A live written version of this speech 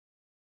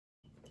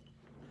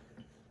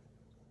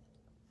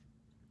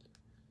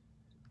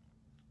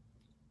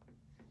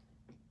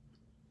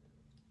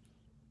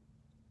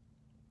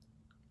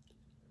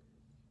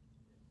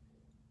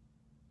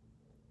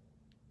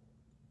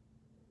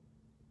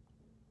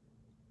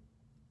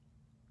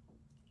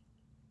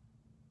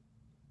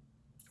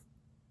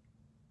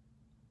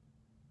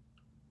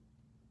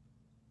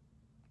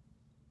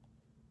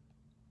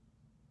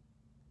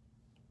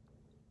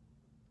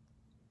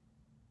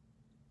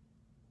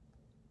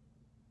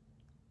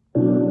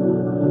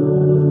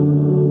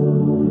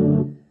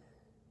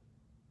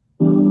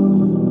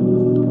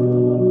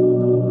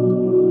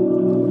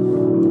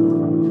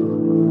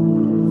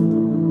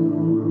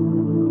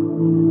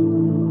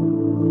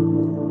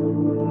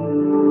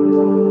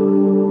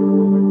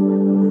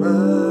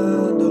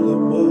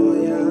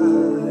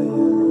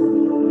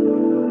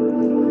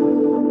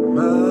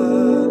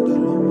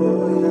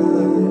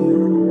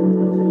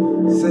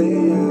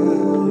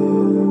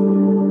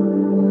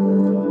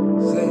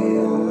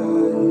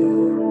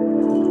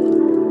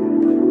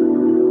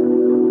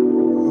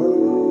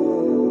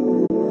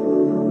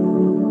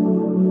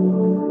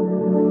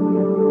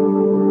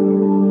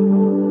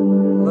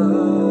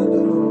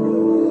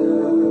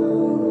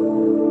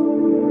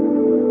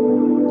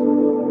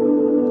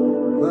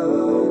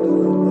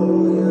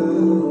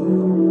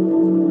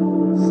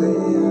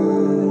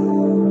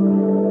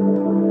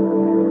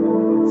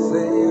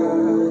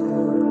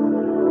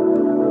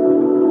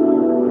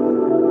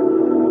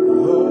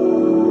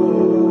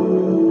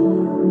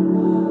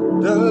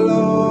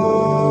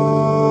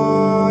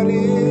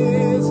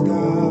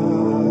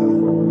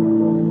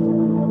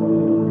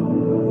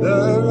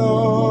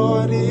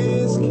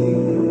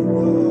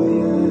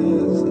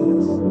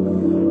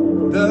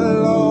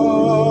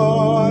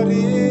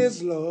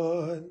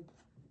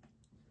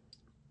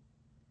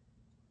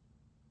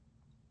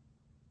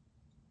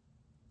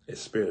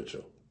It's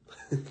spiritual.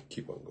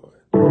 Keep on going.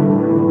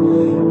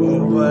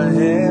 Over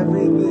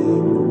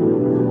everything,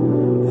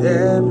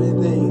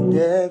 everything,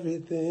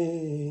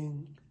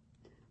 everything.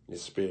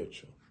 It's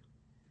spiritual.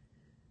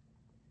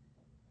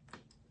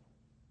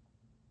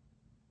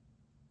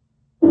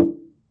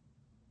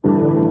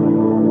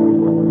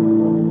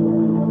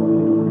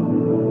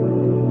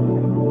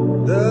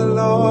 The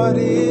Lord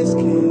is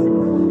King.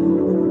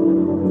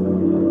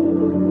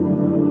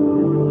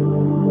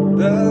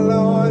 The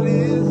Lord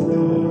is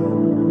Lord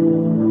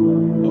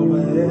over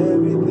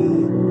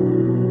everything,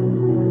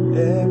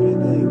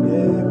 everything,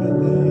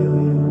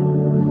 everything.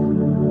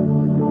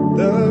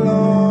 The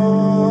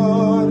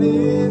Lord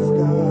is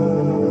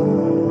God.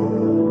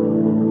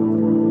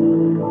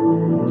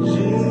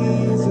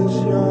 Jesus,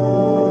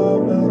 you're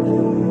my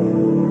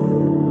King.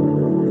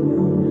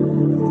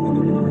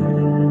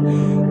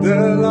 The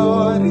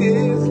Lord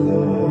is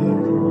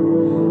Lord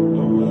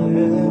over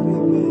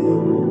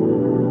everything,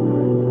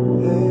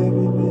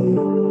 everything.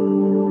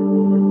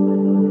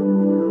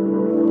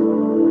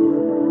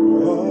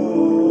 Oh,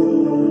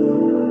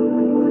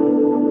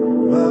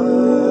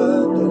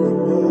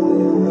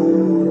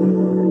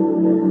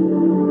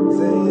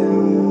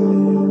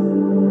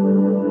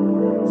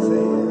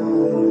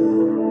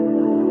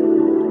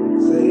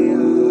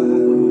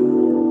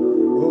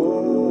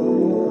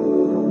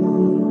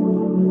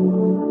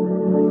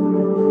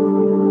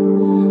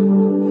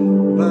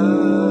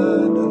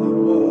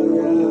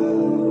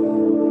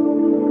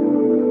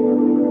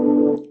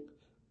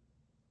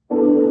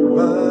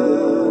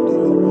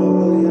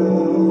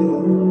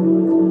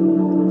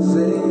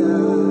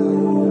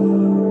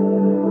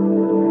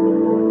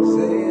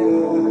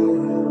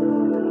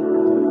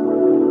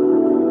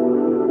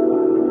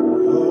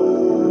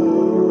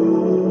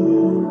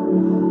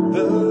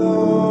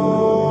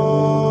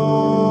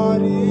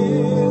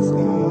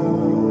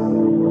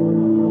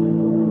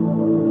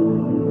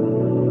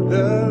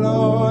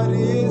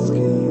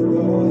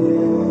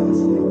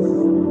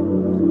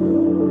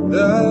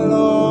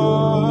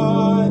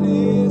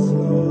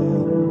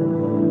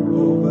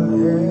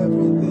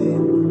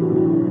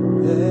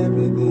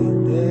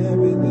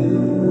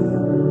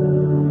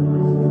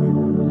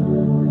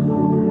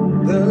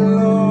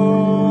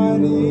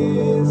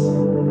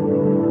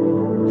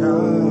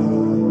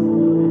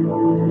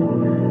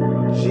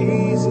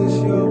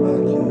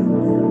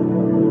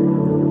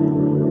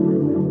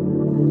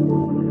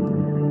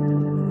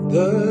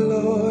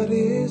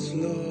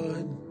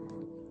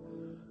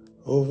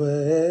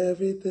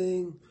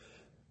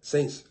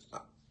 Saints,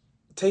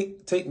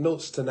 take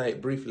notes tonight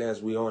briefly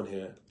as we on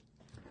here.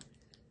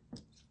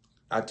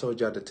 I told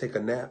y'all to take a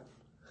nap.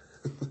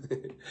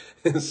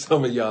 And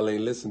some of y'all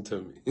ain't listen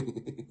to me.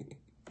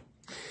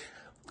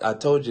 I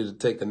told you to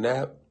take a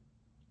nap.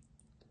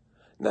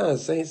 Nah,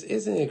 Saints,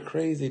 isn't it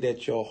crazy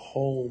that your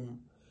home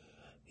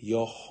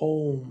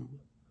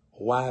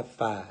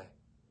Wi-Fi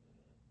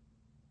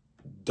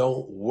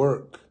don't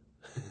work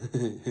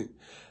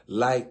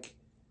like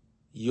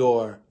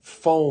your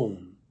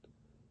phone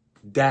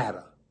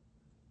data?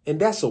 And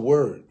that's a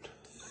word.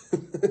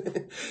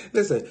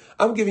 Listen,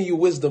 I'm giving you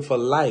wisdom for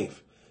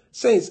life.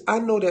 Saints, I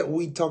know that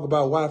we talk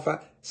about Wi-Fi.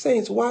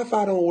 Saints,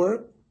 Wi-Fi don't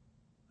work.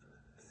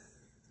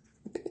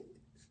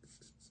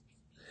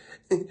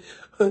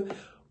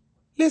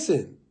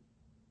 Listen.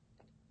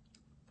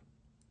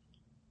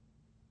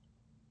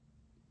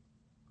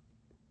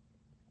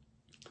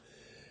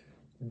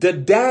 The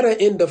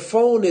data in the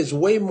phone is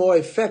way more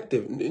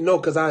effective.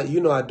 Because I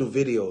do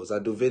videos. I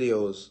do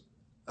videos.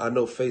 I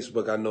know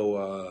Facebook. I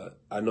know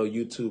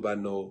YouTube. I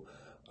know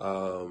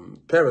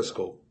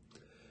Periscope.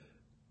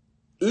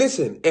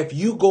 Listen, if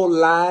you go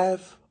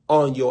live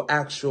on your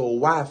actual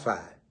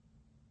Wi-Fi,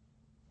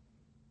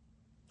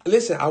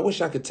 listen, I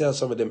wish I could tell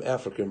some of them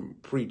African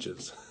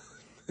preachers.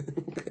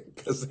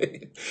 Because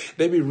they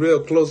be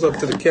real close up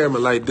to the camera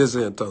like this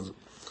here.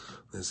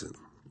 Listen.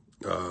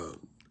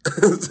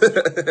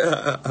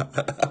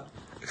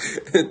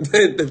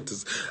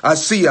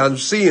 I'm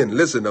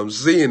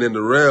seeing in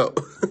the realm.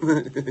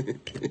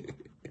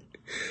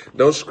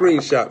 Don't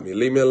screenshot me.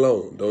 Leave me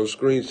alone. Don't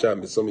screenshot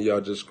me. Some of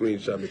y'all just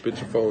screenshot me. Put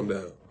your phone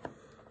down.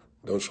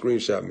 Don't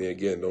screenshot me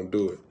again. Don't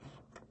do it.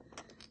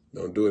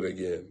 Don't do it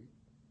again.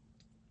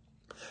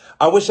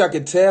 I wish I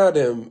could tell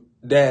them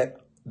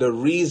that the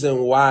reason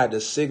why the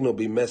signal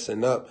be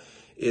messing up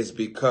is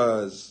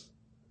because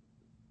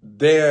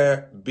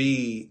there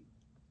be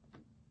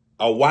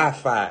a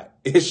Wi-Fi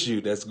issue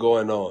that's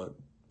going on.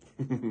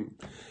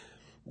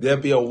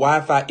 There'll be a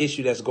Wi-Fi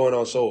issue that's going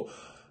on. So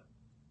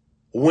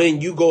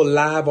when you go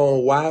live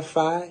on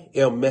Wi-Fi,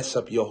 it'll mess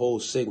up your whole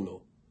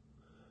signal.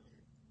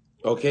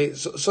 Okay,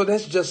 so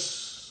that's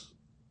just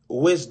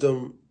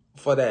wisdom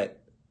for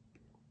that.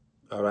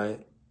 All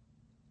right.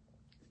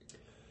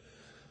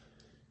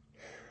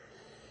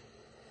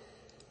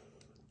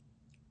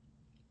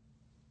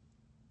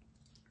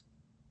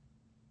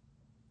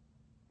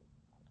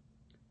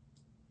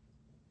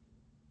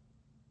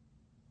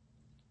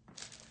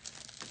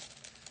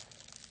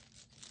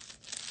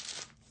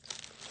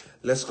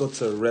 Let's go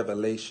to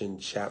Revelation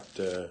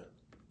chapter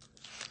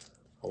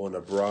want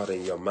to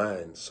broaden your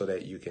mind so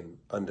that you can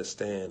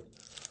understand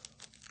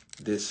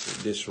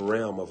this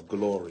realm of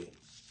glory,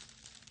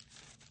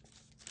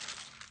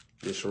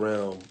 this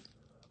realm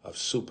of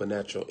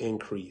supernatural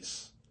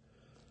increase.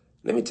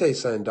 Let me tell you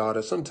something,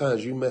 daughter.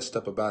 Sometimes you messed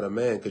up about a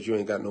man because you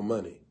ain't got no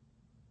money.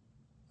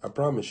 I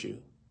promise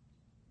you.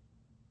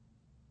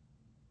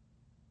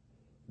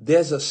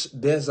 There's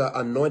a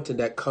anointing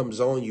that comes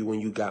on you when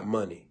you got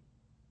money.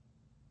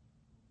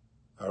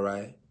 All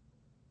right?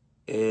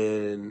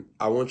 And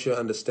I want you to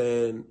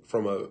understand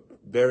from a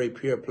very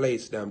pure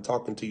place that I'm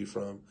talking to you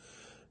from.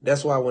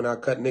 That's why when I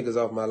cut niggas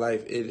off my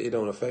life, it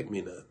don't affect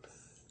me none.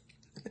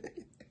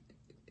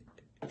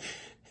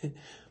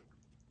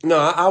 No,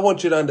 I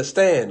want you to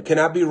understand. Can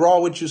I be raw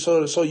with you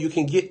so you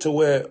can get to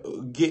where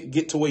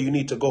you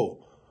need to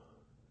go?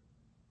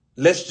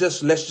 Let's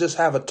just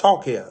have a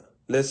talk here.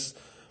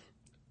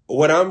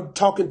 What I'm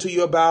talking to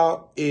you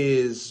about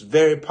is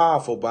very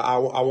powerful, but I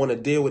want to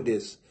deal with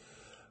this.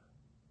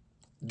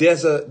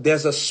 There's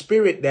a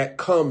spirit that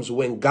comes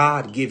when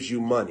God gives you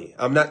money.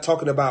 I'm not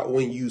talking about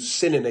when you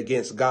sinning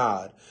against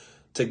God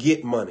to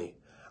get money.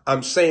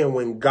 I'm saying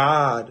when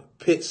God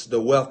puts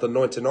the wealth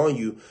anointing on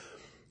you,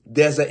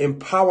 there's an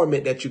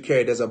empowerment that you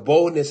carry. There's a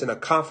boldness and a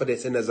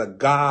confidence, and there's a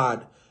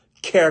God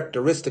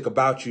characteristic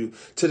about you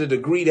to the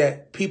degree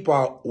that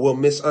people will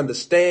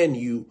misunderstand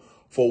you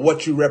for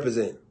what you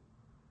represent.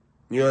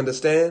 You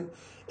understand?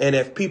 And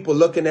if people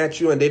looking at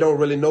you and they don't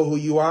really know who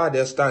you are,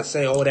 they'll start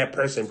saying, oh, that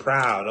person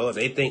proud. Oh,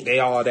 they think they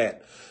all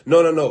that.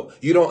 No.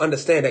 You don't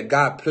understand that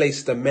God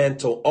placed the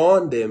mantle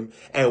on them,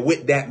 and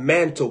with that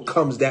mantle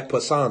comes that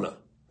persona.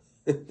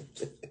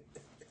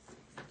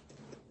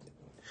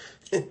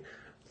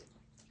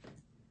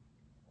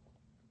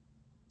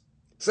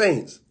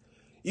 Saints,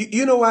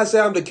 you know why I say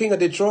I'm the king of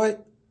Detroit?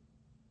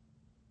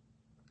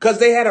 Because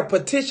they had a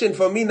petition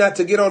for me not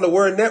to get on the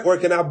Word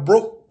Network, and I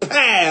broke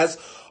past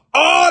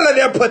all of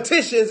their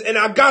petitions, and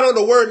I got on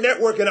the Word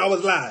Network and I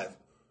was live.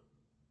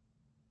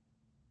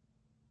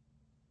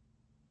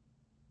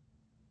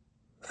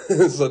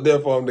 So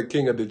therefore, I'm the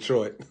king of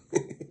Detroit.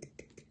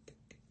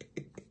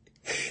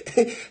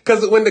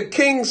 Because when the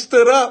king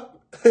stood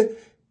up,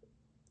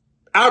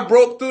 I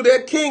broke through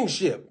their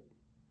kingship.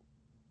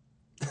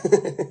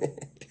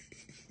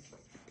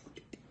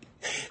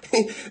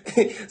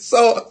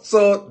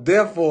 So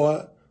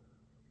therefore,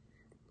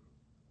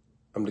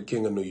 I'm the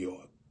king of New York.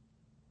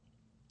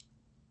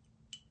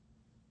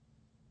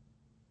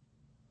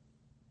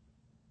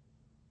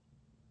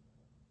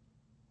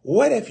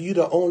 What if you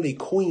the only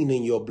queen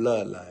in your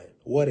bloodline?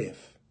 What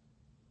if?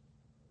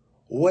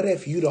 What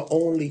if you the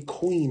only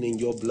queen in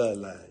your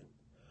bloodline?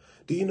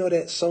 Do you know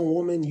that some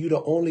woman, you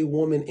the only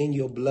woman in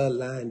your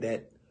bloodline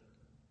that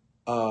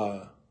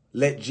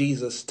let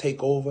Jesus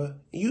take over?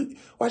 You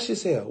watch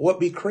this here.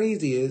 What be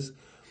crazy is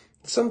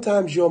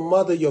sometimes your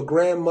mother, your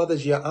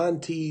grandmothers, your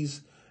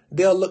aunties,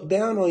 they'll look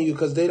down on you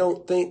because they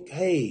don't think,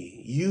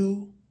 hey,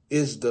 you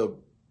is the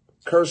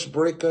curse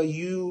breaker.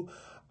 You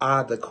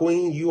are the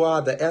queen. You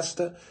are the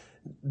Esther.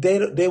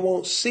 They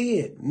won't see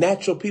it.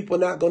 Natural people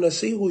not going to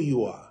see who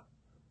you are.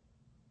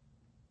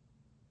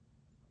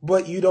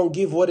 But you don't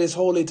give what is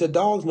holy to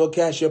dogs, nor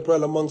cast your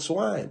pearl among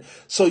swine.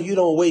 So you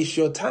don't waste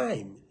your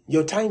time.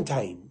 Your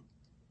time.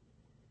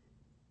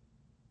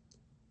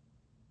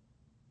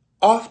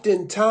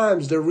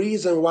 Oftentimes, the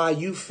reason why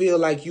you feel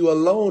like you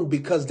alone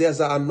because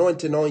there's an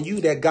anointing on you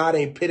that God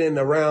ain't pitting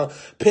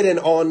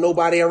on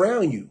nobody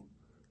around you.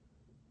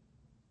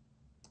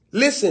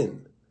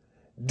 Listen,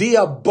 the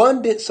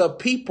abundance of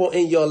people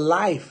in your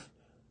life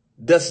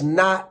does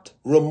not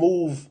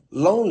remove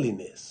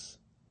loneliness.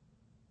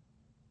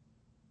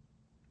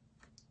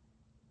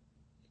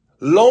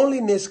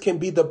 Loneliness can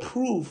be the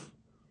proof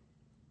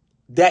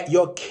that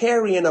you're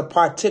carrying a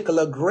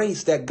particular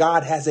grace that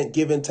God hasn't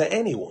given to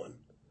anyone.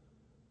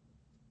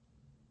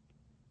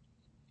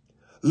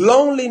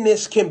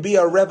 Loneliness can be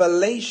a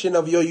revelation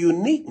of your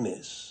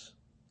uniqueness.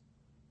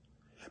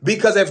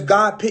 Because if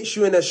God puts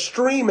you in a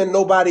stream and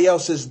nobody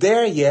else is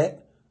there yet,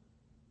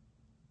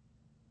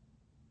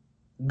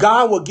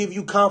 God will give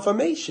you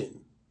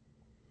confirmation.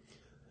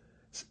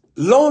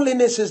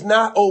 Loneliness is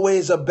not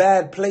always a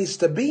bad place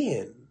to be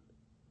in.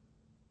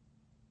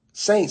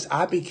 Saints,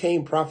 I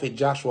became Prophet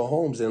Joshua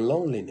Holmes in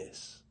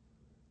loneliness.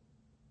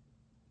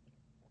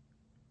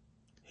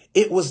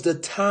 It was the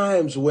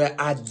times where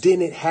I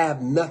didn't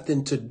have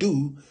nothing to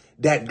do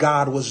that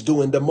God was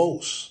doing the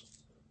most.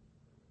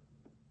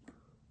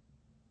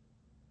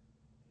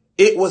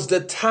 It was the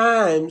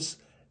times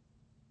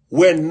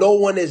where no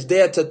one is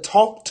there to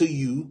talk to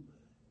you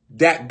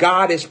that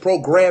God is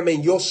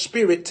programming your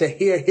spirit to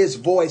hear his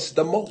voice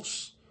the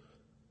most.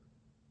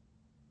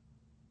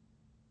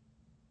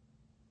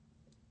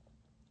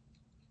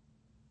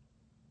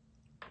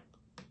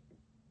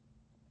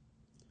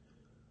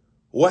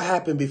 What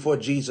happened before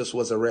Jesus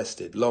was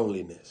arrested?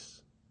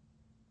 Loneliness.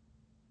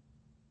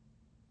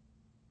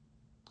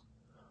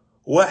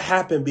 What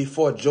happened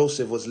before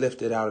Joseph was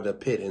lifted out of the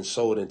pit and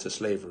sold into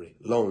slavery?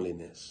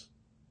 Loneliness.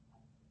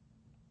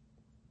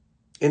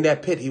 In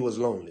that pit, he was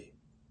lonely.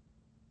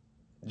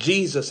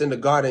 Jesus in the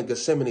Garden of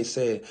Gethsemane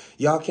said,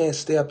 y'all can't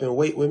stay up and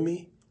wait with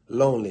me?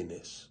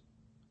 Loneliness.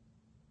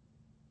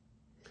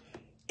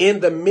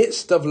 In the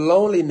midst of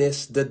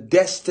loneliness, the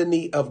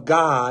destiny of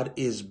God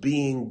is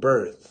being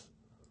birthed.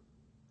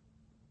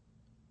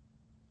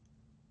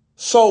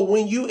 So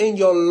when you in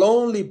your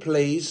lonely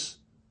place,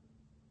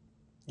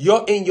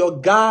 you're in your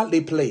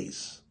godly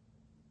place.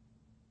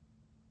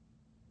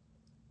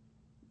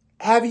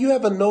 Have you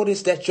ever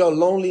noticed that your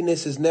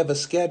loneliness is never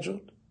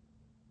scheduled?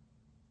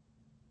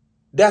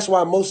 That's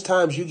why most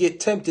times you get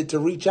tempted to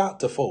reach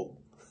out to folk.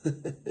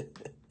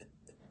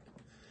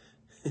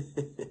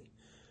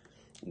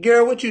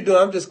 Girl, what you doing?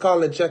 I'm just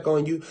calling to check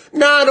on you.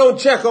 Nah, don't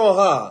check on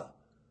her.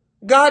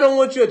 God don't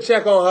want you to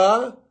check on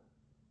her.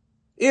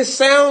 It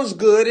sounds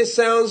good. It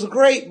sounds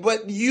great,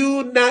 but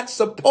you're not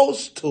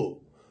supposed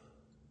to.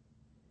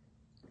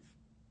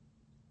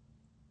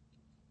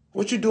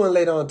 What you doing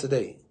later on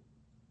today?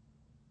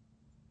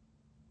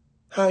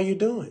 How you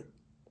doing?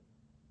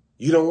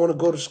 You don't want to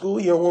go to school?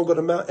 You don't want to go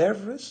to Mount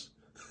Everest?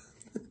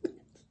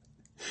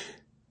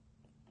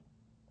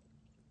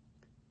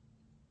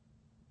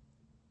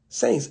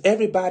 Saints,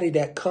 everybody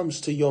that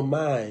comes to your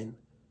mind,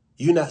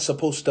 you're not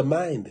supposed to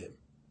mind them.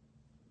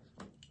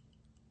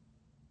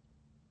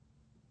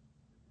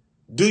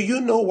 Do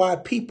you know why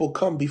people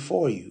come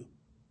before you?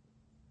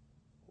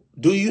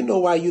 Do you know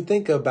why you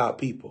think about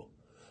people?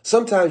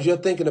 Sometimes you're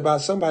thinking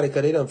about somebody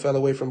because they done fell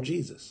away from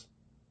Jesus.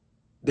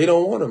 They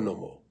don't want him no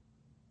more.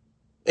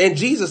 And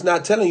Jesus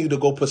not telling you to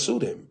go pursue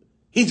them.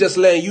 He's just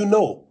letting you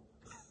know.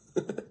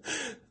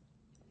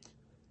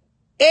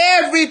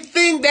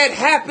 Everything that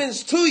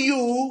happens to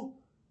you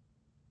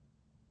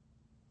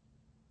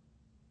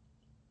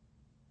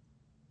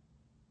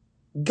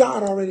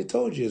God already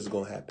told you it's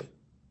going to happen.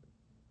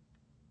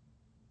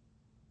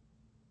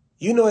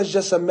 You know, it's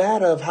just a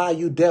matter of how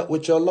you dealt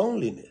with your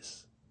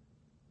loneliness.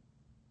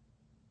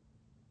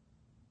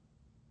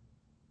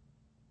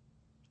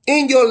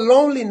 In your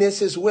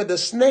loneliness is where the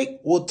snake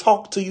will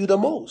talk to you the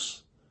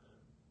most.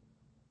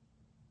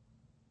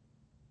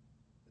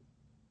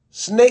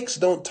 Snakes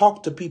don't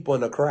talk to people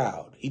in a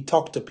crowd. He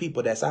talks to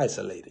people that's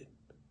isolated.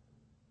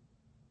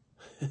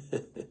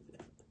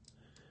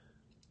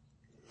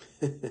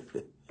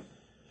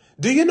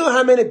 Do you know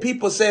how many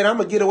people said, I'm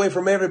going to get away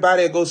from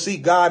everybody and go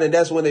seek God? And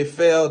that's when they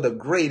fell the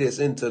greatest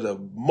into the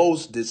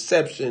most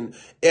deception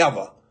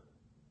ever.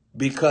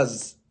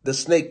 Because the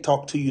snake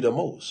talked to you the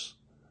most.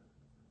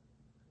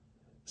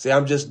 See,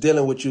 I'm just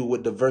dealing with you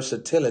with the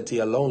versatility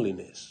of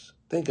loneliness.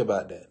 Think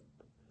about that.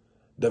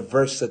 The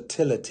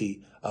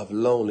versatility of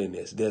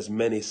loneliness. There's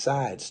many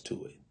sides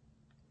to it.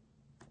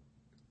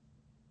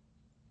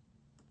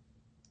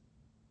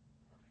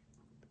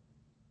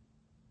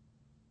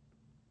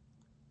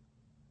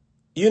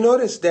 You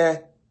notice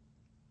that,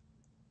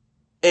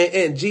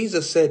 and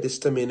Jesus said this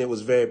to me, and it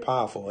was very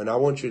powerful. And I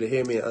want you to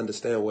hear me and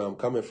understand where I'm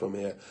coming from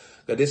here,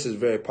 because this is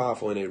very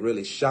powerful, and it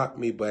really shocked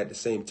me. But at the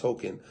same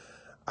token,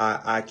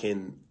 I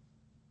can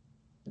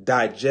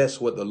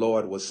digest what the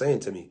Lord was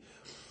saying to me.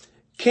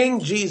 King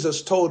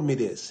Jesus told me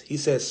this. He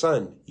said,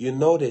 son, you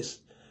notice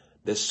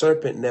the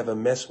serpent never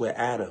messed with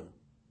Adam.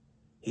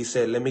 He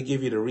said, let me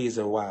give you the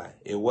reason why.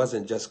 It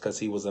wasn't just because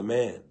he was a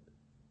man.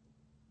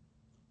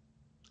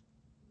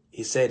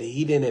 He said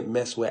he didn't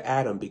mess with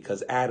Adam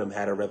because Adam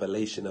had a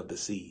revelation of the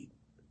seed.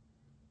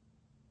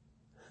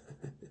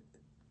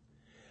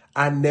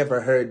 I never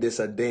heard this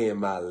a day in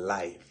my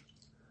life.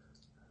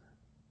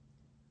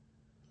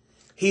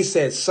 He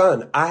said,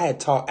 son, I had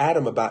taught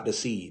Adam about the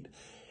seed.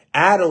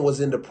 Adam was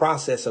in the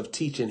process of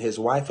teaching his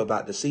wife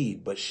about the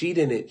seed, but she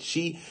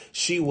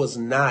was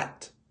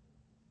not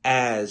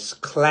as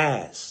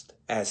classed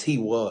as he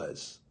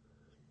was.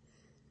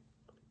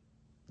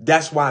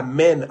 That's why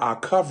men are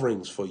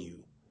coverings for you.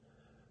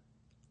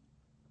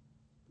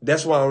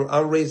 That's why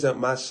I'm raising up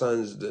my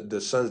sons, the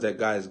sons that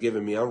God has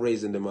given me. I'm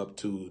raising them up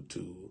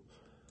to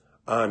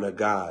honor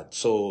God.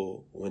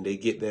 So when they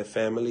get their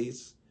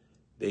families,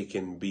 they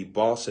can be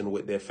bossing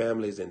with their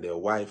families, and their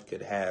wife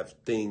could have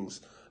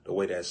things the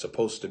way that's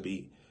supposed to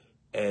be,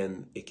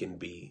 and it can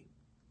be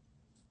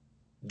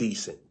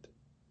decent.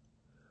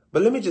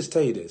 But let me just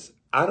tell you this.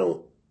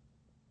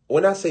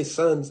 When I say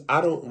sons,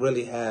 I don't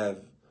really have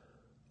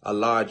a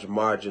large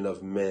margin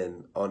of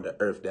men on the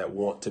earth that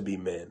want to be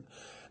men.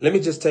 Let me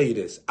just tell you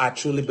this. I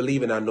truly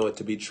believe, and I know it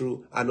to be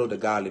true. I know the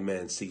godly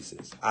man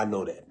ceases. I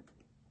know that.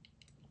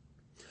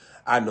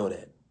 I know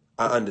that.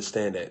 I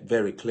understand that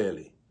very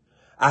clearly.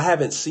 I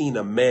haven't seen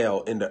a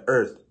male in the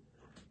earth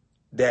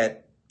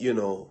that,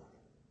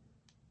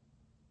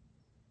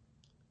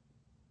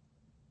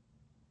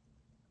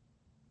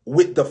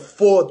 with the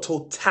full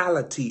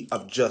totality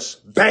of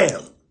just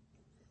bam.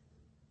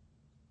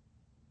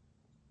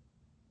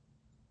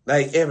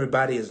 Like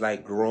everybody is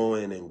like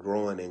growing and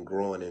growing and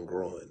growing and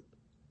growing.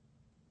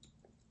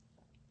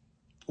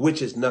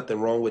 Which is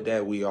nothing wrong with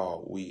that.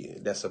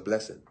 That's a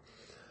blessing.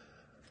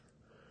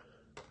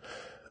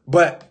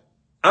 But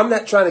I'm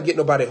not trying to get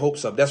nobody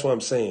hopes up. That's what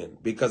I'm saying.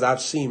 Because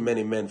I've seen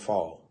many men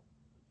fall.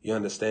 You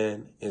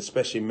understand?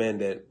 Especially men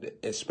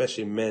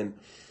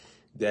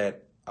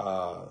that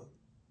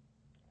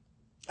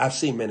I've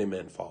seen many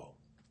men fall.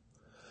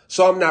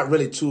 So I'm not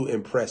really too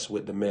impressed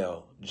with the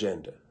male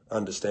gender.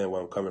 Understand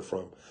where I'm coming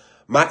from.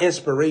 My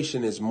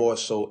inspiration is more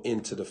so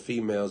into the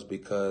females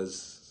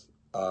because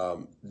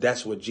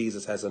that's what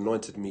Jesus has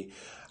anointed me.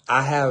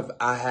 I have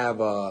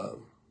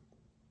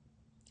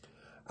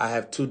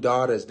 2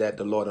 daughters that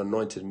the Lord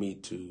anointed me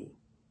to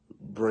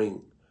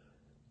bring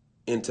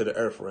into the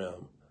earth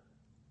realm.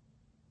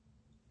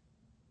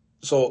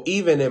 So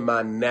even in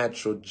my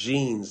natural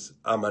genes,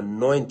 I'm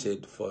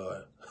anointed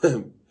for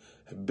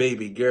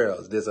baby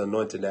girls. There's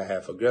anointing that I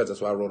have for girls.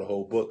 That's why I wrote a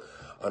whole book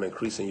on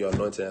increasing your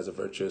anointing as a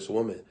virtuous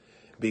woman.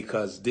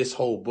 Because this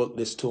whole book,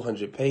 this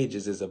 200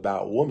 pages, is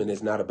about women.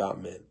 It's not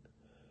about men.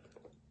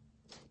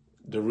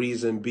 The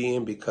reason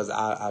being because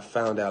I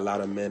found that a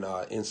lot of men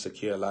are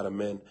insecure. A lot of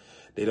men,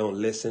 they don't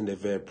listen. They're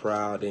very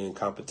proud. They're in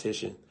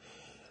competition.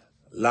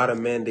 A lot of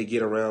men, they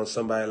get around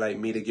somebody like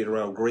me, they get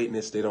around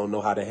greatness, they don't know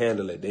how to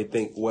handle it. They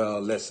think, well,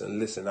 listen,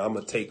 I'm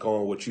going to take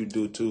on what you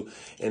do too.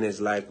 And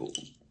it's like,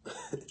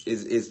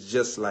 it's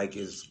just like,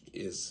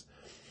 it's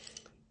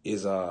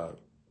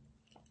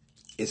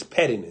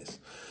pettiness.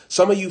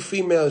 Some of you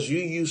females, you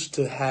used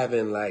to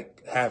having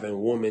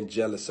women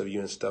jealous of you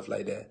and stuff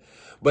like that.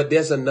 But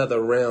there's another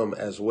realm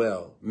as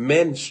well.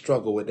 Men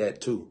struggle with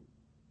that too,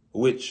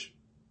 which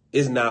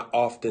is not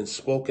often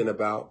spoken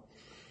about.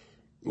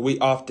 We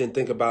often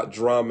think about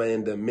drama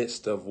in the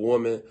midst of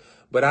women,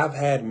 but I've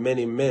had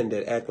many men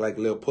that act like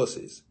little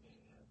pussies.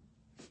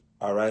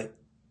 All right?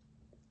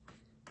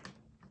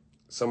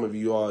 Some of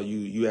you all,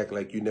 you act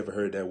like you never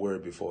heard that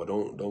word before.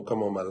 Don't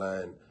come on my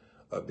line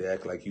up there,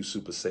 act like you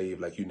super saved,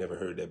 like you never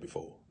heard that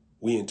before.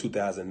 We in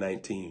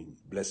 2019,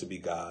 blessed be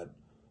God.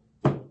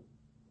 All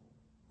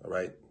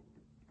right?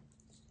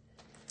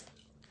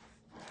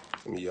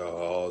 Some of y'all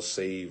all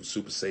saved,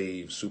 super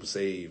saved, super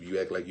saved. You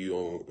act like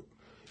you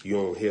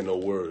don't hear no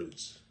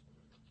words.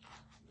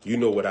 You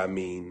know what I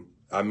mean.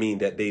 I mean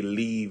that they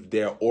leave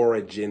their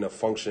origin of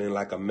functioning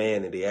like a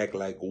man and they act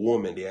like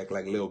women. They act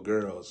like little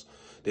girls.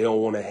 They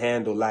don't want to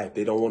handle life.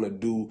 They don't want to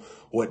do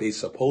what they're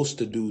supposed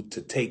to do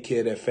to take care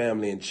of their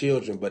family and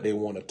children, but they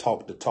want to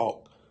talk the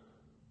talk.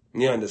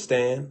 You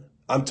understand?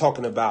 I'm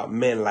talking about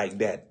men like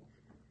that.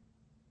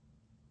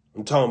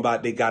 I'm talking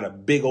about they got a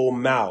big old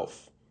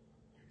mouth,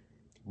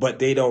 but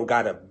they don't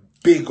got a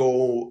big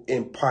old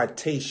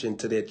impartation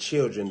to their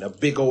children, a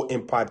big old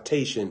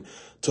impartation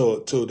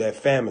to their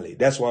family.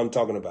 That's what I'm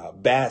talking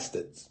about.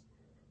 Bastards.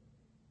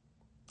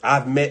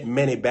 I've met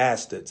many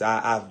bastards.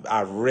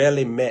 I've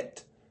rarely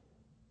met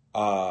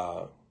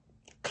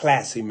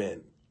classy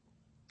men.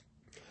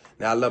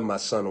 Now I love my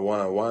son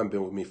Juan. Juan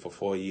been with me for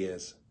 4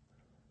 years.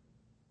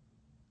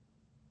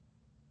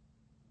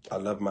 I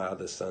love my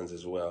other sons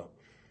as well.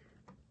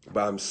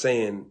 But I'm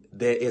saying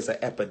there is an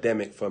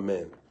epidemic for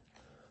men.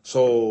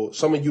 So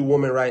some of you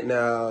women right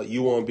now,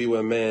 you want to be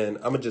with a man.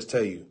 I'm going to just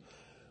tell you,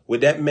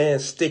 with that man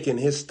sticking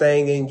his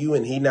thing in you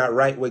and he not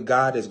right with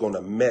God, is going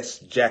to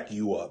jack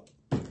you up.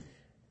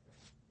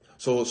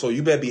 So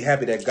you better be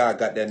happy that God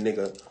got that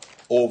nigga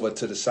over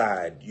to the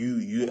side.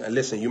 You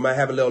listen, you might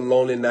have a little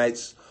lonely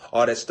nights,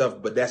 all that stuff,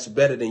 but that's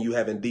better than you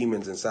having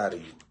demons inside of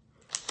you.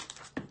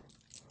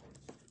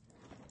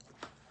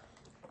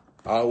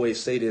 I always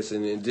say this,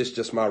 and this is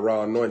just my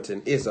raw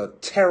anointing. It's a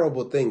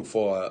terrible thing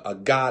for a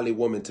godly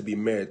woman to be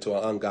married to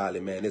an ungodly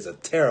man. It's a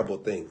terrible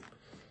thing.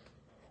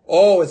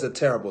 Oh, it's a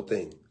terrible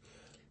thing.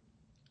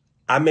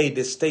 I made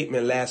this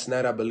statement last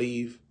night, I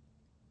believe.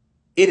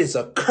 It is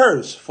a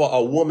curse for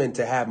a woman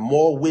to have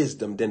more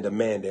wisdom than the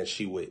man that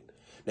she with.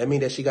 That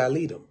means that she got to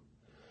lead him.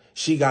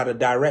 She got to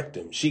direct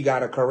him. She got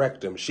to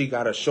correct him. She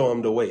got to show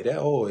him the way.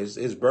 That,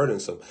 it's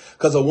burdensome.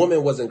 Because a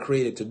woman wasn't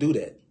created to do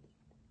that.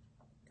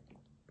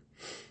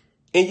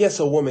 And yes,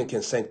 a woman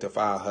can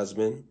sanctify her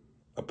husband.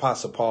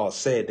 Apostle Paul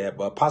said that,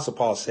 but Apostle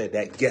Paul said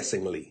that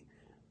guessingly.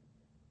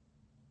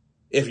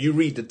 If you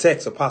read the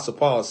text, Apostle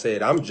Paul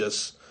said,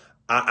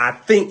 I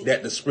think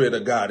that the Spirit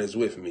of God is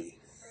with me.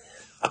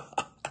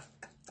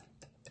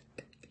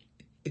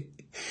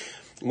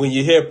 When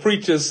you hear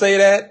preachers say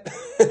that,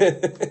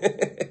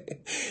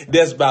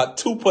 there's about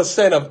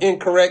 2% of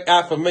incorrect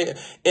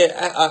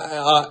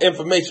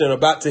information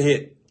about to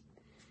hit.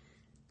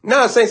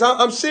 Now, saints,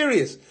 I'm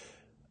serious.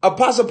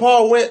 Apostle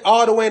Paul went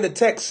all the way in the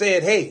text,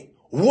 said, hey,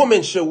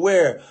 women should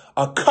wear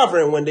a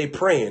covering when they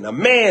praying. A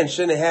man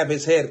shouldn't have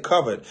his head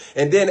covered.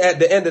 And then at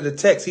the end of the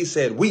text, he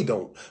said, we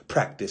don't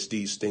practice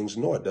these things,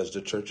 nor does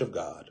the Church of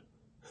God.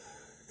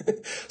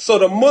 So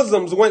the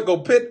Muslims went go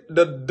put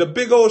the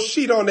big old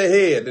sheet on their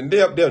head, and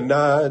they're up there,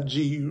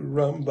 Naji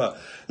Rumba.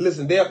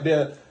 Listen, they're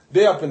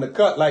up in the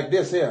cut like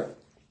this here.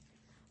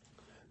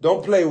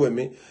 Don't play with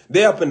me.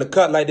 They're up in the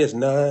cut like this,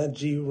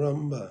 Naji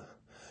Rumba.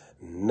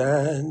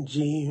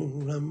 Naji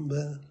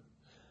Rumba,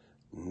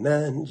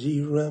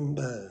 Naji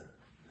Rumba,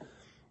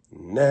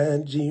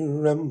 Naji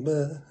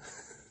Rumba,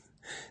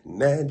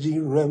 Naji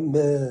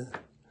Rumba,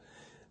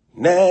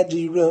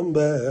 Naji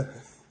Rumba,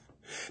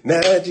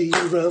 Naji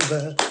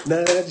Rumba,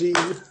 Naji.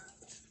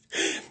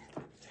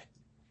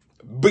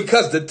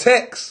 Because the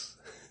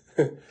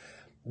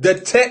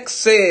text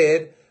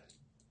said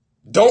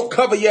Don't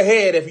cover your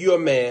head if you're a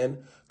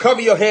man.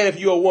 Cover your head if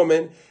you're a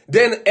woman.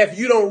 Then if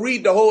you don't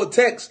read the whole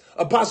text,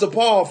 Apostle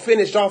Paul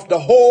finished off the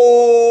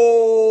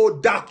whole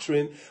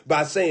doctrine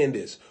by saying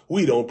this.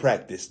 We don't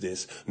practice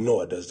this,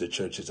 nor does the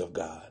churches of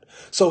God.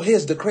 So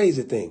here's the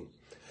crazy thing.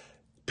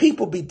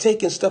 People be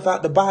taking stuff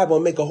out the Bible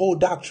and make a whole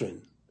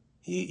doctrine.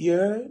 You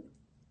heard?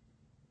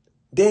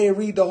 They ain't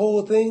read the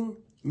whole thing,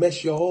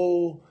 mess your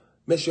whole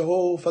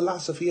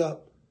philosophy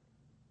up.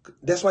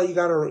 That's why you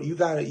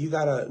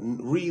gotta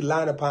read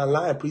line upon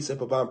line,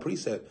 precept upon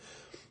precept,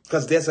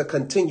 because there's a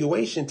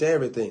continuation to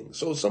everything.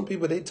 So some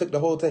people, they took the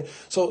whole thing.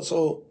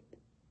 So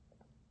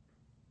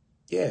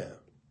yeah,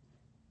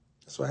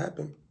 that's what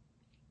happened.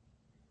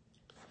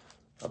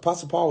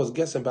 Apostle Paul was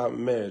guessing about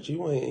marriage. He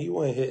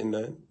wasn't hitting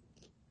nothing.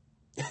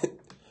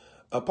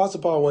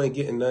 Apostle Paul wasn't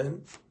getting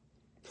nothing.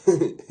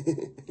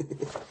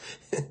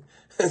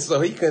 And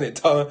so he couldn't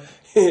talk.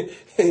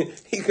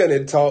 He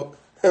couldn't talk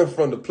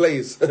from the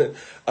place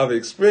of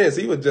experience.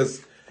 He was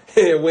just,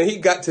 when he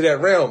got to that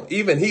realm,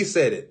 even he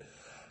said it.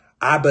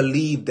 I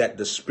believe that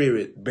the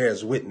Spirit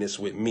bears witness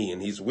with me,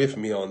 and he's with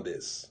me on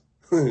this.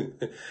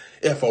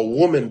 If a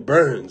woman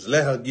burns,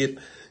 let her get,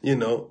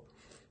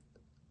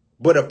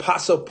 But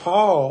Apostle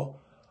Paul,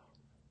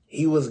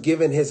 he was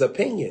giving his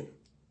opinion.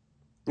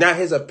 Now,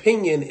 his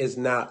opinion is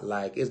not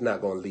like, it's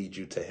not going to lead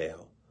you to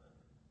hell.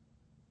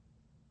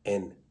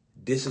 And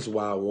this is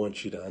why I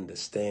want you to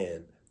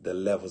understand the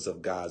levels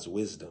of God's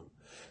wisdom.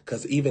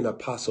 Because even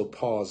Apostle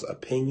Paul's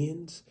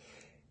opinions,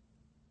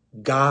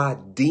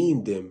 God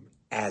deemed them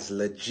as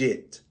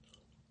legit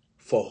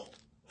for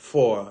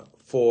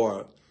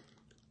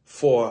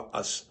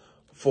us,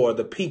 for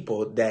the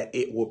people that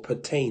it will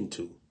pertain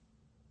to.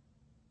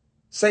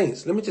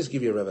 Saints, let me just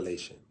give you a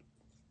revelation.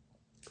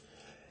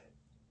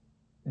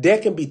 There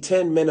can be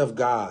 10 men of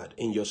God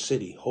in your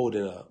city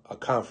holding a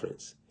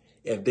conference.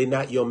 If they're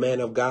not your man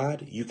of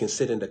God, you can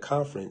sit in the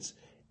conference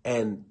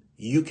and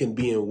you can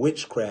be in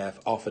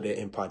witchcraft off of their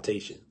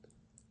impartation.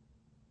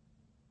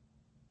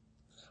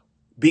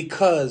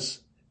 Because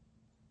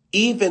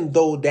even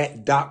though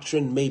that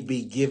doctrine may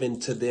be given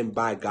to them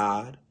by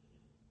God,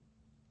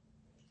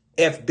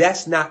 if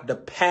that's not the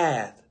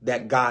path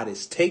that God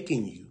is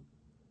taking you,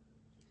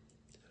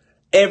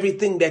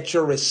 everything that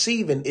you're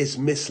receiving is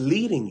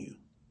misleading you.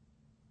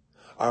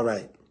 All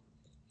right.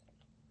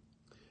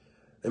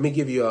 Let me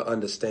give you an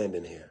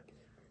understanding here.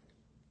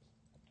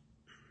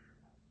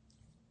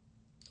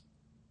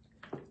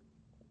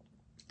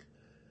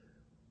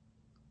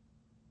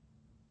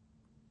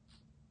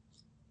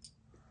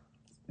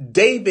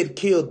 David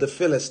killed the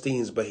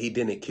Philistines, but he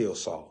didn't kill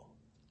Saul.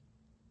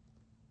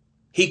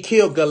 He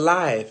killed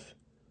Goliath,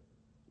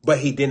 but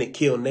he didn't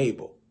kill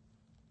Nabal.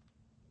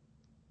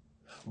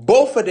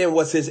 Both of them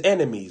was his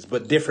enemies,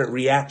 but different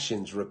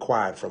reactions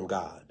required from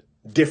God.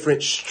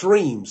 Different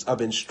streams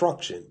of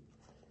instruction.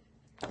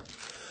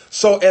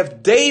 So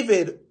if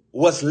David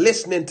was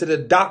listening to the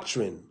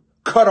doctrine,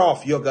 cut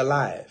off your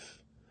Goliath,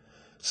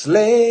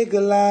 slay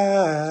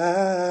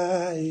Goliath.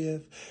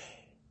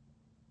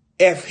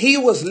 If he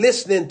was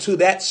listening to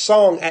that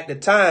song at the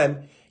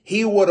time,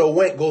 he would have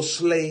went go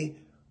slay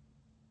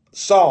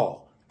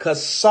Saul,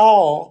 because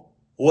Saul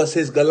was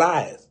his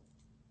Goliath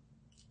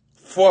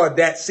for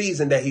that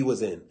season that he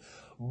was in.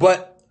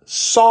 But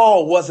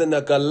Saul wasn't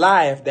a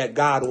Goliath that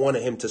God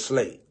wanted him to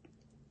slay.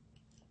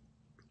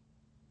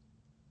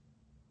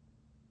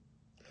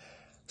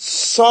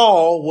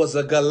 Saul was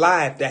a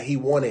Goliath that he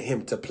wanted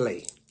him to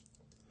play.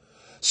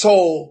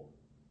 So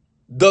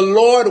the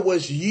Lord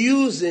was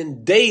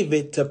using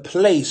David to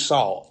play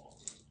Saul.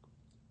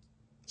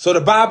 So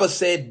the Bible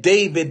said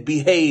David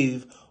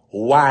behaved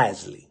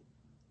wisely.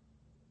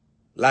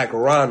 Like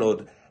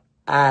Ronald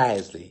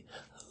Isley.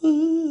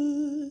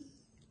 How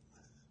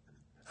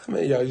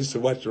many of y'all used to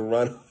watch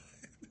Ronald?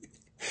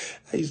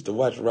 I used to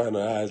watch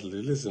Ronald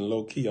Isley, listen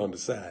low key on the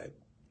side.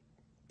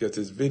 Because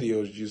his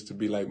videos used to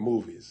be like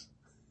movies.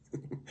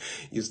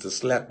 Used to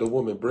slap the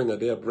woman, bring her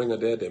there,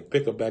 then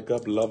pick her back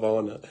up, love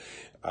on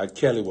her.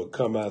 Kelly would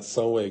come out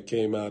somewhere,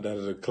 came out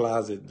of the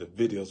closet. The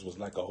videos was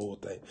like a whole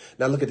thing.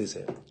 Now look at this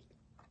here.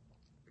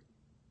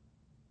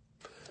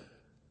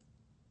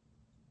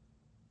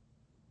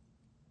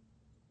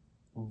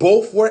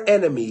 Both were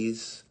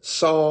enemies,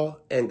 Saul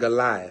and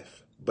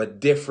Goliath, but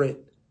different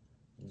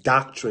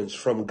doctrines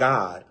from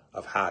God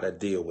of how to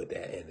deal with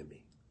that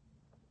enemy.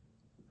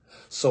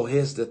 So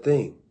here's the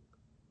thing.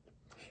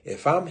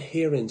 If I'm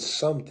hearing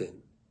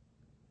something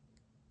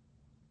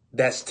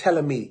that's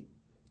telling me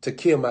to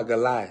kill my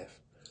Goliath,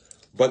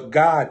 but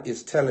God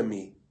is telling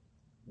me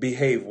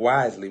behave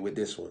wisely with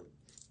this one,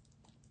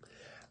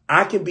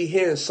 I can be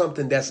hearing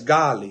something that's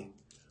godly,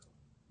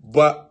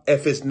 but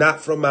if it's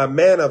not from my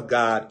man of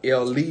God,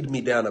 it'll lead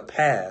me down a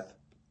path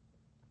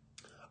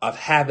of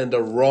having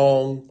the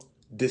wrong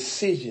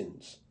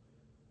decisions,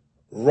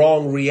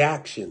 wrong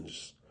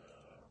reactions,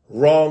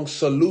 wrong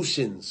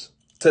solutions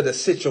to the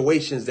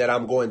situations that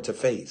I'm going to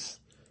face.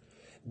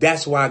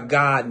 That's why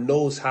God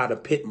knows how to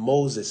put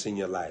Moses in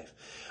your life.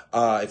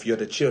 If you're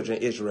the children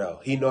of Israel,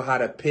 he knows how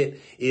to put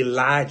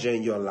Elijah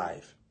in your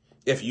life.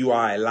 if you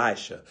are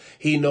Elisha.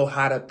 He know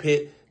how to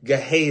put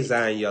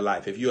Gehazi in your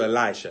life if you're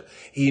Elisha.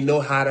 He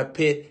know how to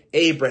put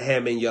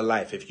Abraham in your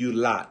life if you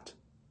Lot.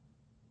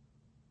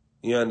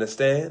 You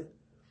understand?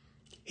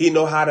 He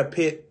know how to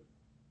put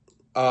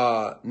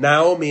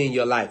Naomi in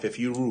your life if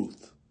you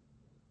Ruth.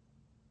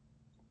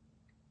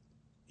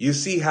 You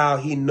see how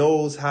he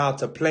knows how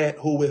to plant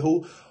who with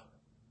who?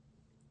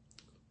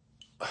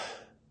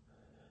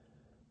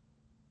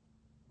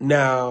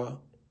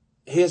 Now,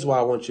 here's what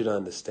I want you to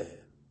understand.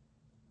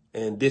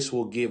 And this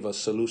will give a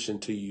solution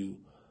to you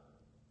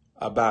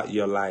about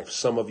your life.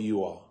 Some of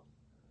you are.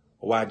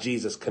 Why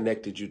Jesus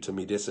connected you to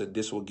me.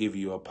 This will give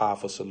you a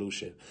powerful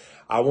solution.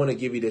 I want to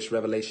give you this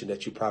revelation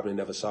that you probably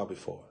never saw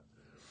before.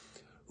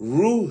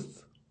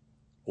 Ruth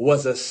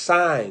was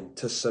assigned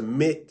to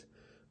submit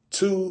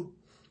to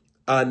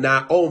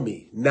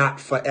Naomi, not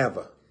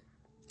forever.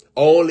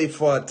 Only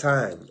for a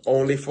time.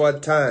 Only for a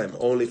time.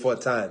 Only for a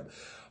time.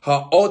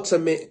 Her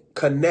ultimate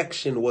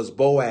connection was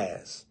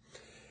Boaz.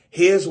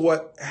 Here's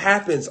what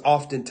happens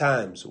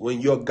oftentimes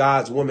when you're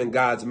God's woman,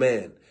 God's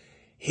man.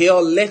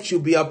 He'll let you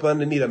be up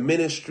underneath a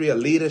ministry, a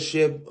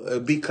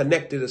leadership, be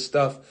connected to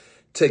stuff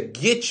to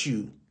get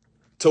you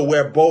to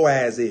where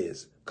Boaz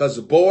is. Because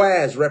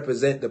Boaz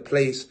represents the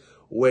place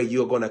where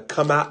you're going to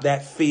come out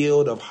that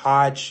field of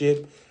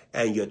hardship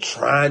and you're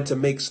trying to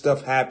make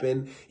stuff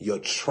happen. You're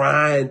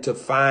trying to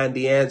find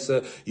the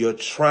answer. You're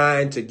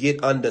trying to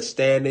get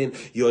understanding.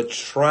 You're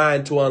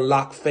trying to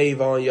unlock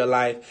favor on your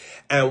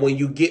life. And when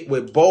you get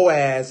with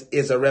Boaz,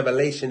 it's a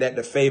revelation that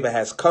the favor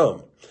has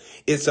come.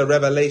 It's a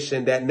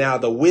revelation that now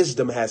the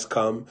wisdom has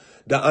come,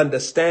 the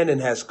understanding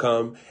has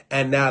come,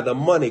 and now the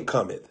money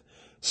cometh.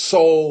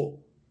 So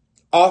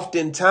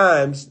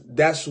oftentimes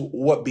that's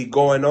what be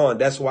going on.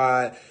 That's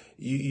why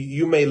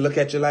you may look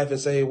at your life and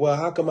say, well,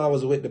 how come I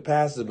was with the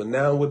pastor, but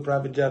now I'm with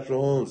Prophet Joshua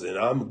Holmes and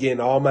I'm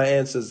getting all my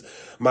answers,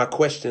 my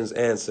questions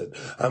answered.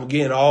 I'm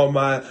getting all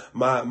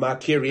my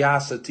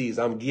curiosities.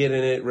 I'm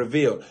getting it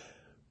revealed.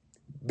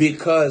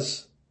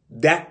 Because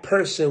that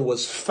person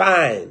was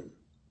fine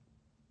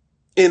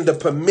in the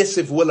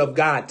permissive will of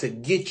God to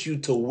get you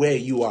to where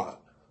you are.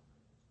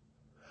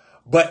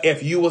 But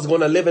if you was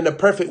going to live in the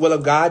perfect will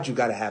of God, you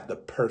got to have the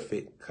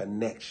perfect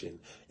connection.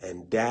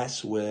 And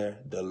that's where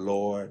the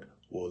Lord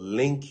will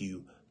link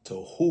you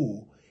to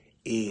who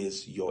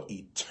is your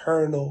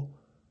eternal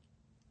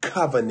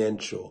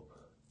covenantal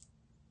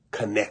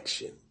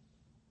connection.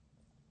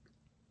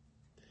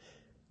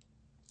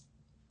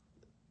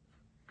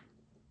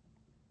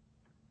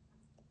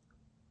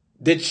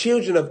 The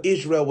children of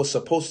Israel were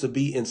supposed to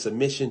be in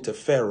submission to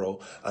Pharaoh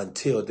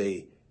until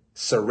they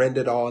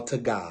surrendered all to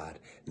God.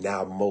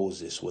 Now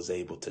Moses was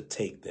able to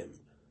take them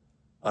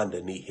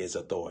underneath his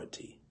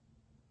authority.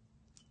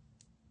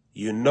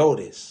 You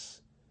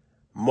notice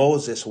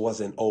Moses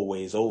wasn't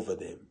always over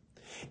them.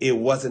 It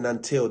wasn't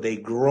until they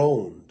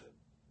groaned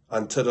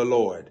unto the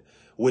Lord,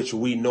 which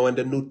we know in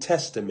the New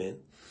Testament,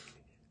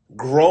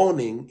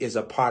 groaning is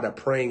a part of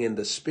praying in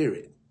the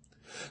Spirit.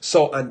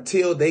 So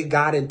until they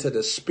got into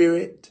the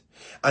Spirit,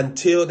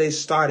 until they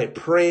started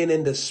praying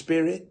in the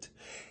Spirit,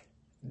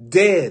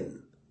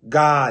 then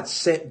God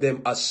sent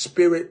them a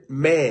spirit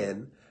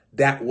man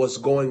that was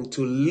going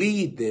to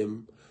lead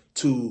them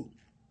to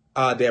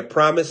their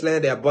promised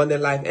land, their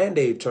abundant life, and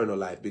their eternal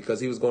life, because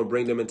he was going to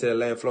bring them into the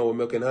land flowing with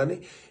milk and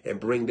honey and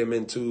bring them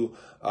into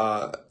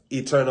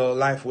eternal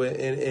life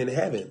in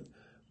heaven,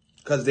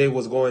 because they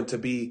was going to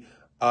be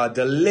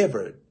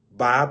delivered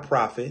by a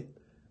prophet.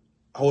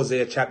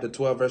 Hosea chapter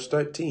 12, verse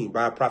 13.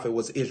 By a prophet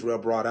was Israel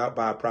brought out.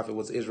 By a prophet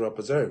was Israel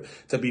preserved.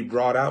 To be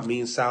brought out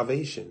means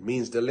salvation,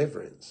 means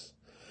deliverance.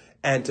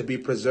 And to be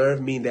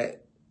preserved means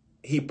that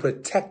he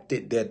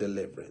protected their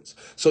deliverance.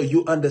 So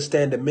you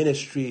understand the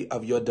ministry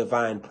of your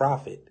divine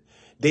prophet.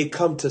 They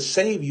come to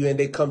save you and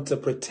they come to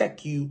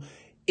protect you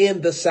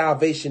in the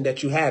salvation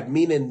that you have,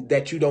 meaning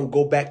that you don't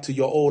go back to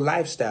your old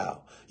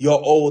lifestyle,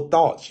 your old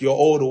thoughts, your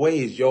old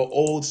ways, your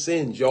old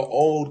sins, your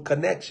old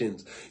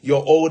connections,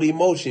 your old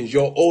emotions,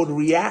 your old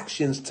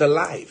reactions to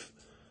life,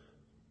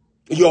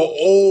 your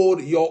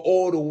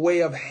old way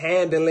of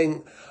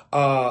handling,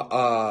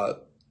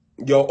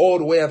 your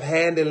old way of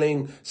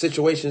handling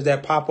situations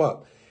that pop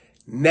up.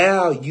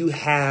 Now you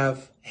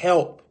have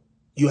help.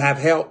 You have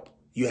help.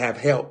 You have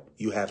help.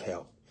 You have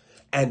help.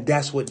 And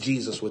that's what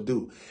Jesus would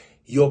do.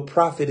 Your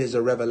prophet is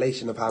a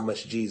revelation of how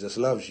much Jesus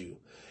loves you.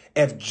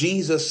 If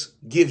Jesus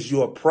gives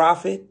you a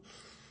prophet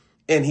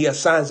and he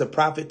assigns a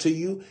prophet to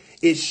you,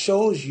 it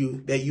shows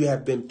you that you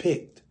have been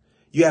picked.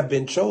 You have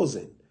been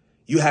chosen.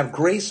 You have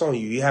grace on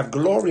you. You have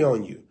glory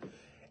on you.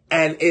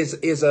 And is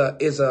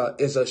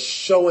a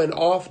showing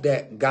off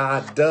that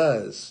God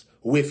does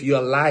with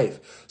your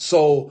life.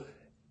 So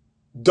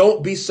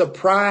don't be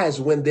surprised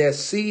when there's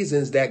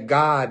seasons that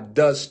God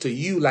does to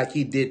you like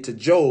he did to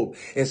Job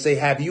and say,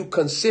 have you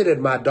considered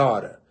my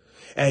daughter?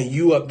 And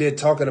you up there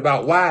talking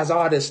about, why is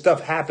all this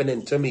stuff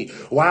happening to me?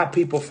 Why are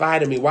people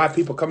fighting me? Why are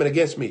people coming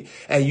against me?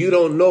 And you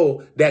don't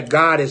know that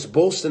God is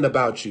boasting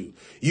about you.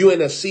 You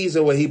in a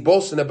season where he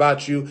boasting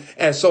about you.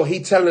 And so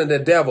he telling the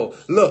devil,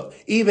 look,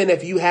 even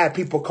if you have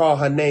people call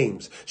her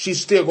names,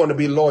 she's still going to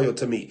be loyal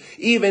to me.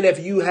 Even if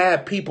you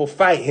have people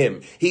fight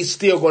him, he's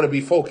still going to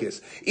be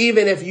focused.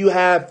 Even if you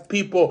have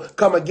people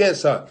come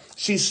against her,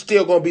 she's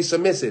still going to be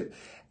submissive.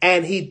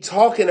 And he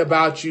talking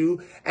about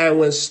you. And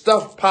when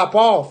stuff pop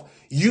off,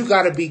 you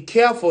got to be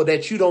careful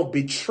that you don't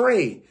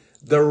betray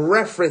the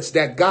reference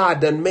that God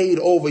done made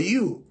over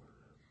you.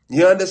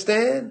 You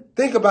understand?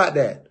 Think about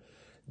that.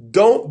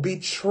 Don't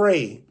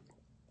betray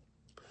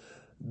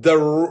the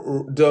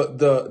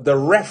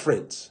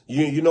reference.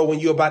 You know, when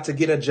you're about to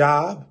get a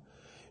job,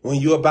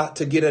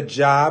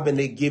 and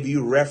they give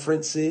you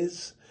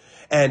references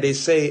and they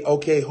say,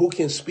 okay, who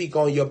can speak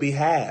on your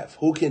behalf?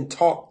 Who can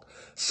talk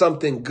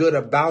something good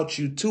about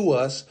you to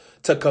us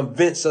to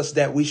convince us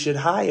that we should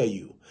hire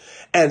you?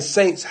 And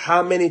saints,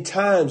 how many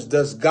times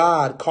does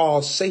God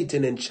call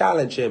Satan and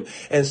challenge him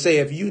and say,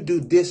 if you do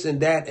this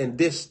and that and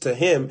this to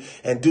him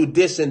and do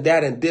this and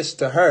that and this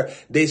to her,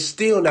 they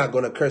still not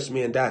going to curse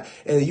me and die.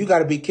 And you got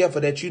to be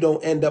careful that you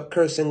don't end up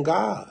cursing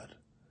God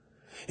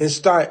and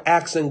start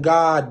asking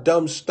God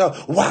dumb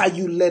stuff. Why are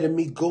you letting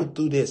me go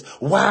through this?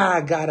 Why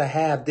I got to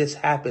have this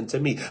happen to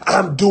me?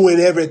 I'm doing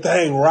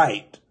everything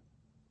right.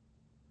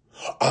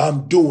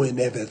 I'm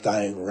doing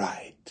everything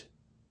right.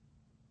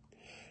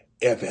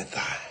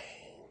 Everything.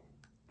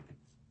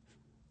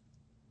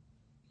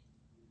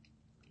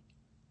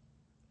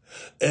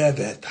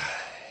 Everything.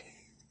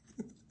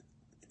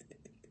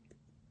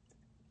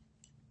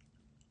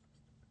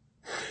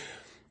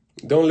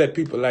 Don't let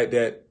people like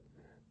that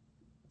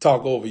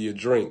talk over your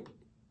drink.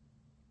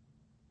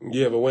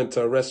 You ever went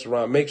to a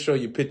restaurant? Make sure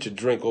you put your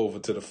drink over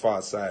to the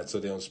far side so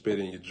they don't spit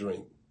in your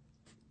drink.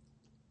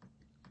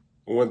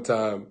 One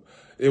time,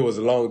 it was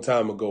a long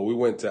time ago, we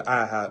went to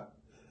IHOP.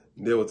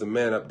 There was a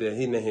man up there.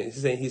 He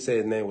said his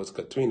name was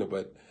Katrina,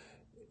 but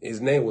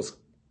his name was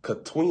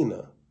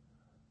Katrina.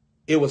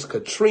 It was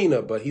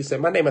Katrina, but he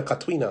said, my name is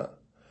Katrina,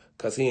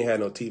 because he ain't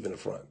had no teeth in the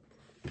front.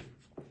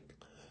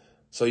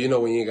 So, you know,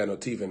 when you ain't got no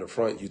teeth in the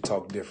front, you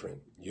talk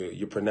different.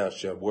 You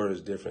pronounce your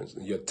words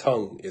different. Your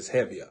tongue is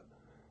heavier.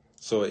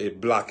 So it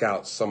block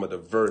out some of the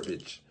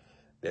verbiage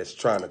that's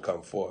trying to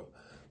come forth.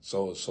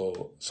 So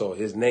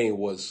his name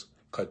was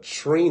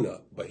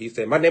Katrina, but he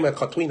said, my name is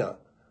Katrina.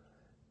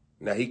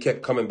 Now, he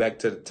kept coming back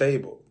to the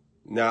table.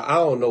 Now, I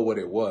don't know what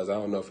it was. I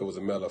don't know if it was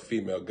a male or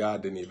female.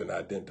 God didn't even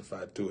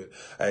identify to it.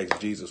 I asked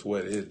Jesus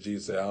what it is.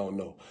 Jesus said, I don't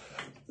know.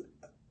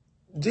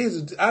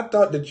 Jesus, I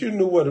thought that you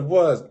knew what it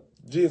was.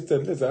 Jesus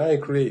said, listen, I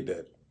ain't create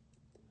that.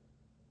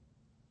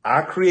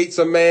 I create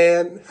some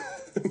man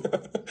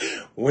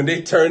when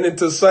they turn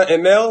into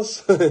something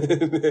else,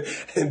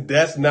 and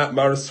that's not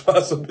my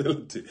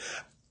responsibility.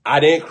 I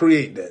didn't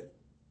create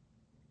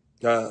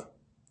that.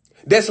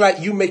 That's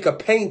like you make a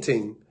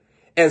painting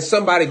and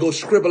somebody go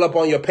scribble up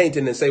on your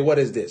painting and say, what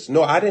is this?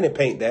 No, I didn't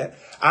paint that.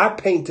 I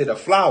painted a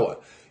flower.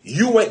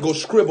 You went go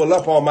scribble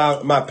up on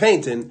my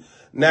painting.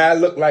 Now I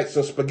look like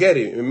some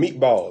spaghetti and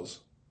meatballs.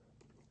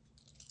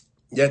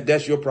 Yeah,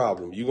 that's your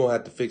problem. You're going to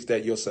have to fix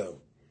that yourself.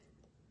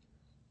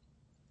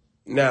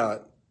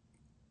 Now,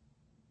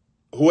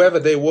 whoever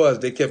they was,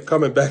 they kept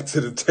coming back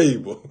to the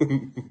table.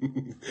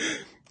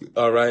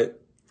 All right.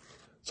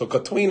 So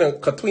Katrina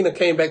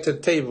came back to the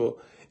table.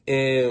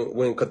 And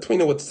when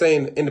Katrina was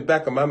saying, in the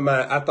back of my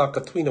mind, I thought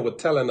Katrina was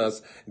telling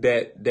us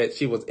that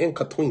she was in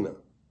Katrina,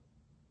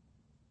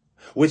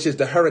 which is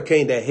the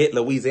hurricane that hit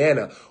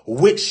Louisiana,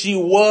 which she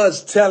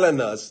was telling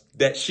us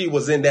that she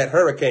was in that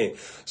hurricane.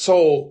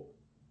 So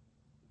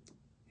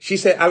she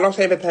said, I lost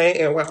everything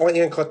and I went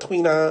in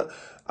Katrina.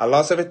 I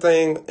lost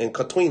everything in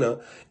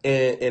Katrina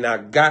and I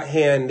got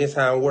here and this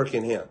how I'm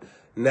working here.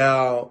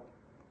 Now,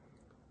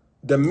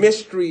 the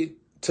mystery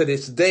to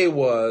this day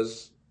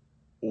was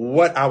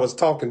what I was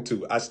talking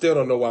to. I still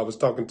don't know what I was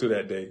talking to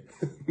that day.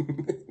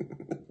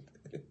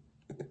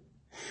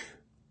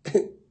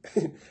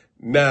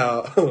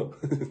 Now,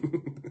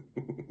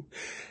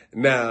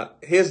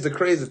 here's the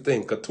crazy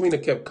thing. Katrina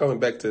kept coming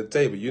back to the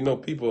table. You know,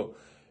 people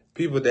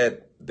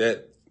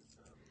that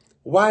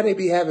why they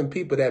be having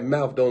people that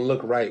mouth don't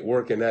look right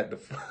working at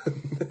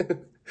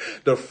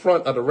the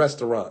front of the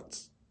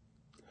restaurants?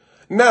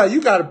 Now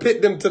you got to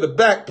pit them to the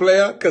back,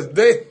 player, because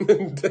they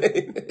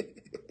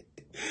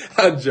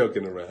I'm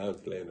joking around. I'm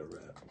playing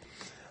around.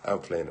 I'm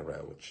playing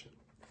around with you.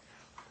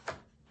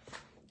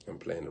 I'm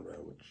playing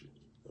around with you.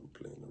 I'm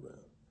playing around.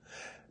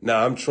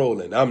 Nah, I'm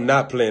trolling. I'm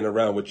not playing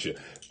around with you.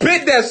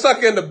 Pit that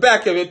sucker in the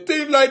back of it.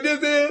 Teeth like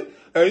this in.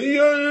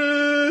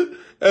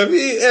 And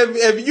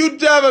if you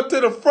drive up to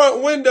the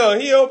front window,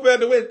 he open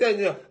the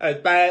window.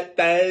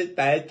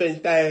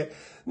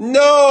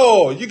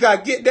 No, you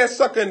got to get that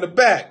sucker in the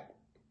back.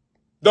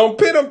 Don't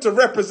pit him to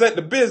represent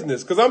the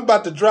business, because I'm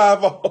about to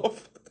drive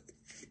off.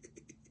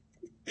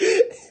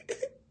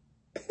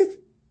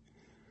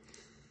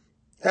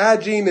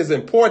 Hygiene is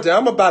important.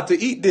 I'm about to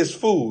eat this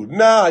food.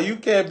 Nah, you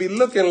can't be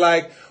looking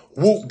like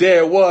whoop,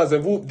 there it was,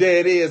 and whoop, there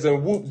it is,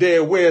 and whoop,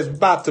 there where it's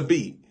about to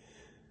be.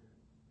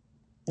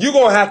 You're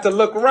going to have to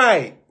look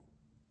right.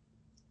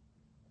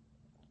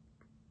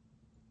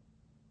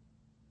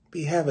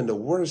 Be having the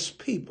worst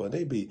people.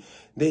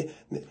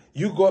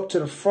 You go up to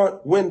the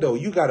front window.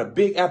 You got a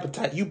big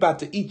appetite. You about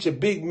to eat your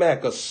Big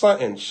Mac or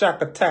something,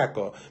 Shack Attack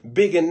or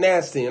Big and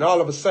Nasty. And all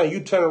of a sudden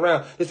you turn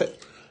around. It's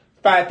like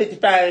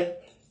 $5.55.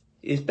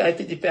 It's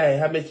 $5.55.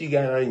 How much you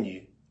got on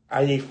you?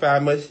 I need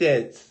 5 more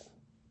cents.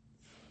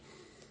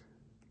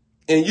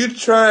 And you're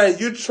trying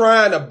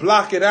to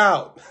block it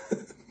out.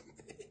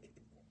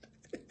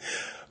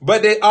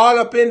 But they all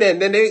up in there,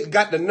 and then they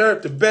got the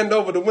nerve to bend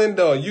over the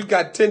window. You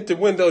got tinted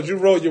windows. You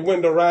roll your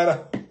window right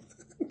up.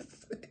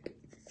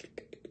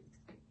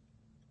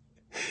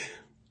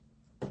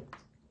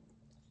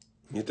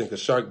 You think a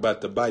shark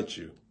about to bite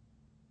you.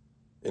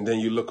 And then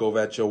you look over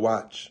at your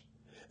watch,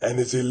 and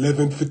it's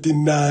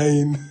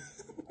 11:59.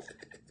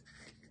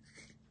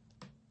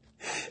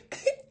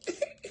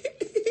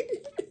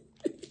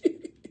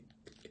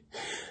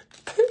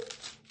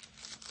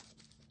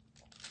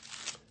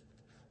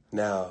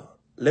 Now,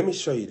 let me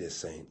show you this,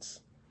 saints.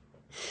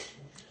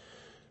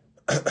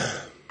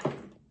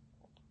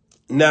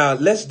 Now,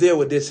 let's deal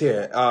with this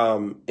here.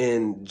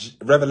 In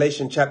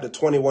Revelation chapter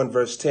 21,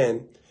 verse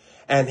 10,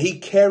 and he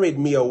carried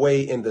me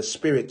away in the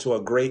spirit to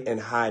a great and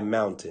high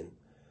mountain,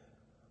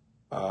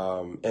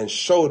 and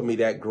showed me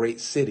that great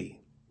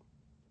city.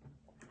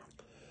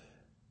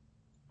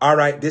 All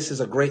right, this is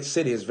a great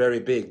city. It's very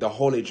big. The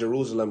holy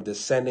Jerusalem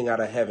descending out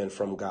of heaven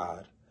from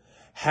God,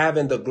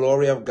 having the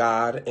glory of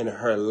God, and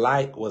her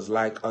light was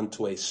like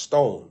unto a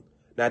stone.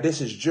 Now, this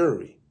is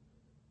jury.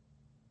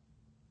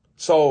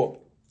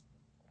 So,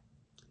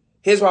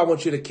 here's what I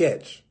want you to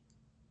catch.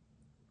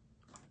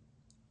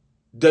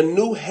 The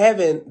new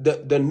heaven,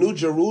 the new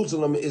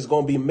Jerusalem is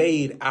going to be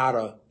made out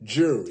of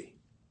jewelry.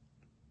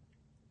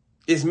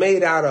 It's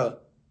made out of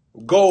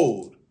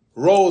gold,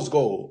 rose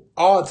gold,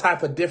 all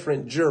type of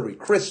different jewelry,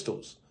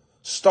 crystals,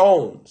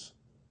 stones,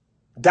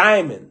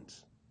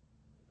 diamonds.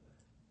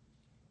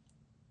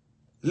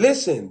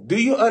 Listen, do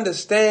you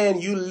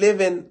understand you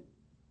living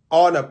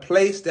on a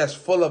place that's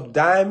full of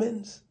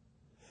diamonds?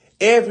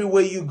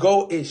 Everywhere you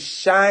go is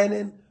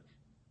shining.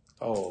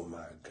 Oh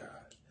my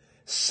God.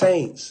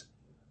 Saints,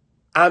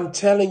 I'm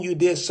telling you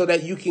this so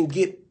that you can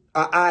get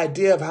an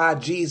idea of how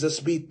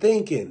Jesus be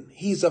thinking.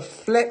 He's a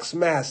flex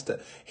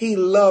master. He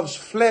loves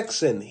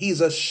flexing.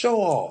 He's a show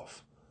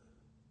off.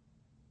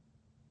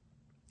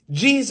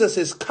 Jesus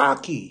is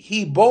cocky.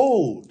 He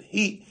bold.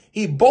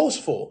 He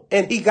boastful,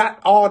 and he got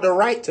all the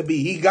right to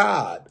be. He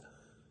God.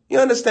 You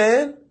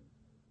understand?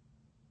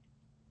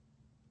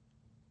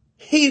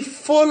 He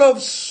full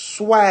of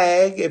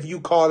swag, if you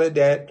call it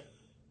that.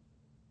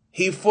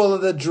 He full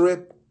of the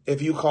drip,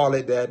 if you call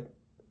it that.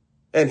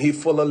 And he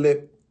full of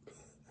lip.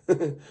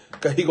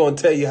 Because he going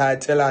to tell you how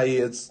he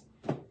is.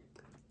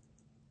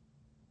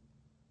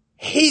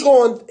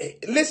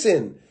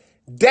 Listen,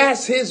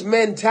 that's his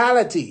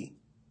mentality.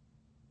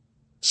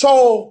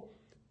 So,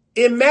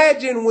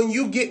 imagine when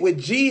you get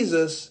with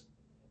Jesus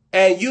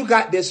and you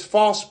got this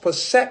false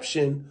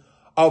perception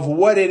of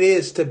what it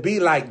is to be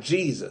like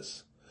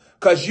Jesus.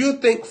 Because you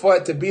think for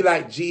it to be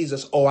like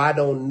Jesus, oh, I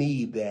don't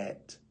need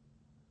that.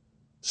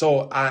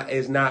 So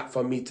it's not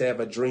for me to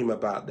ever dream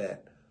about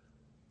that.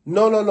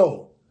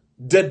 No.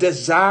 The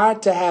desire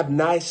to have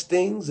nice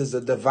things is a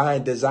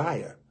divine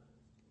desire.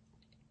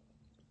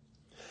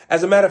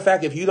 As a matter of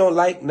fact, if you don't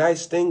like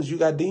nice things, you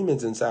got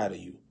demons inside of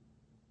you.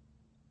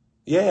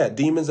 Yeah,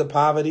 demons of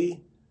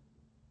poverty.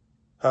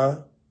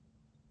 Huh?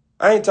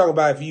 I ain't talking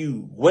about if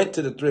you went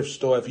to the thrift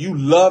store. If you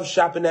love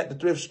shopping at the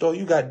thrift store,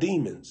 you got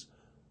demons.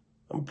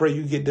 I'm going to pray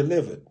you get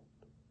delivered.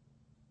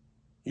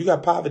 You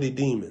got poverty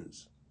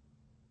demons.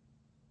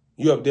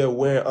 You up there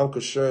wearing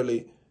Uncle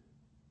Shirley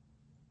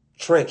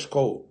trench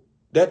coat.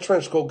 That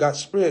trench coat got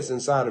spirits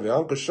inside of it.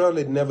 Uncle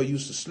Shirley never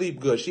used to sleep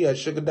good. She had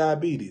sugar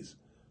diabetes.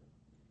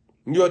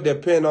 You up there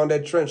pinning on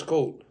that trench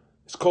coat.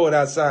 It's cold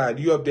outside.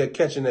 You up there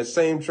catching that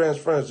same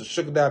transference of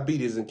sugar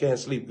diabetes and can't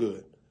sleep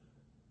good.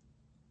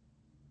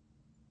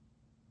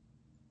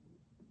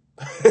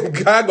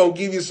 God gonna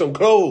give you some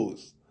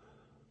clothes.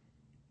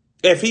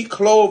 If he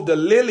clothed the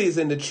lilies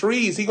and the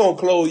trees, he gonna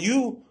clothe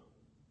you.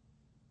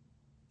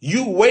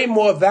 You way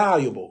more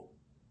valuable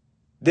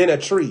than a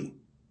tree.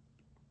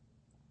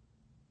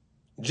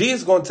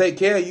 Jesus gonna take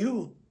care of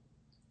you.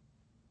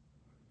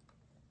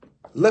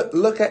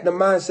 Look at the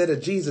mindset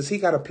of Jesus. He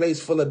got a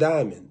place full of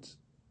diamonds.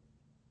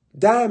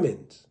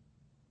 Diamonds.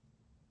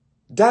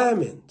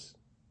 Diamonds.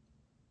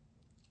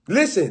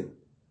 Listen.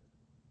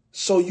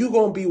 So you're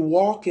going to be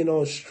walking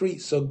on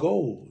streets of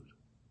gold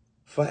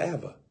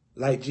forever,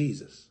 like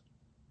Jesus.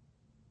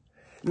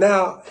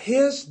 Now,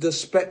 here's the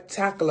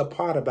spectacular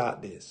part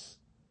about this.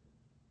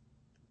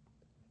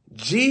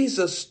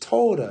 Jesus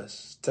told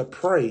us to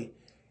pray,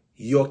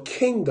 your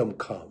kingdom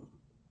come.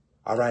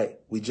 All right,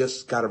 we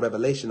just got a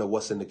revelation of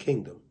what's in the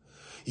kingdom.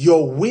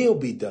 Your will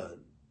be done.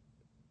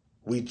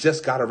 We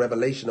just got a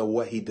revelation of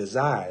what he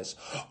desires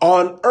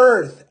on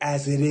earth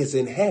as it is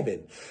in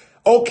heaven.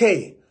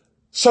 Okay,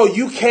 So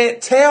you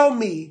can't tell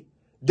me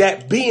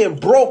that being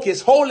broke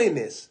is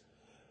holiness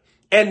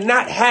and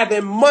not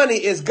having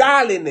money is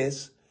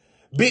godliness,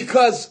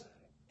 because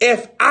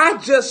if I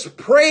just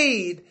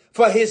prayed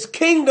for his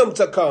kingdom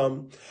to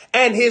come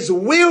and his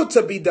will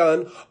to be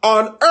done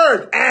on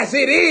earth as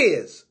it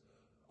is,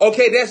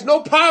 okay, there's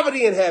no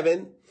poverty in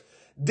heaven.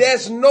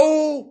 There's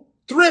no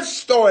thrift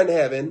store in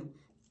heaven.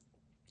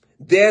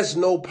 There's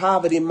no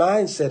poverty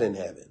mindset in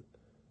heaven.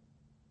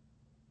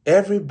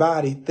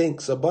 Everybody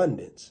thinks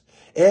abundance.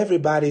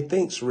 Everybody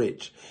thinks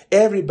rich.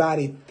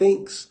 Everybody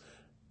thinks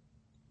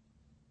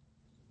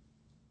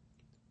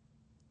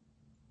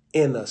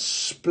in a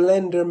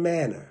splendor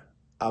manner,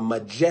 a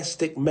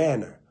majestic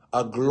manner,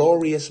 a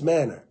glorious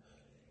manner.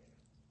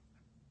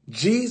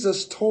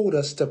 Jesus told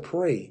us to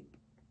pray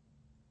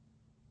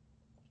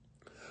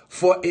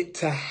for it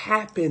to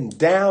happen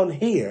down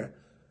here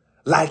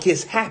like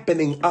it's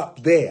happening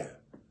up there.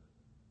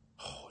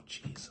 Oh,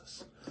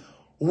 Jesus.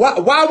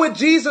 Why would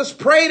Jesus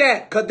pray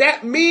that? Because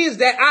that means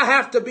that I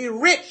have to be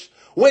rich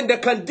when the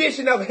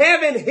condition of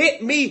heaven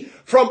hit me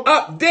from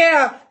up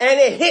there and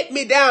it hit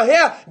me down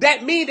here.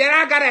 That means that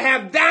I got to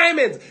have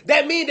diamonds.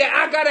 That means that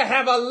I got to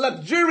have a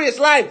luxurious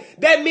life.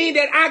 That means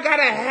that I got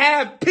to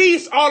have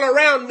peace all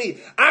around me.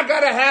 I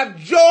got to have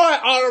joy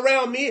all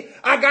around me.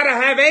 I got to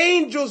have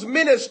angels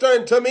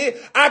ministering to me.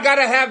 I got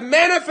to have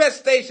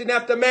manifestation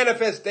after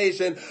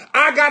manifestation.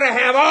 I got to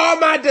have all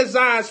my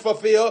desires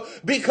fulfilled,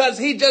 because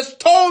he just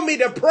told me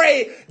to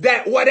pray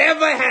that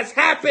whatever has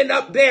happened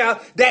up there,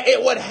 that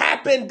it would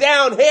happen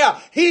down here.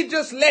 He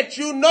just let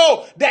you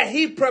know that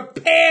he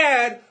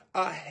prepared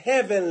a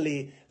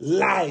heavenly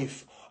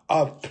life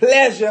of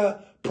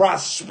pleasure,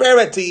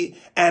 prosperity,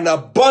 and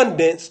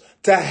abundance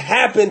to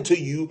happen to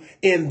you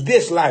in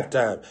this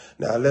lifetime.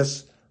 Now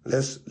let's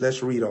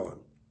read on.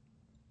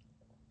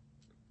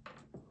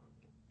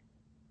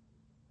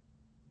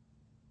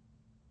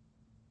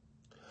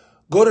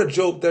 Go to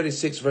Job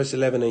 36, verse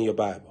 11 in your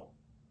Bible.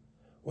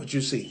 What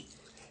you see?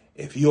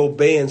 If you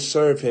obey and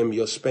serve him,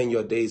 you'll spend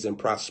your days in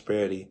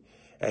prosperity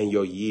and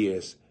your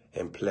years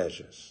in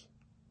pleasures.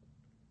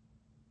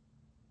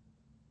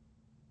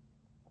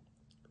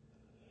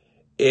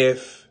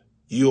 If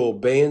you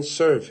obey and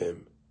serve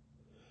him,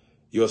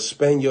 you'll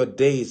spend your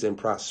days in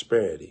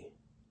prosperity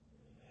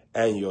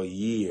and your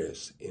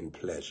years in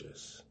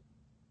pleasures.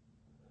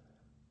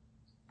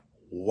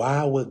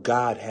 Why would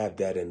God have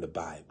that in the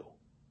Bible?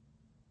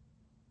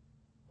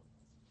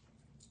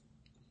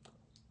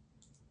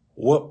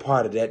 What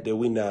part of that did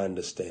we not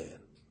understand?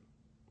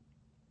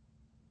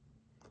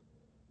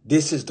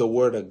 This is the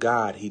word of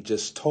God. He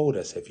just told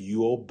us if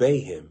you obey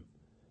him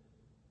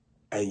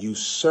and you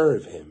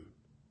serve him,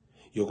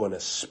 you're going to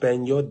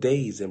spend your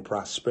days in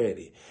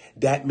prosperity.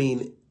 That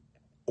means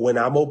when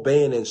I'm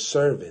obeying and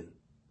serving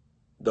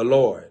the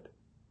Lord,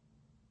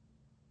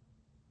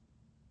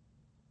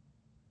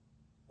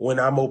 when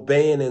I'm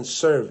obeying and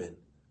serving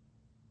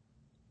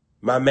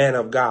my man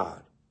of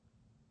God,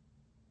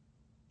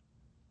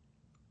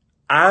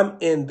 I'm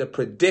in the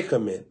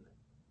predicament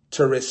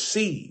to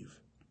receive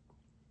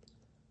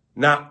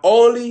not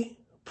only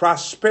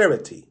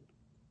prosperity,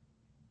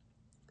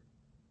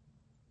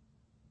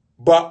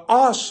 but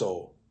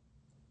also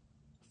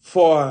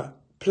for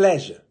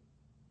pleasure.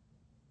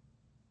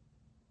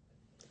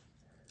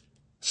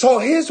 So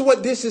here's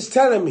what this is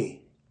telling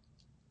me.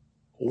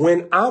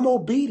 When I'm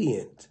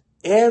obedient,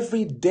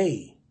 every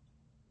day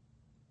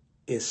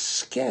is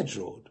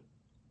scheduled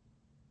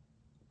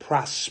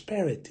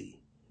prosperity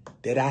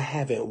that I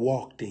haven't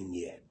walked in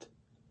yet.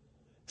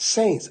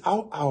 Saints,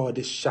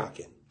 this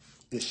shocking.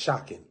 This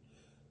shocking.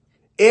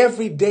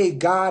 Every day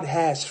God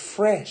has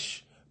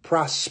fresh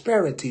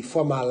prosperity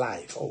for my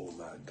life. Oh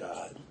my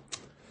God.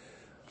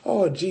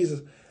 Oh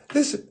Jesus.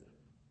 Listen,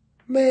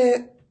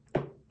 man,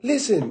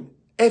 listen.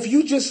 If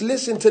you just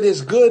listen to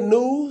this good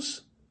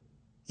news,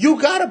 you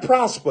gotta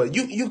prosper.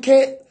 You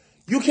can't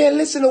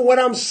listen to what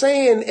I'm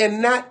saying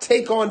and not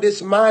take on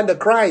this mind of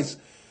Christ.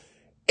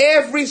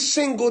 Every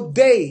single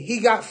day he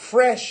got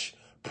fresh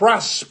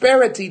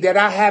prosperity that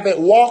I haven't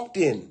walked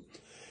in.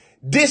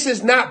 This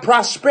is not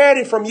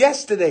prosperity from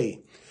yesterday.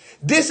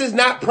 This is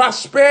not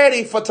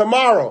prosperity for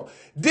tomorrow.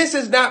 This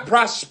is not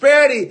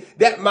prosperity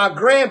that my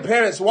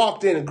grandparents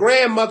walked in and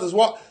grandmothers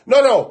walked.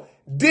 No.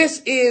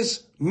 This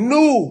is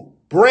new,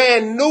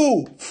 brand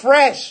new,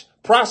 fresh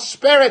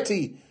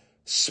prosperity.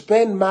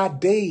 Spend my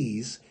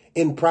days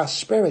in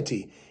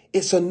prosperity.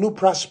 It's a new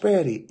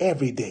prosperity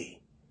every day.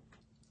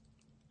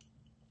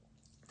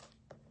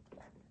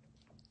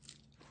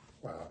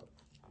 Wow.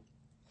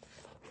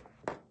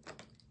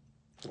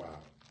 Wow.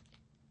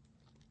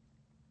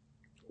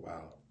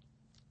 Wow.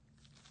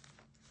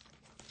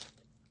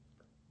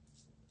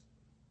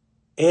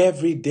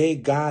 Every day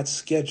God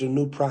scheduled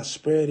new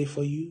prosperity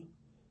for you.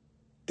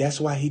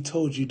 That's why he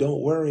told you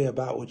don't worry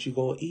about what you're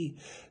going to eat.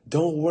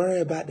 Don't worry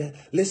about that.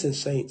 Listen,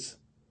 saints,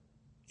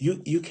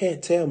 you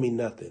can't tell me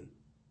nothing.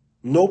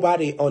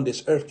 Nobody on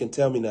this earth can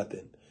tell me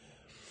nothing.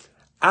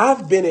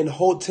 I've been in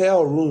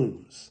hotel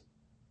rooms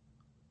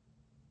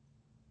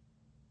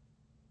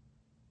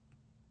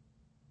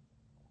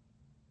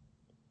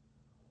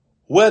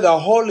where the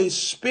Holy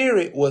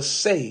Spirit will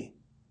say,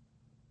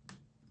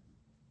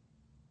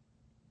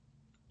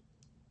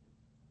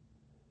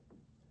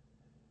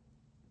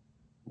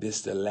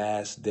 this the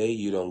last day,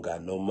 you don't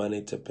got no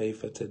money to pay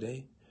for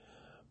today,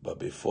 but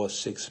before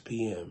 6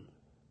 p.m.,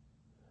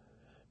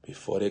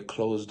 before they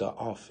close the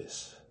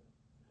office,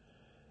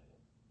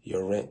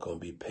 your rent gonna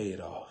be paid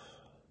off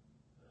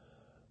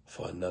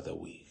for another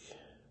week.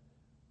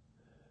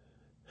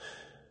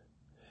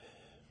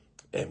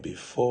 And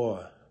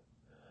before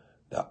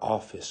the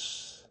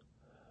office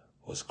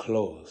was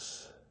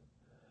closed,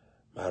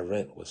 my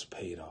rent was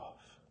paid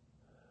off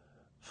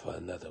for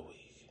another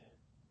week.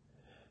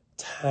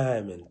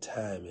 Time and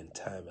time and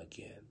time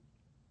again.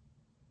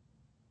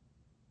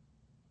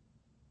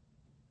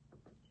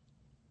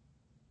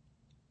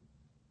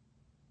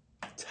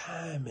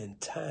 Time and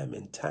time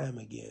and time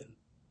again.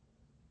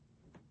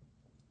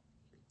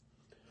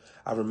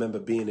 I remember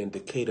being in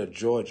Decatur,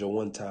 Georgia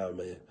one time,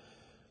 man,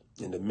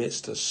 in the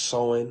midst of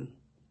sowing.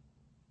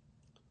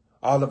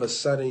 All of a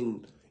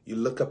sudden, you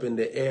look up in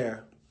the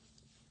air,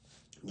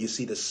 you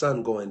see the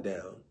sun going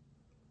down.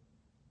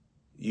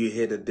 You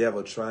hear the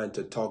devil trying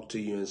to talk to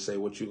you and say,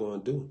 what you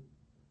gonna do?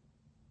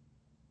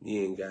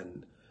 You ain't got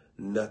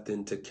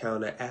nothing to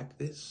counteract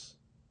this.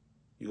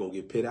 You're gonna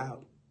get put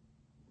out.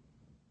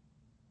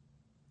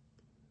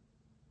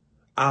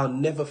 I'll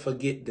never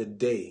forget the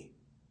day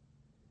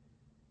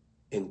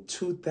in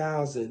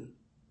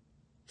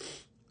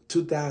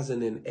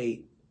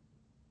 2008.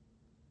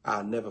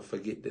 I'll never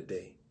forget the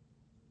day.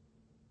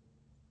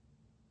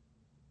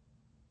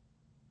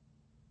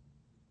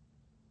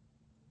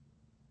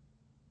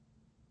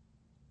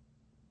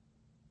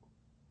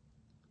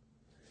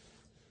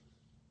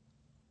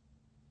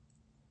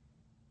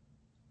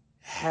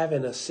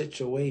 Having a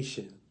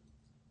situation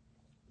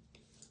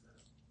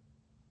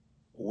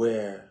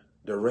where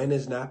the rent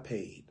is not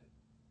paid,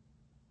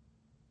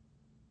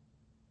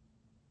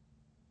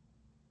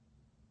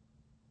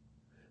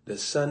 the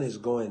sun is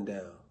going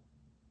down,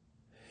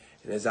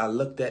 and as I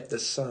looked at the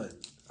sun,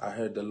 I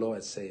heard the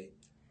Lord say,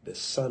 the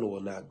sun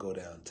will not go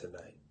down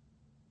tonight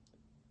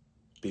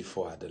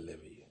before I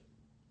deliver you.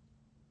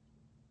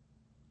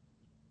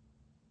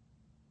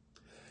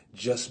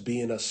 Just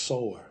being a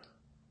sower,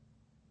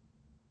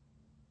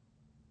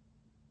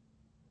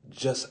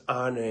 just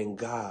honoring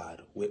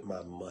God with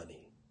my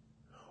money,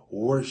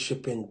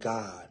 worshiping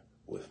God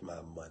with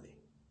my money.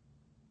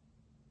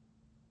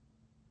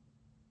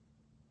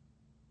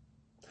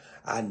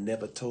 I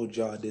never told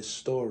y'all this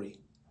story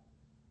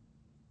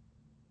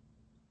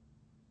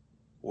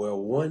where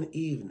one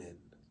evening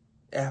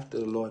after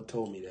the Lord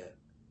told me that,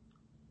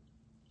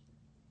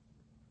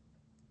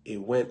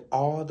 it went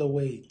all the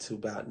way to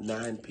about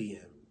 9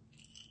 p.m.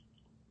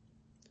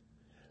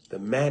 The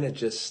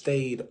manager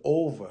stayed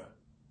over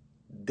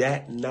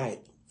that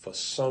night. For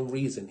some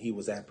reason, he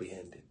was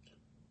apprehended.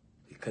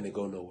 He couldn't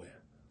go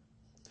nowhere.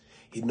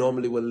 He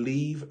normally would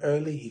leave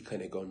early. He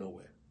couldn't go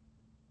nowhere.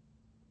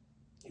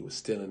 He was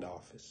still in the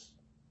office.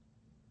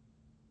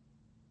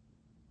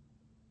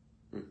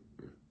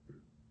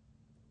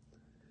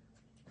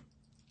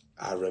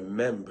 I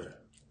remember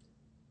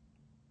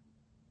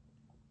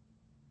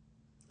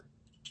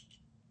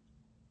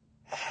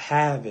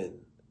having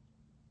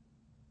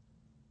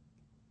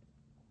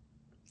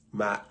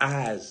my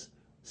eyes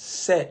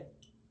set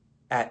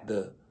at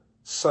the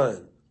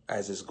sun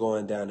as it's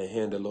going down and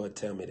hearing the Lord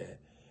tell me that.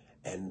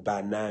 And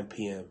by 9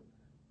 p.m.,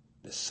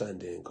 the sun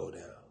didn't go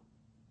down.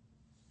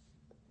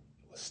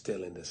 It was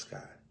still in the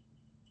sky.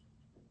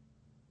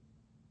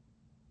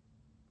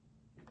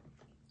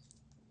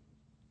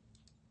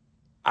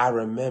 I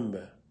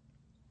remember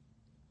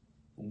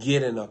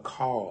getting a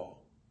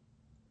call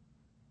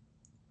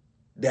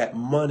that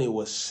money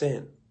was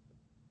sent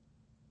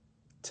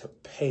to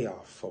pay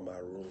off for my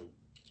room.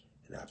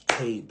 And I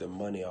paid the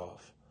money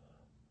off.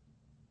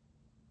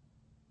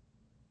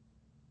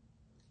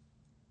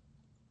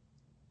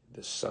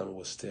 The sun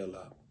was still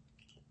up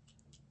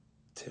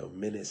till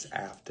minutes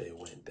after it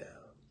went down.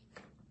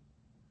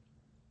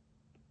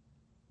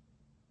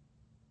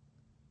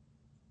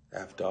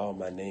 After all,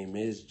 my name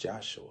is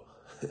Joshua.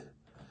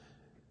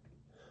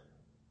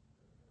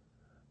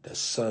 The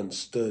sun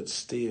stood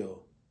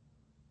still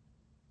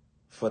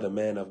for the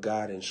man of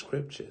God in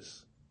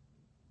scriptures.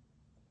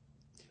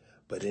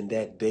 But in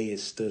that day, it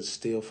stood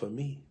still for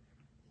me.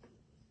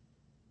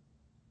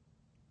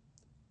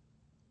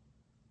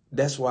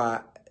 That's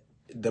why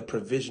the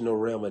provisional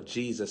realm of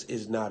Jesus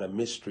is not a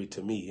mystery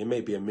to me. It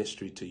may be a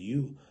mystery to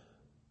you.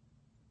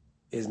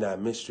 It's not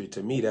a mystery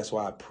to me. That's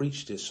why I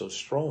preach this so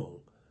strong.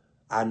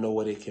 I know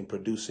what it can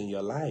produce in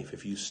your life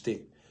if you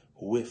stick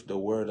with the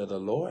word of the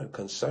Lord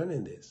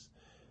concerning this.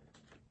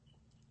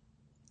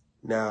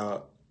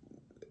 Now,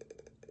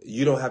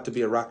 you don't have to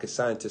be a rocket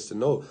scientist to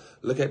know.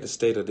 Look at the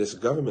state of this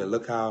government.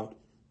 Look how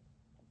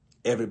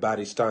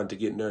everybody's starting to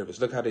get nervous.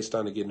 Look how they're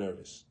starting to get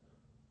nervous.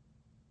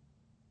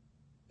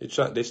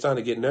 They're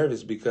starting to get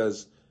nervous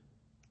because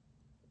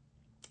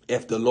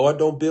if the Lord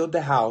don't build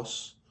the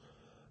house,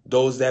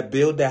 those that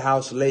build the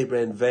house labor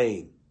in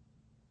vain.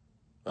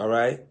 All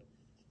right?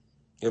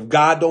 If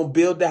God don't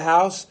build the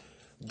house,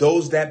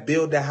 those that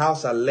build the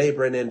house are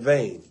laboring in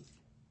vain.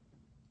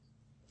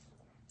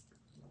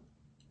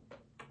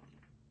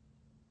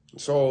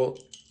 So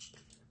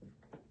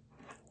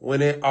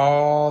when it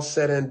all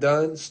said and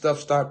done, stuff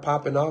start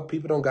popping off.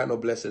 People don't got no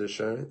blessed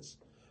assurance.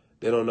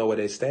 They don't know where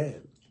they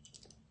stand.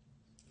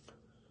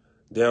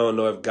 They don't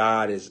know if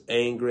God is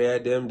angry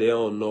at them. They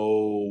don't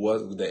know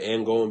what the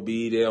end going to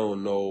be. They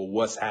don't know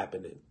what's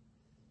happening.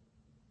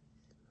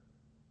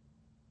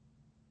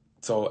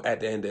 So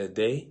at the end of the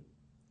day,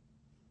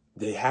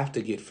 they have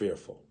to get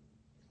fearful.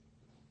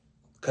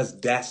 Because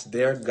that's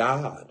their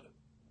God.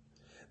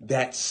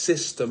 That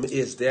system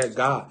is their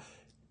God.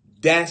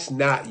 That's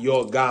not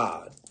your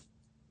God.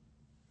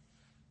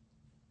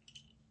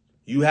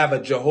 You have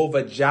a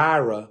Jehovah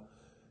Jireh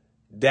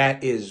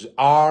that is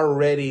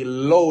already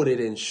loaded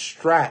and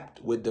strapped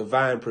with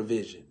divine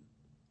provision.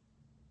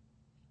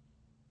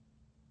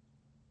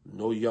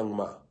 No young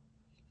ma.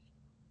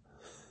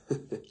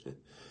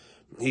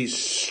 He's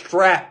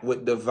strapped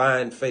with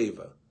divine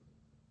favor.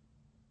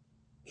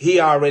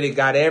 He already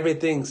got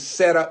everything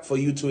set up for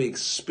you to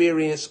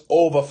experience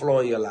overflow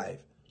in your life.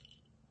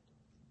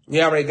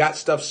 He already got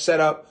stuff set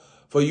up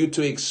for you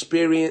to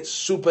experience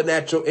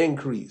supernatural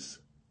increase.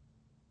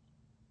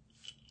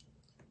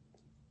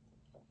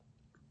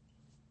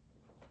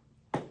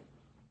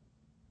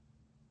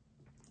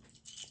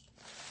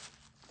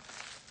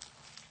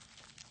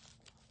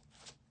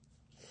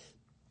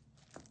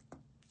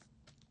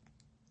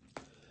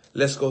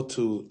 Let's go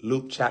to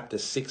Luke chapter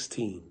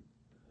 16,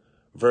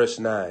 verse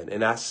 9.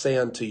 And I say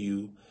unto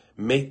you,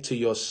 make to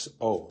your...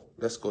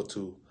 let's go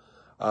to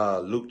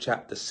Luke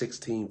chapter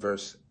 16,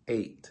 verse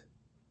 8.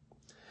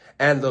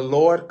 And the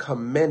Lord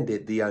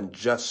commended the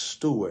unjust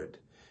steward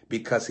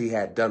because he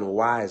had done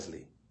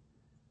wisely.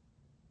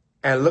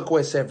 And look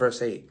what it said,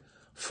 verse 8.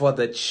 For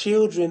the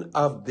children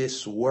of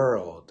this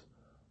world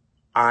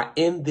are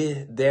in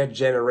their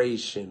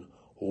generation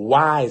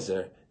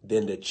wiser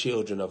than the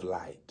children of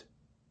light.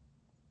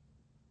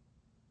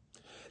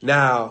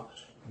 Now,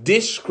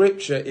 this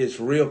scripture is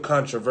real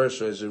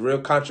controversial. It's real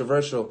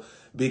controversial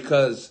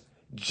because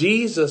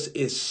Jesus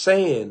is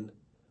saying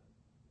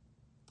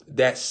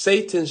that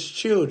Satan's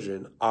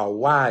children are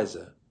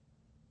wiser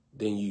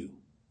than you.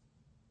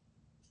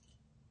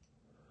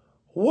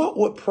 What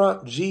would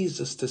prompt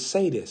Jesus to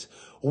say this?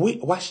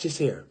 Watch this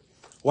here.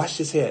 Watch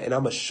this here. And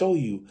I'm going to show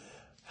you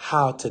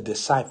how to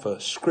decipher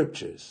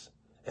scriptures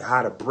and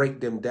how to break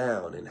them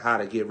down and how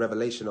to get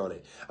revelation on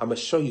it. I'm going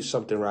to show you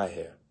something right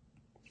here.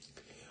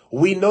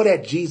 We know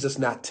that Jesus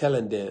not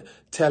telling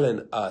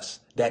us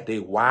that they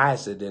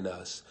wiser than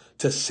us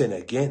to sin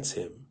against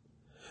him,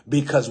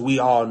 because we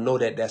all know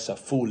that that's a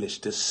foolish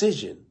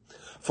decision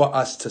for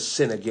us to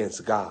sin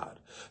against God.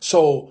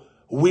 So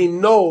we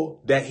know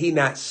that he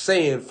not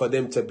saying for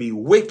them to be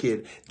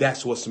wicked,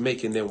 that's what's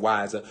making them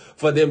wiser.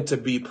 For them to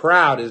be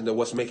proud is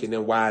what's making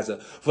them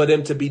wiser. For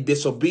them to be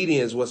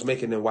disobedient is what's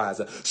making them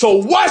wiser. So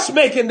what's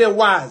making them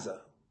wiser?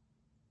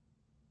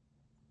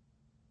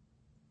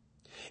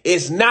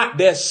 It's not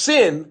their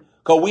sin,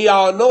 because we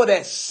all know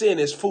that sin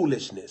is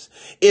foolishness.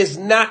 It's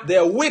not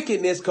their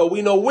wickedness, because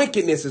we know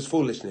wickedness is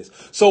foolishness.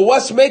 So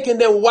what's making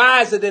them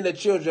wiser than the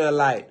children of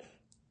light?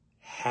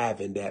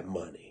 Having that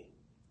money.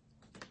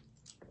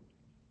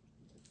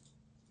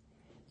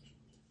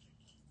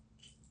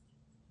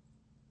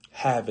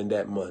 Having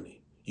that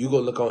money. You go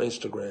look on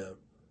Instagram.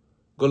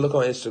 Go look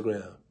on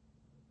Instagram.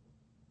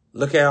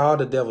 Look at all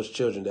the devil's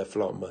children that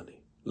flaunt money.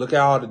 Look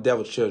at all the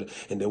devil's children.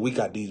 And then we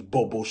got these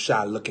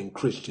bobo-shy looking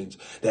Christians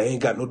that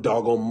ain't got no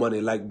doggone money,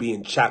 like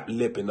being chapped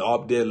lip and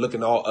up there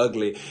looking all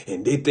ugly.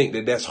 And they think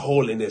that that's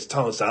holiness.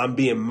 Tongue, so I'm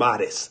being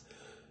modest.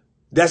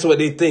 That's what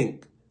they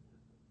think.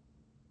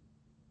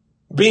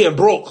 Being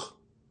broke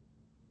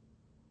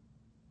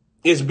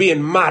is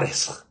being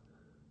modest.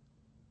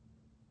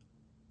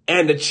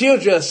 And the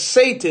children of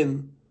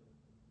Satan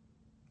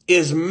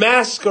is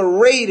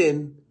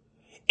masquerading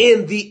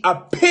in the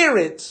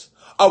appearance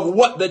of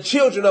what the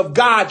children of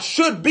God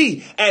should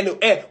be. And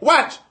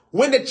watch,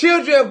 when the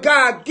children of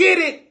God get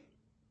it,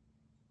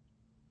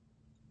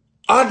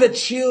 other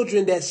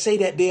children that say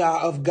that they are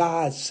of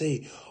God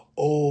say,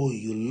 oh,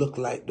 you look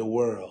like the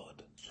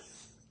world.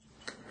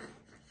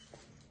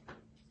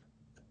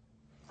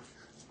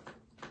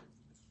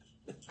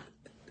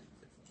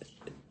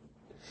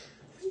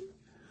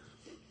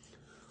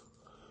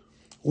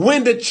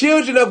 When the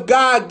children of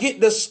God get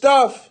the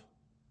stuff,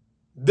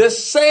 the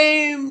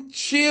same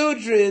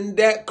children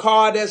that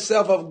call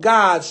themselves of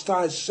God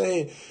start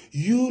saying,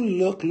 you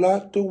look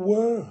like the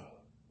world.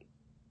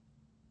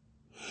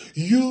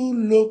 You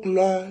look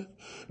like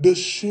the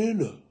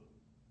sinner.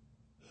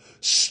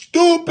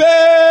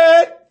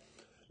 Stupid!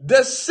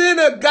 The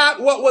sinner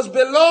got what was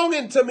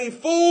belonging to me,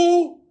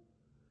 fool.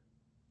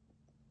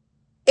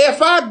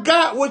 If I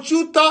got what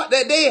you thought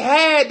that they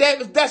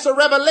had, that's a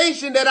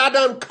revelation that I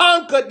done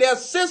conquered their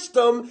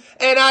system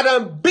and I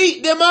done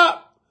beat them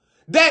up.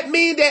 That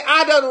means that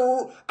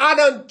I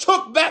done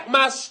took back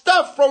my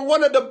stuff from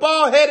one of the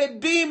bald-headed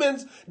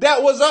demons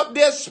that was up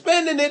there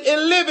spending it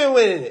and living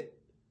with it.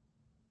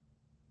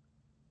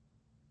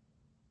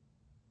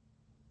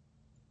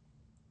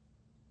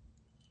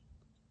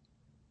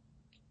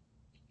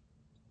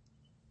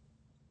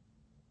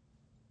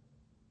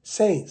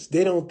 Saints,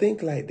 they don't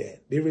think like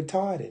that. They're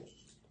retarded.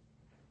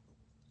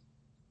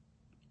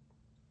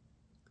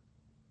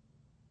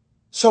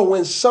 So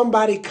when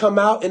somebody come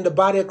out in the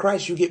body of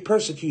Christ, you get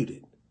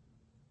persecuted.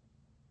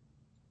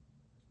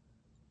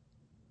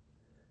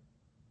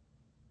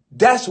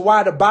 That's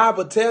why the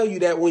Bible tell you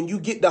that when you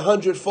get the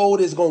 100-fold,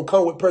 it's going to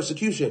come with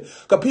persecution.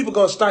 Because people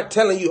going to start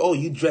telling you, oh,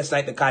 you dress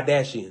like the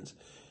Kardashians.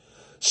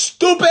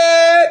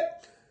 Stupid!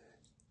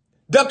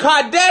 The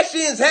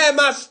Kardashians had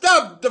my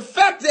stuff. The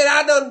fact that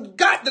I done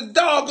got the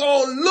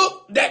doggone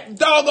look, that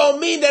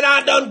doggone mean that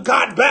I done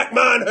got back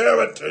my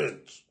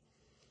inheritance.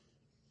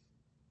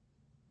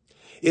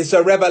 It's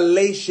a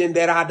revelation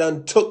that I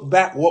done took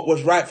back what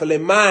was rightfully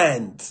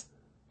mine.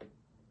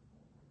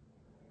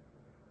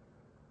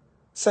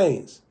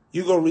 Saints,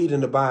 you go read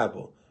in the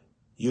Bible,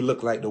 you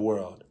look like the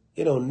world.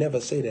 It don't never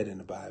say that in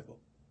the Bible.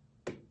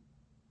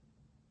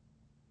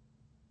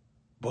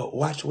 But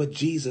watch what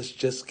Jesus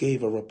just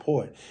gave a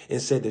report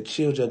and said the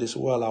children of this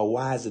world are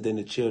wiser than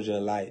the children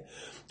of light.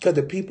 Because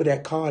the people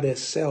that call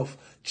themselves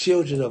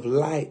children of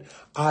light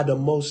are the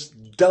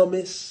most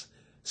dumbest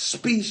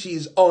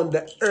species on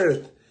the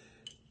earth.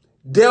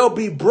 They'll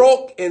be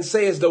broke and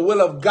say it's the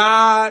will of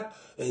God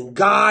and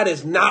God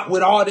is not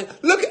with all this.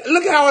 Look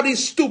at all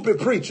these stupid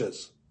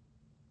preachers.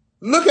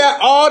 Look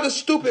at all the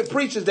stupid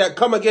preachers that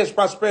come against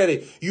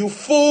prosperity. You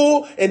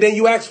fool, and then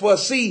you ask for a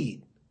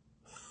seed.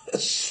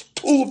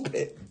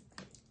 Stupid.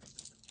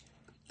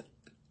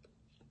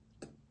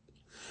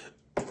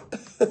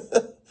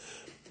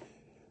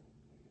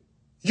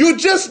 You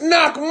just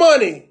knock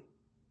money.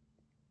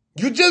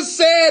 You just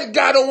said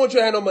God don't want you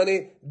to have no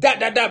money.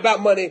 That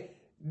about money.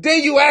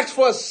 Then you ask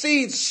for a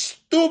seed.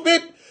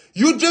 Stupid.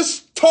 You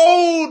just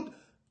told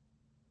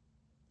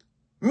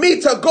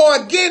me to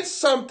go against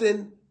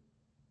something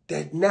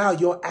that now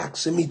you're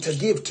asking me to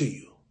give to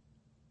you.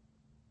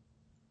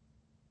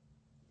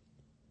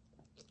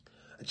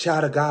 A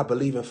child of God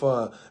believing for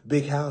a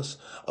big house.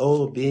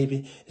 Oh,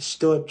 baby,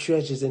 store up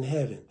treasures in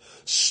heaven.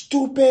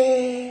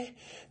 Stupid.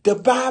 The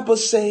Bible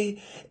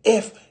say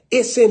if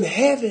it's in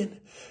heaven,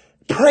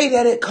 pray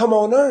that it come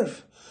on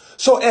earth.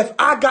 So if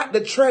I got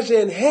the treasure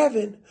in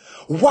heaven,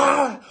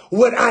 why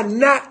would I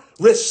not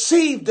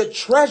receive the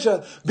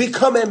treasure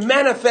becoming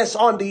manifest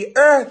on the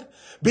earth?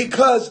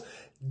 Because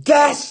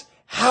that's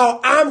how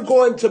I'm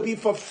going to be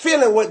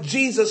fulfilling what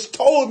Jesus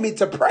told me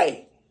to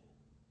pray.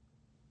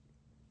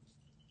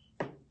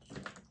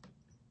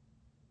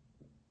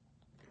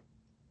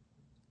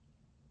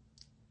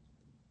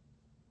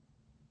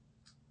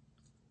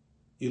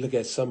 You look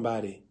at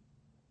somebody,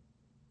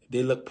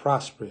 they look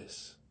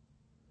prosperous.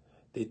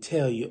 They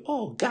tell you,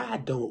 oh,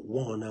 God don't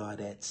want all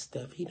that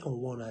stuff. He don't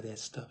want all that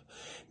stuff.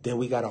 Then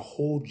we got a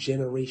whole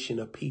generation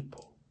of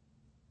people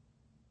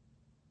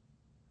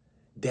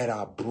that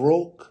are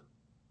broke,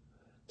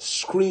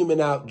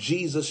 screaming out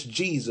Jesus,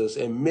 Jesus,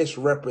 and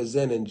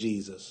misrepresenting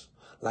Jesus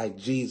like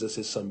Jesus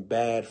is some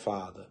bad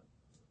father.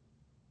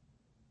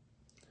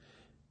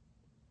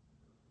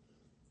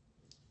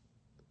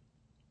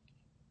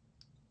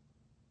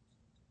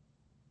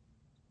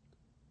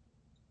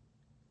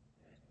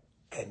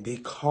 And they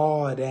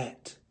call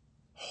that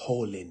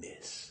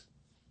holiness.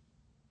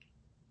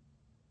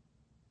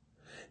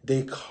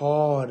 They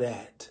call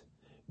that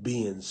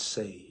being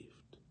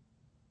saved.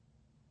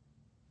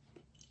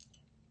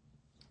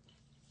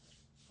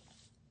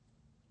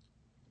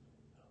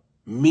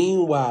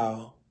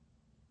 Meanwhile,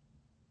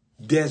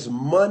 there's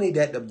money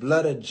that the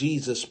blood of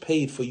Jesus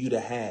paid for you to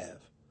have,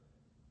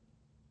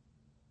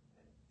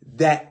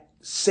 that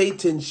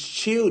Satan's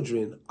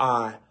children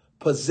are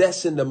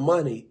possessing the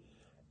money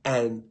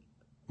and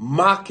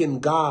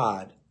mocking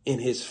God in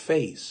his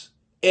face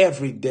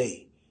every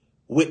day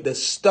with the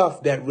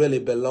stuff that really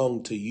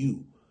belonged to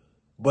you.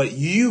 But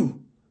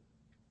you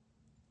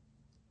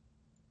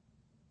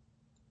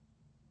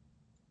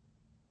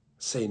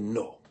say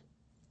no.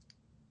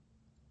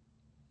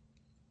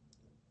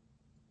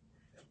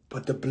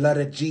 But the blood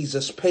of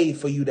Jesus paid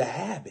for you to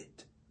have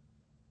it.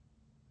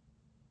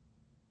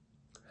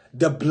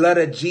 The blood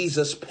of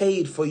Jesus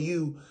paid for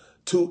you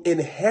to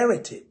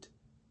inherit it.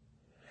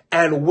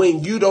 And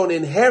when you don't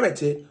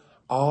inherit it,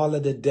 all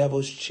of the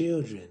devil's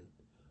children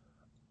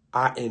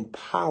are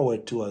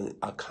empowered to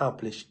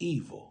accomplish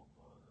evil.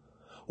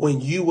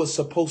 When you were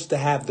supposed to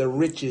have the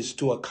riches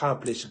to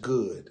accomplish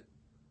good.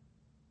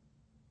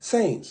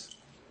 Saints,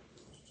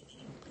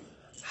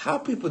 how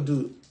people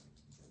do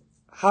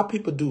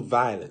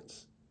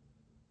violence?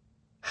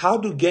 How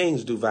do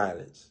gangs do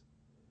violence?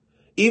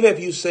 Even if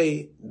you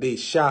say they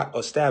shot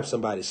or stabbed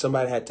somebody,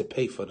 somebody had to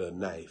pay for the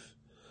knife.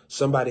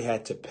 Somebody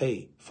had to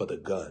pay for the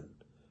gun.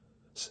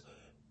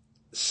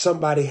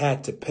 Somebody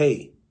had to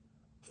pay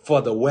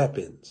for the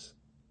weapons.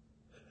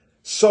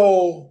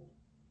 So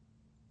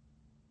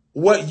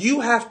what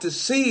you have to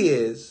see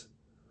is,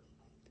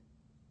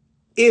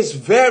 it's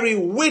very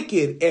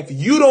wicked if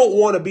you don't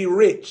want to be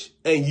rich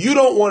and you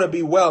don't want to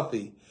be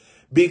wealthy,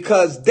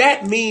 because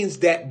that means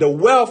that the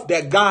wealth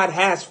that God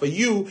has for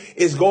you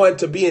is going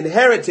to be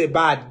inherited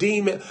by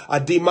a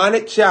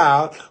demonic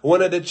child,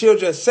 one of the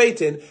children of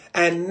Satan.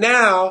 And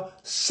now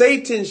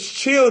Satan's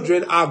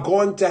children are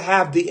going to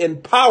have the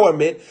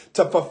empowerment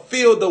to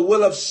fulfill the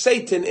will of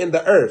Satan in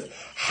the earth.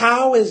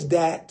 How is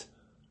that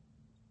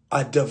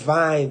a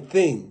divine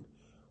thing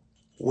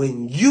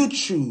when you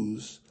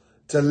choose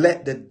to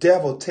let the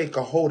devil take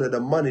a hold of the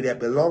money that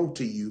belongs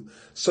to you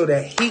so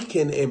that he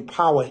can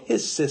empower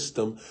his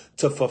system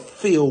to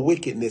fulfill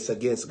wickedness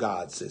against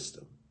God's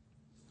system?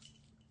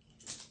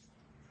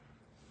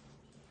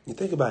 You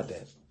think about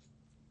that.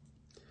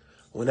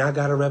 When I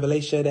got a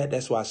revelation of that,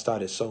 that's why I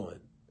started sowing.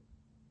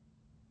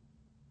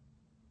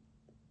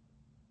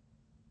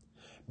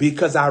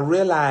 Because I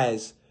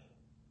realized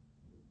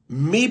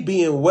me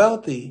being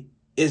wealthy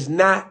is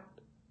not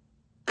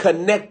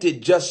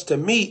connected just to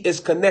me. It's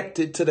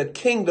connected to the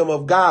kingdom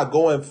of God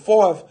going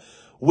forth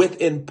with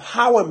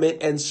empowerment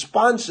and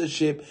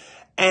sponsorship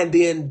and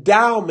the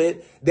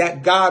endowment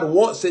that God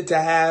wants it to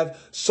have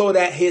so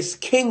that his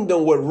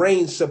kingdom would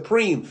reign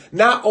supreme,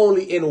 not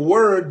only in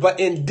word, but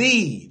in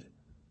deed,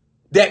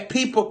 that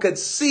people could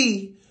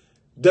see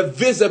the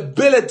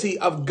visibility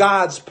of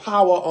God's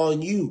power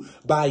on you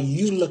by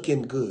you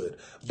looking good,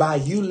 by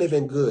you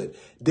living good.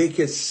 They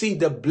could see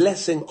the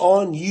blessing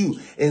on you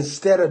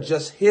instead of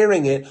just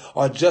hearing it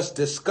or just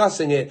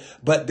discussing it,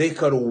 but they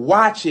could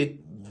watch it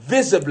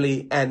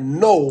visibly and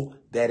know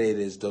that it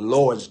is the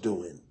Lord's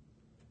doing.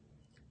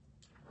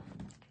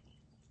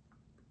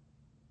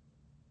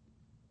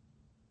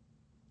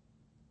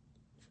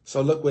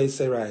 So look what he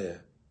say right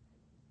here.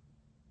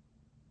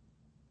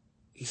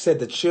 He said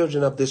the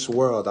children of this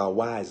world are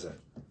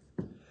wiser.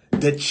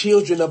 The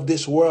children of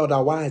this world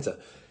are wiser.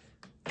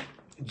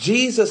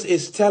 Jesus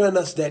is telling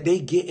us that they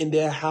get in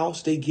their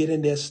house, they get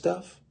in their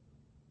stuff,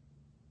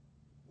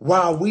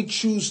 while we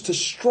choose to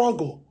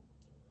struggle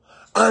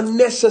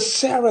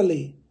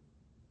unnecessarily.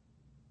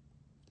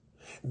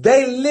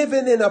 They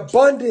living in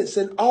abundance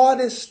and all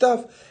this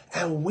stuff,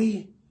 and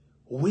we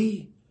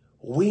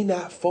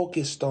not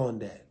focused on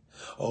that.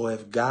 Or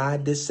if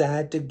God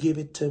decide to give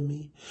it to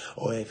me,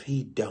 or if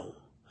he don't,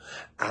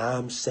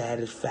 I'm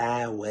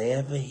satisfied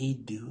wherever he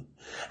do.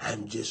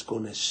 I'm just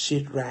going to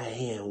sit right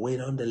here and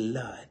wait on the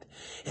Lord.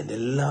 And the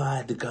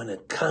Lord going to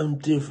come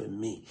through for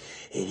me.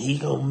 And he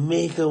going to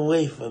make a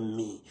way for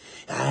me.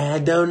 I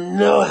don't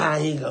know how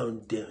he going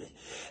to do it.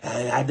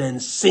 And I done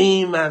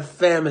seen my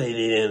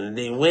family.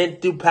 They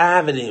went through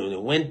poverty. They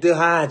went through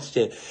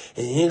hardship.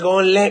 And he ain't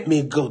going to let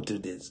me go through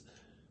this.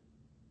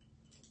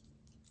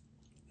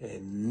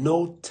 And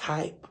no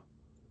type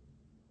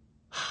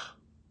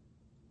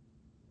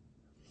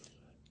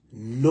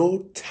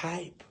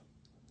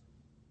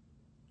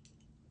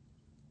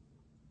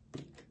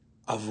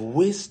of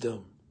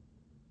wisdom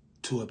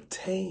to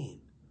obtain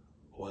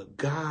what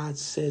God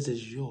says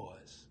is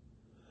yours.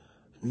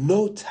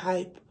 No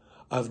type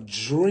of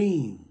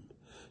dream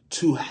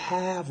to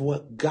have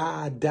what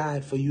God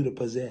died for you to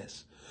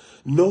possess.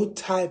 No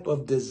type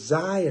of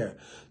desire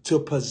to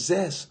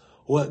possess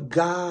what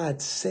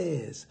God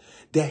says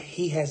that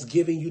he has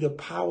given you the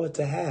power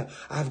to have.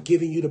 I've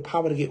given you the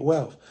power to get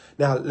wealth.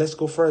 Now, let's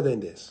go further in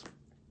this.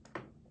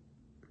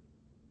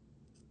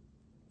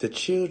 The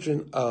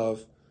children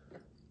of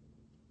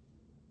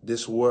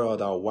this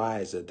world are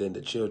wiser than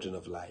the children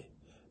of light.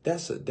 That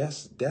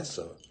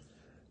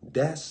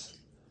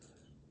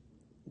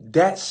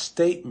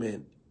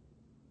statement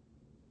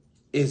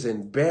is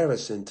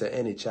embarrassing to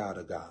any child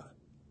of God.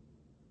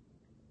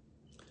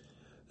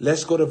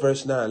 Let's go to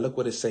verse 9. Look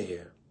what it says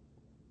here.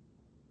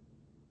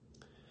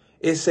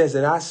 It says,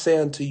 and I say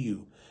unto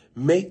you,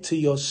 make to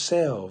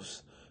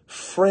yourselves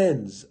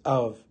friends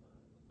of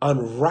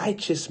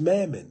unrighteous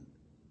mammon.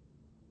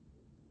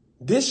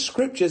 This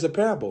scripture is a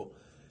parable,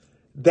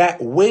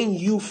 that when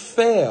you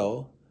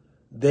fail,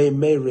 they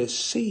may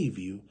receive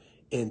you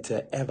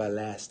into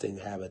everlasting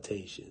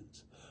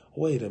habitations.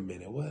 Wait a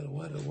minute.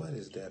 What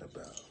is that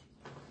about?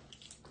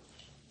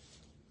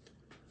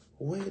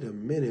 Wait a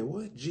minute.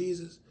 What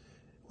Jesus?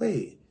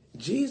 Wait,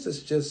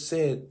 Jesus just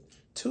said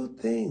two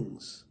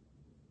things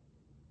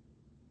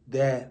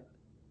that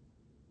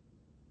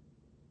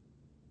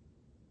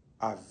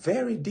are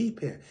very deep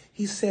here.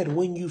 He said,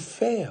 when you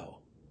fail.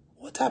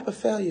 What type of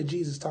failure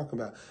Jesus talking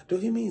about? Do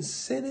he mean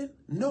sinning?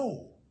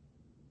 No.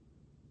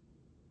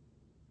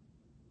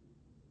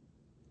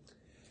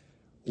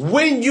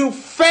 When you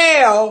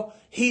fail,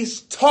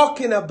 he's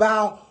talking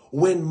about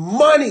when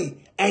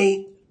money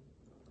ain't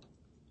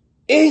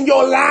in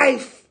your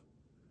life.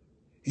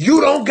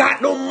 You don't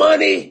got no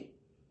money.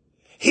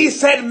 He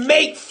said,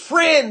 make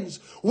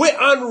friends with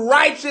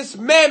unrighteous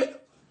men.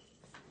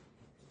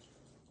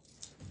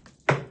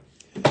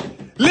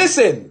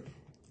 Listen.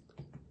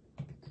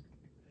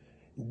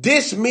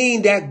 This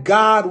means that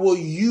God will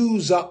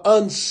use an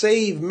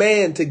unsaved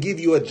man to give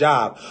you a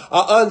job,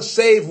 an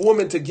unsaved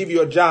woman to give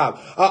you a job,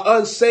 an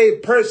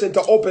unsaved person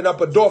to open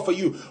up a door for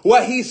you.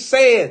 What he's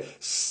saying,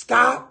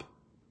 stop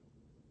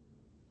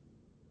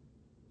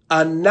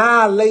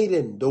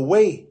annihilating the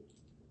way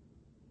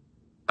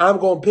I'm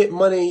going to put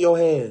money in your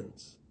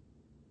hands.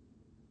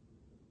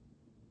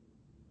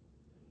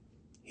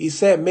 He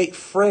said, make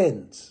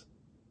friends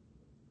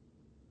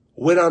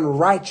with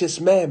unrighteous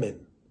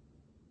mammon.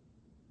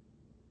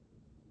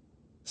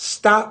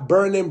 Stop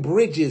burning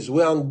bridges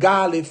with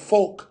ungodly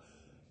folk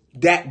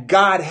that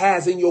God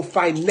has in your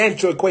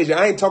financial equation.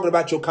 I ain't talking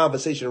about your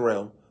conversation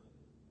realm.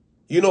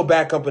 You know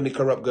bad company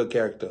corrupt good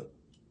character.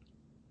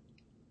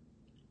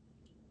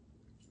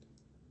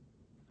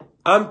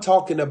 I'm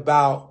talking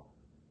about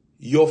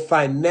your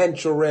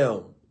financial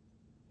realm.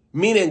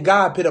 Meaning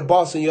God put a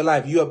boss in your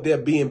life. You up there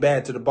being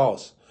bad to the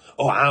boss.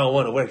 Oh, I don't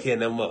want to work here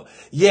no more.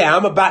 Yeah,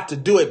 I'm about to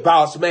do it,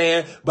 boss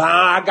man, but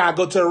I got to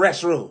go to the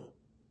restroom.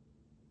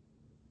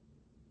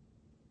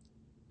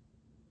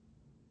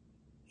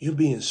 You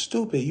being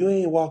stupid. You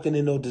ain't walking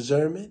in no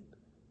discernment.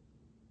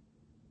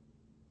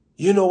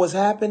 You know what's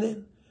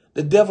happening?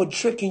 The devil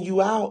tricking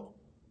you out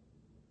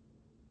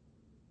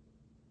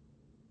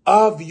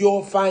of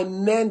your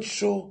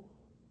financial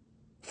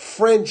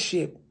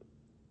friendship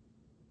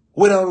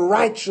with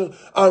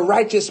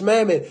unrighteous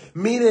mammon.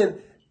 Meaning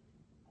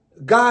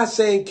God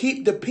saying,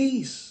 keep the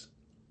peace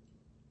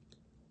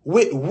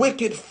with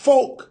wicked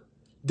folk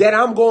that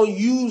I'm going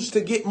to use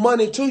to get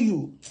money to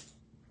you.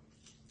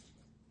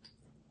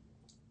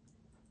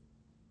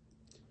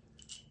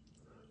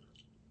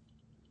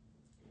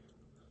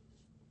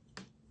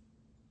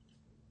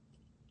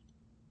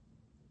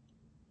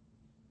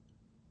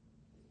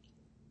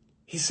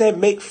 He said,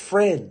 make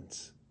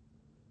friends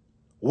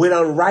with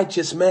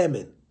unrighteous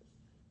mammon.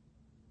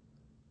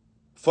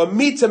 For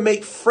me to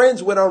make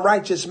friends with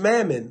unrighteous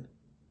mammon,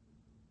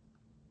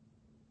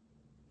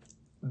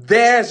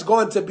 there's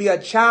going to be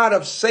a child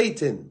of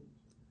Satan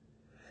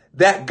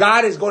that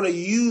God is going to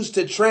use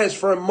to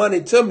transfer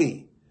money to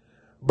me.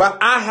 But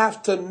I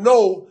have to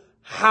know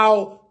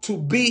how to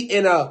be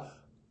in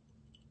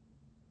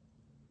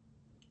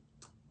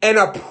an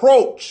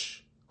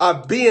approach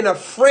of being a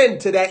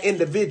friend to that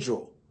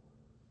individual.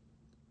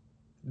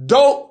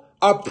 Don't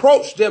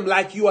approach them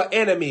like you are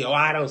enemy. Oh,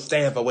 I don't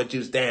stand for what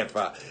you stand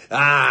for.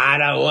 I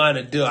don't want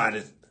to do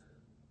it.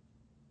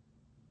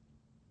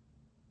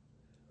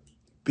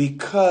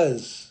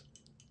 Because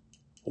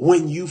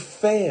when you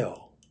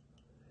fail,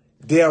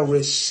 they'll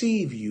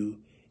receive you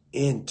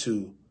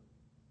into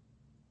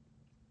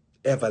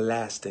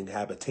everlasting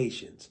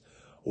habitations.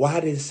 Why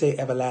did it say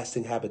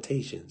everlasting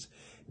habitations?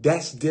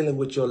 That's dealing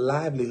with your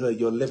livelihood,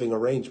 your living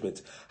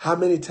arrangements. How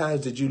many times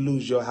did you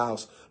lose your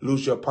house,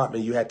 lose your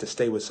apartment? You had to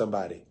stay with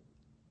somebody.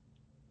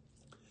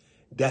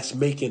 That's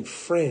making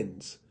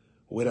friends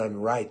with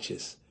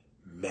unrighteous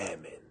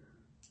mammon.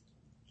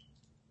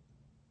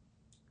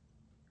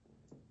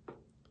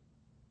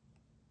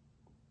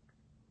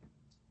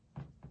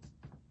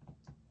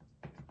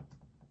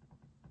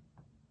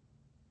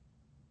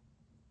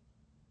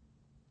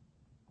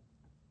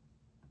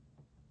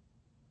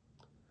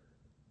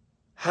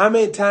 How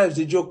many times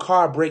did your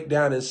car break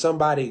down and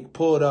somebody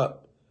pulled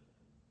up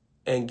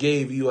and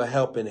gave you a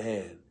helping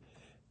hand?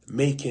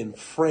 Making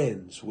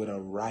friends with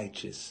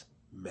unrighteous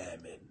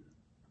mammon.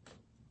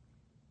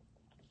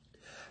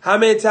 How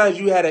many times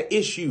you had an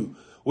issue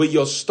with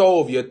your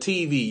stove, your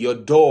TV, your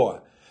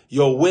door,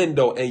 your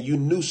window, and you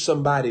knew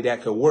somebody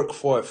that could work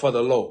for it for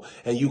the low,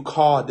 and you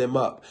called them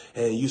up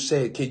and you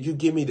said, can you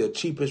give me the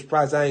cheapest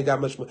price? I ain't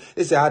got much money.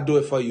 They said, I'll do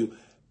it for you.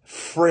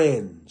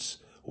 Friends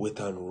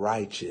with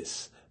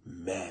unrighteous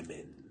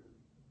mammon.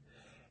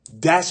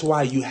 That's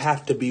why you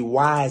have to be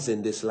wise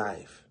in this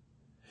life.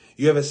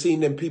 You ever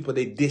seen them people,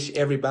 they dish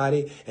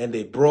everybody and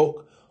they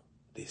broke?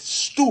 They're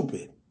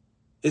stupid.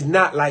 It's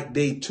not like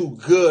they too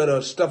good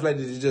or stuff like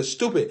that. They're just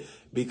stupid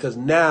because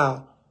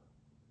now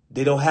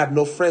they don't have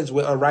no friends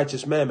with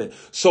unrighteous mammon.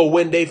 So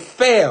when they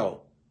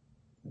fail,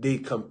 they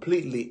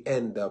completely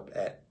end up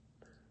at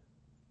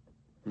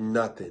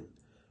nothing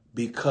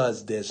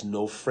because there's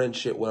no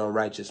friendship with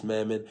unrighteous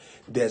mammon.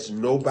 There's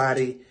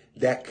nobody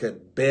that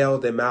could bail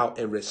them out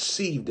and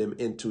receive them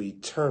into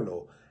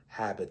eternal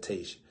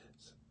habitations.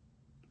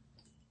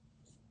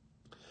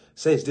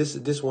 Saints, this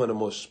is one of the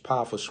most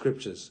powerful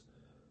scriptures.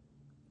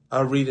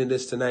 I'm reading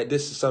this tonight.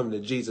 This is something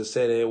that Jesus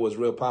said, and it was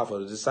real powerful.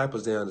 The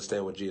disciples didn't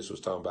understand what Jesus was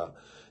talking about.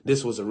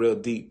 This was a real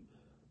deep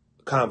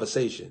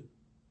conversation.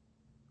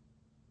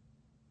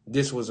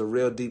 This was a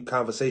real deep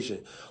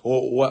conversation.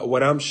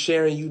 What I'm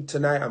sharing you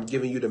tonight, I'm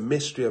giving you the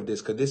mystery of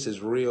this because this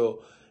is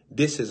real.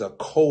 This is a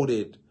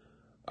coded,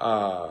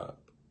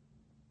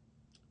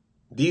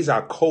 these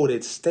are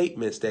coded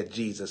statements that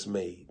Jesus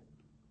made.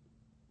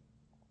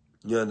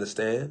 You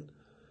understand?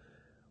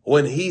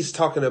 When he's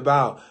talking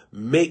about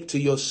make to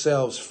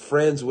yourselves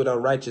friends with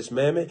unrighteous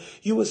mammon,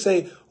 you would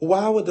say,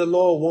 why would the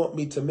Lord want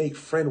me to make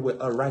friend with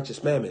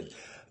unrighteous mammon?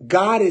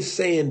 God is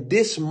saying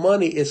this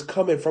money is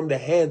coming from the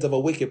hands of a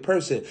wicked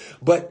person,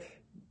 but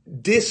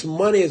this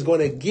money is going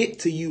to get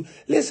to you.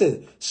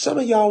 Listen, some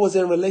of y'all was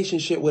in a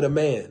relationship with a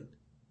man.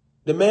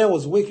 The man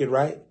was wicked,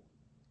 right?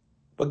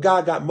 But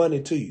God got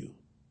money to you.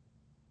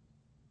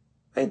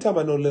 I ain't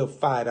talking about no little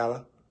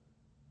 $5.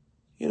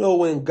 You know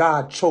when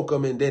God choke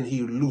him and then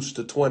he loosed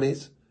the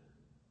 20s?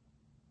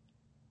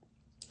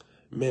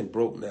 Men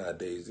broke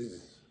nowadays.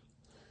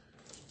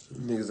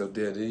 Niggas up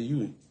there,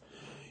 you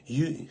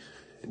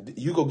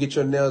go get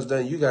your nails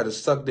done, you got to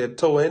suck their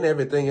toe and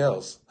everything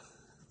else.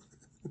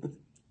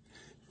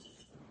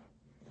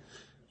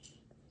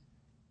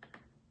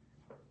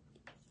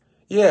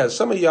 Yeah,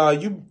 some of y'all,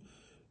 you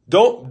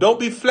don't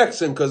be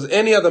flexing, because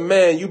any other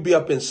man, you be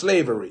up in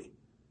slavery.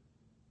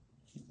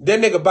 That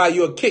nigga buy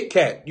you a Kit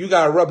Kat, you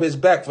got to rub his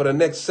back for the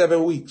next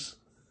 7 weeks.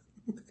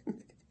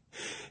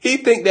 He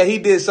think that he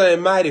did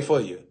something mighty for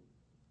you.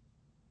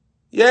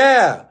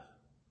 Yeah,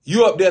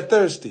 you up there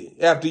thirsty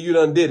after you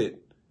done did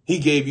it. He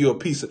gave you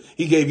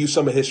he gave you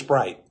some of his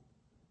Sprite.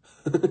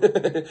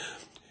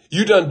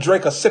 You done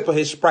drank a sip of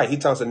his Sprite. He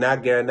talks, now,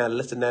 Gary, now,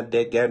 listen, now,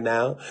 dead Gary,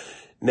 now.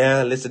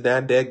 Now, listen,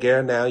 now, dead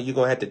Gary, now, you're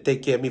going to have to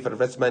take care of me for the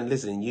rest of my,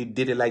 listen, you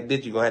did it like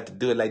this, you're going to have to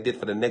do it like this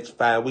for the next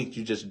 5 weeks.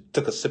 You just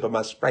took a sip of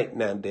my Sprite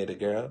now, dead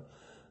girl.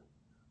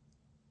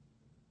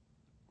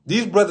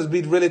 These brothers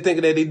be really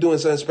thinking that they doing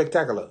something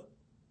spectacular.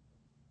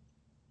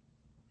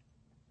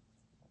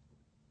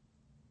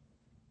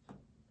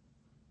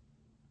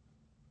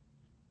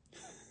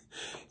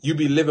 You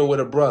be living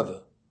with a brother.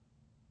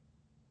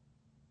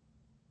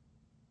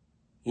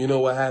 You know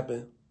what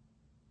happened?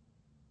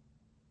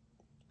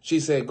 She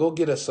said, go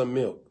get us some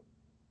milk.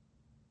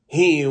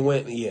 He ain't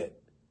went yet.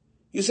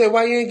 You say,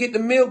 why you ain't get the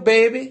milk,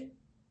 baby?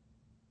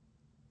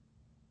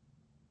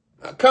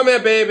 Come here,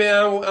 baby.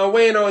 I'm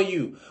waiting on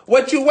you.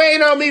 What you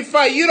waiting on me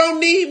for? You don't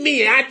need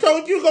me. I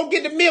told you go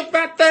get the milk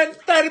about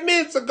 30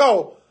 minutes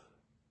ago.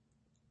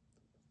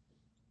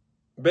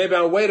 Baby,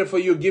 I'm waiting for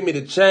you to give me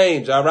the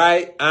change, all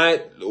right?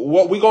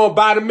 What we gonna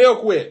buy the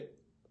milk with?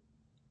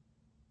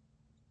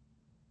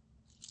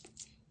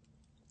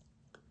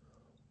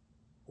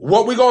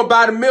 What we gonna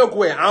buy the milk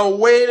with? I'm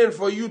waiting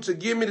for you to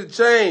give me the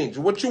change.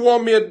 What you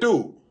want me to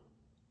do?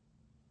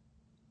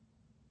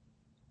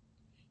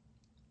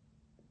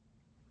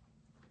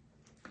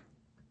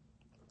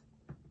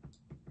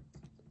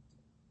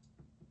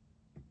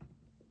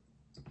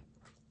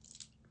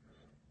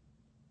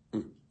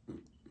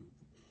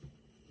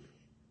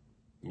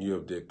 You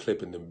up there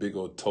clipping them big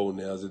old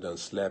toenails. It done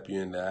slap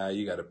you in the eye.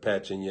 You got a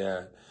patch in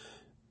your eye.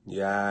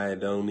 Your eye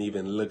don't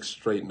even look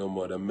straight no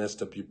more. Done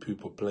messed up your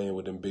pupil playing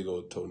with them big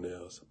old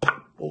toenails.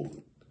 Pop! Oh.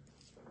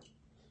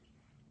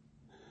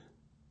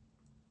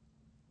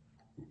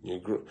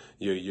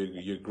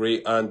 Your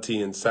great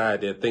auntie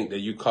inside there think that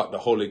you caught the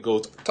Holy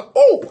Ghost.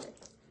 Oh!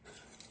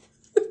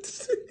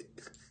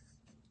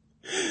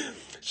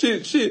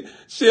 She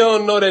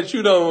don't know that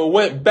you done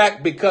went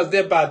back because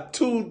there about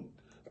two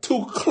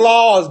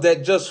claws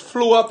that just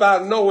flew up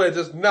out of nowhere,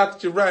 just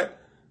knocked you right.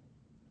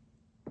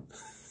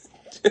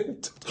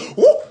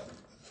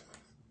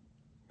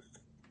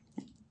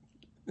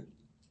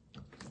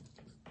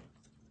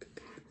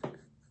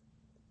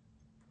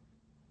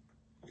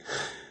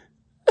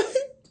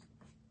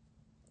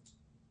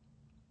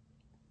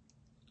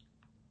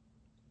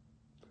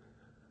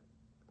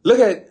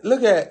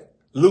 Look at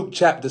Luke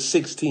chapter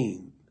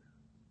 16.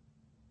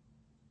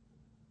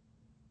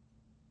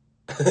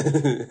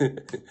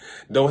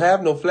 Don't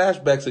have no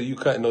flashbacks of you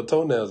cutting no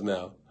toenails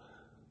now.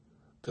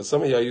 Because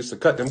some of y'all used to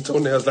cut them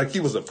toenails like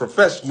you was a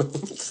professional.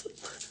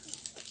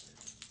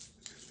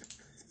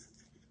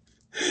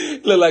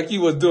 Look like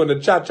you was doing the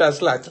cha-cha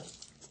slide.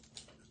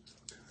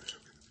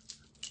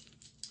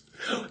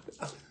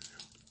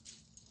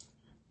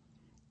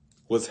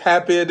 Was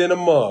happier than a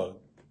mug.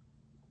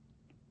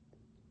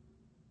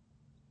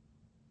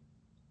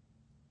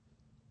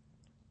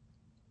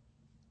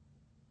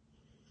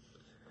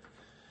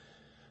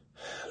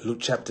 Luke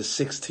chapter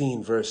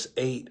 16, verse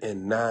 8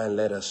 and 9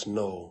 let us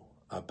know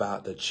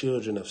about the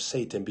children of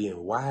Satan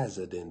being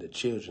wiser than the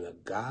children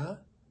of God.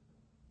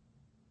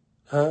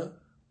 Huh?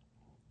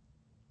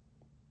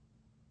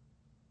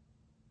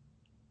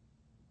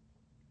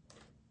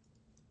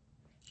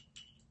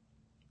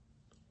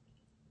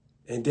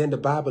 And then the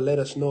Bible let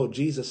us know,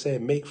 Jesus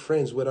said, make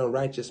friends with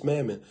unrighteous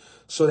mammon,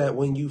 so that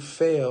when you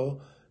fail,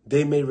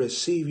 they may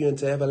receive you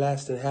into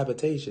everlasting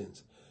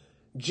habitations.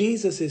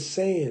 Jesus is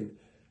saying,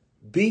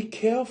 be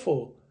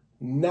careful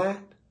not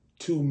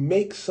to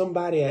make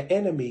somebody an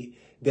enemy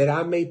that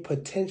I may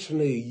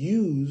potentially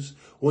use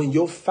when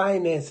your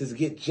finances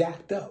get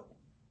jacked up.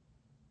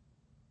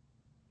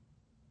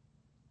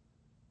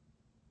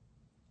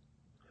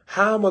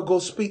 How am I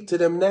going to speak to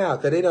them now?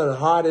 Because they done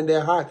hardened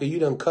their heart because you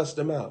done cussed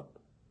them out.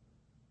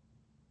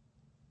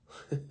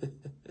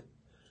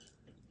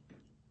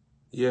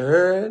 You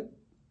heard?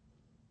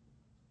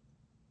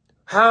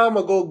 How am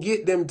I going to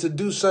get them to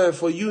do something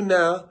for you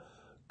now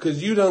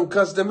because you done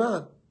cussed them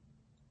out?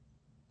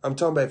 I'm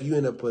talking about if you're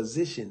in a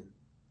position.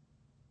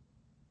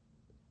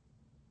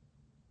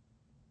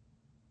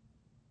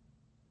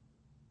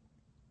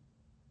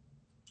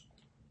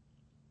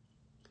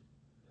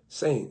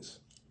 Saints,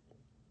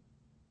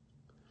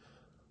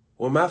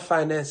 when my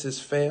finances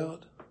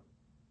failed,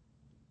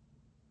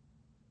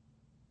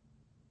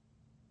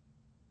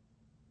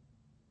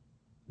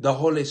 the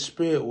Holy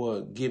Spirit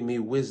will give me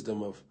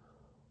wisdom of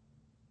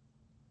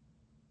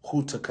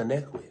who to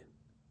connect with.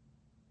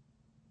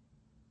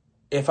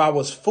 If I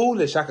was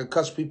foolish, I could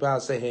cuss people out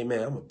and say, hey,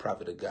 man, I'm a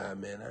prophet of God,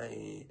 man. I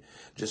ain't.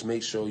 Just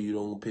make sure you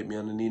don't put me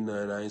underneath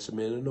nothing. I ain't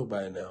submitting to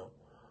nobody now.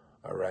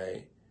 All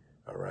right.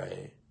 All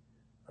right.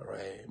 All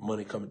right.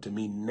 Money coming to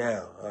me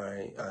now. All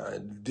right.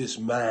 This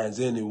mine's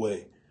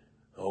anyway.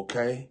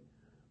 Okay.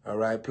 All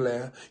right,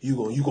 player. You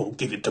gonna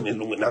give it to me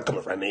when I come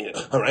around there.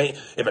 All right.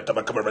 Every time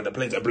I come around the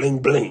place, I bling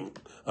bling.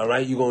 All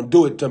right. You gonna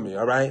do it to me.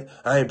 All right.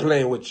 I ain't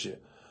playing with you.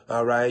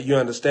 All right. You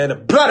understand? The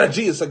blood of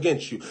Jesus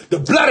against you. The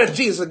blood of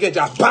Jesus against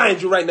you. I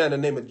bind you right now in the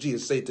name of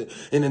Jesus, Satan.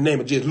 In the name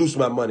of Jesus, loose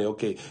my money.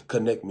 Okay.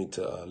 Connect me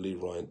to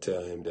Leroy and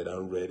tell him that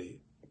I'm ready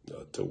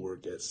to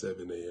work at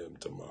 7 a.m.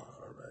 tomorrow.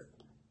 All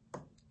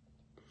right.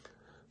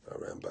 All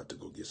right. I'm about to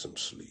go get some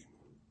sleep.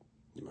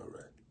 All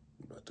right.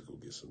 I'm about to go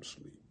get some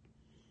sleep.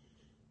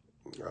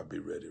 I'll be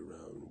ready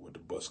around when the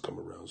bus come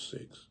around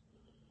 6.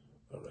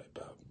 All right,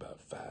 about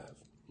 5.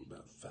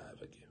 About 5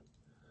 again.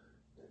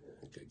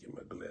 I gotta get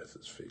my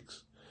glasses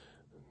fixed.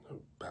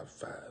 About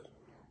 5.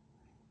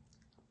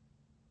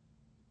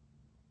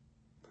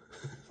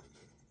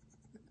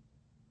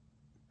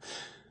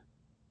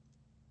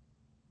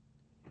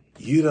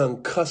 You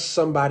done cuss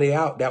somebody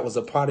out that was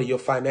a part of your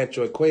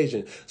financial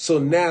equation. So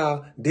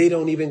now they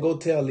don't even go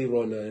tell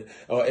Leroy nothing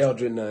or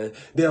Eldred nothing.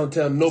 They don't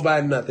tell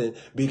nobody nothing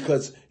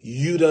because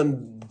you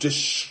done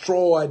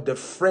destroyed the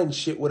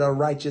friendship with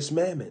unrighteous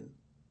mammon.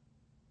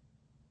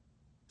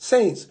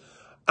 Saints,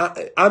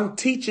 I'm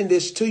teaching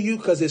this to you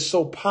because it's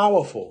so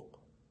powerful.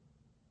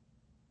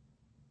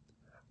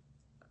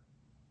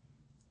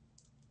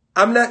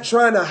 I'm not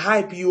trying to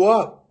hype you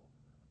up.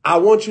 I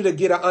want you to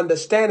get an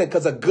understanding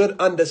because a good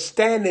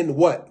understanding,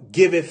 what?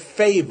 Giveth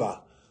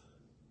favor.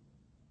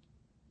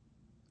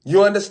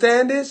 You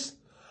understand this?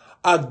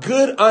 A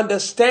good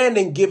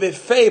understanding giveth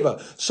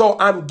favor. So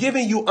I'm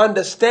giving you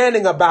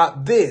understanding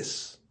about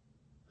this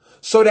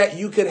so that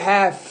you could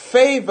have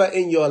favor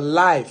in your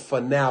life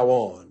from now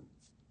on.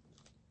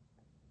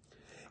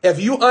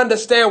 If you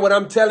understand what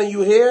I'm telling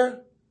you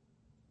here,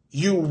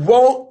 you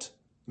won't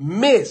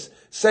miss.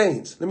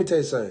 Saints, let me tell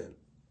you something.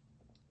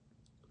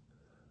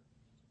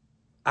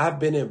 I've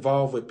been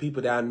involved with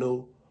people that I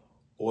knew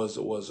was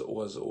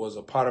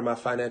a part of my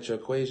financial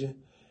equation.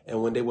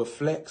 And when they would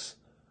flex,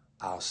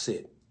 I'll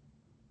sit.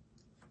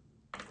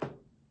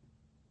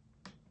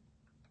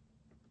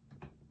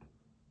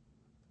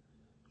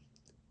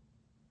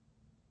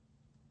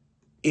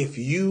 If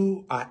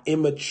you are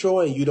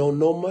immature and you don't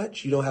know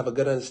much, you don't have a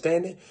good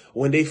understanding,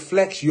 when they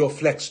flex, you'll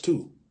flex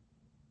too.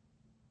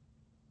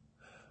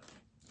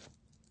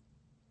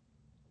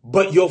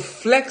 But your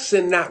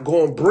flexing not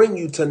going to bring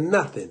you to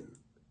nothing.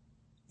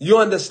 You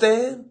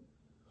understand?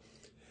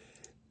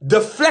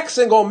 The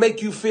flexing going to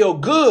make you feel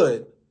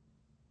good,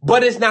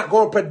 but it's not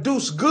going to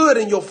produce good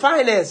in your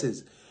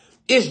finances.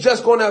 It's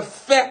just going to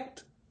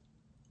affect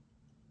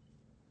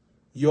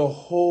your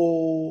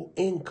whole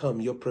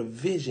income, your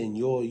provision,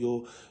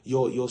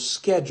 your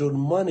scheduled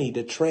money,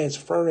 the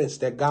transference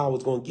that God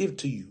was going to give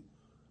to you.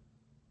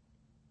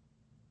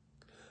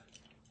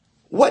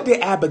 What did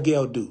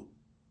Abigail do?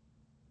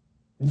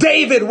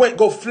 David went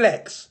go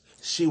flex.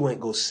 She went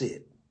go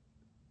sit.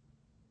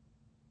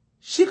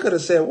 She could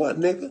have said, what,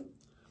 nigga?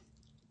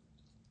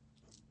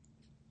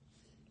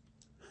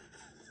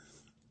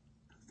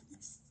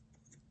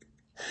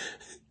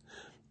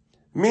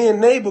 Me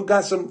and neighbor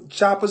got some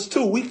choppers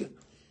too.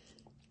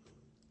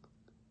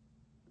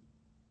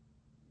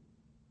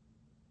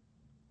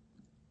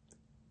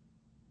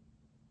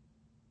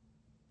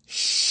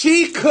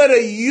 She could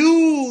have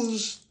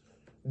used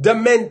the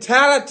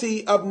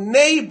mentality of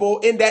Nabal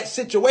in that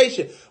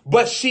situation,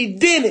 but she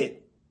didn't.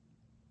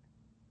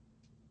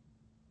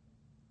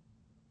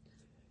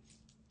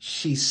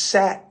 She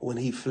sat when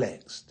he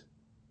flexed.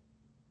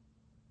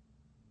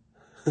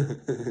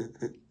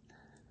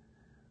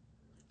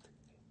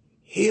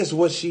 Here's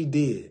what she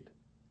did.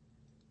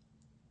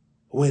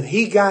 When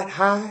he got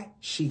high,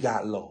 she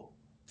got low.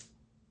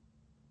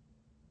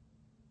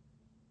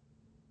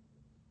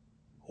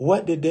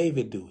 What did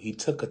David do? He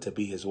took her to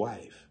be his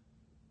wife.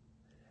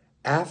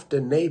 After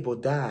Nabal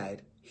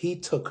died, he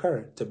took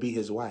her to be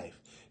his wife.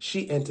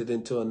 She entered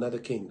into another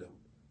kingdom.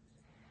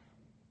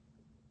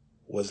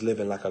 Was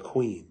living like a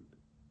queen.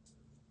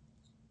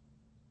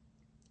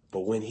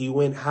 But when he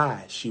went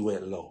high, she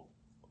went low.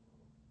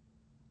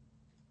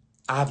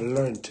 I've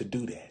learned to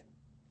do that.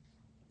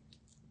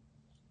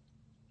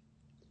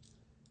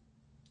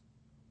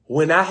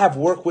 When I have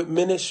worked with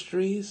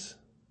ministries,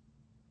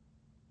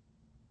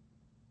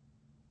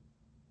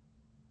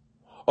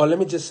 or let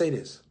me just say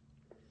this.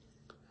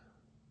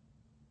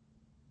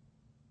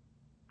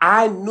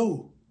 I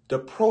knew the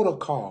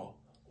protocol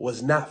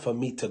was not for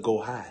me to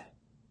go high.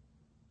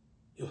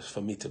 It was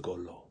for me to go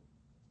low.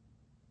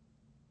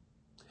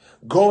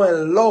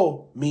 Going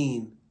low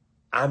means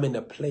I'm in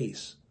a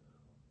place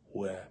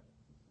where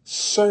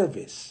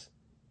service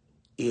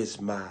is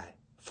my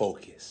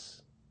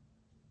focus.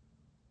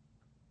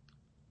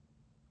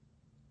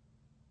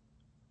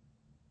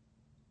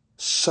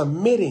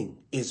 Submitting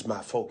is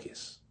my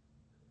focus.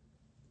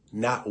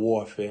 Not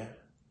warfare,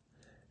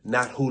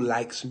 not who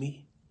likes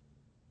me.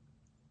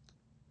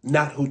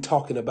 not who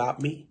talking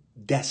about me.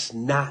 That's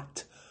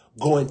not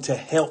going to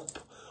help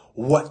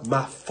what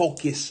my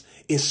focus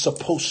is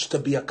supposed to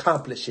be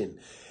accomplishing.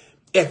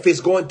 If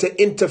it's going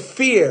to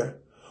interfere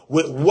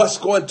with what's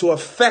going to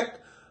affect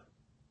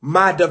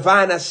my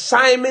divine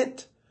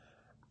assignment,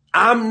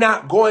 I'm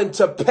not going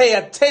to pay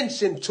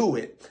attention to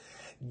it.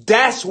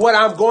 That's what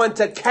I'm going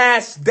to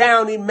cast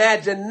down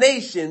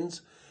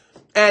imaginations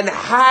and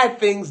high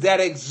things that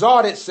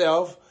exalt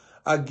itself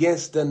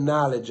against the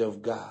knowledge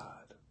of God.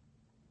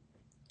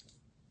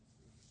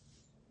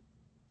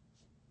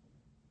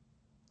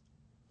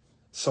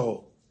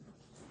 So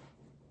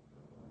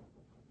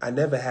I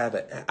never had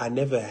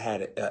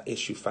an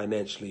issue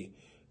financially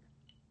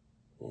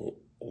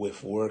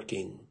with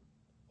working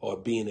or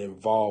being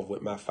involved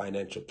with my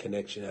financial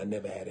connection. I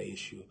never had an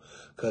issue.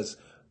 Because,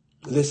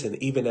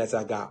 listen, even as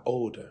I got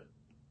older,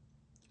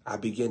 I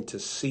began to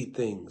see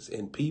things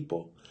in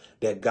people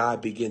that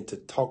God began to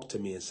talk to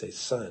me and say,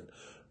 son,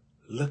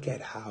 look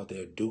at how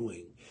they're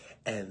doing.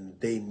 And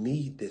they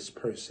need this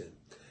person.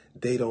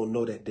 They don't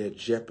know that they're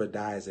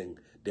jeopardizing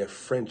their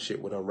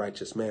friendship with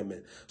unrighteous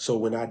mammon. So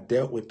when I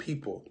dealt with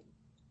people,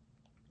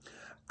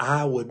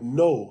 I would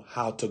know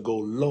how to go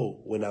low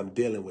when I'm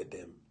dealing with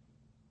them.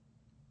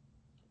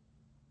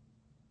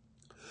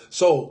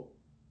 So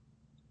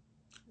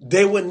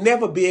they would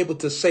never be able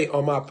to say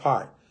on my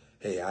part,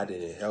 hey, I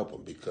didn't help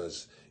him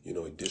because, he's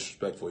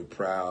disrespectful, he's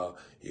proud,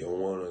 you don't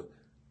want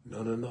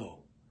to.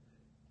 No.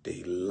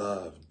 They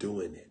love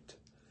doing it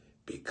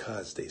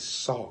because they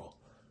saw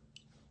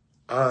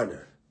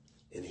honor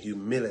and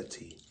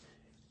humility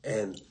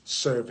and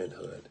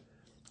servanthood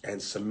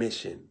and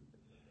submission.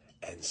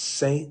 And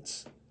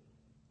saints,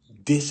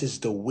 this is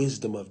the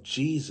wisdom of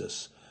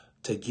Jesus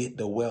to get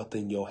the wealth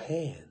in your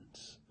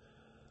hands.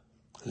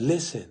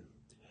 Listen,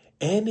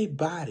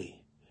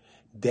 anybody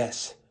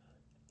that's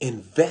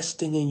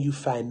investing in you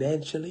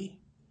financially,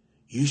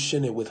 you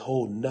shouldn't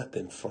withhold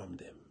nothing from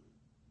them.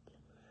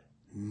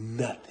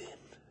 Nothing.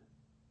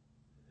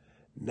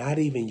 Not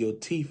even your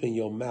teeth in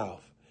your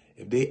mouth.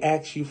 If they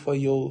ask you for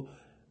your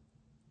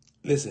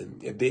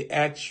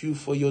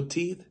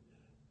teeth,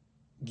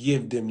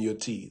 give them your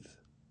teeth.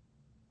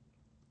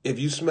 If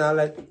you smell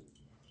like,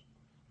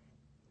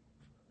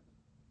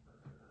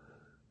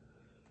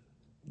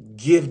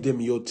 give them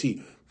your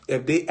teeth.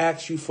 If they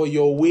ask you for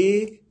your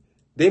wig,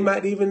 they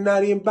might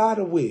not even buy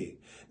the wig.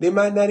 They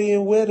might not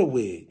even wear the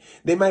wig.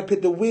 They might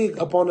put the wig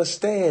up on a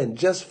stand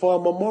just for a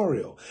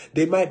memorial.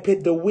 They might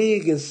put the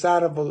wig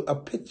inside of a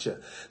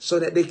picture so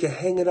that they can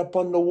hang it up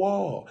on the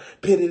wall.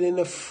 Put it in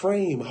a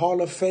frame,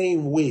 Hall of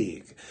Fame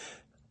wig.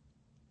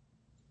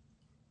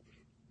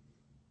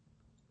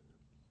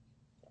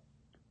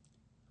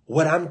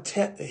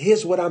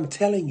 Here's what I'm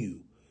telling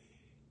you.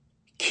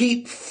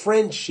 Keep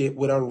friendship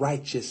with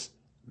unrighteous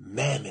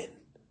mammon.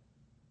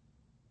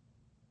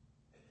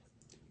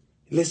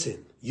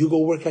 Listen, you go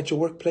work at your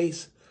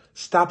workplace,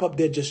 stop up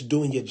there just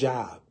doing your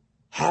job.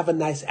 Have a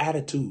nice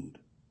attitude.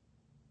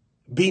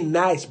 Be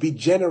nice, be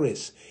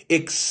generous.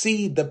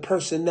 Exceed the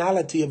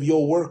personality of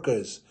your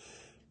workers.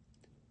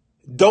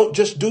 Don't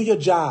just do your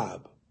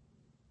job.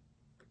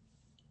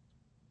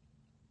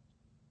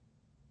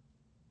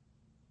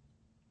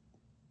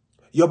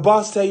 Your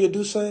boss tell you to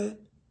do something?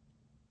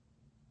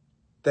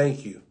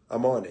 Thank you.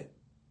 I'm on it.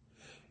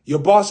 Your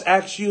boss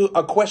asks you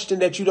a question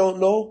that you don't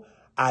know?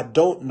 I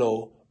don't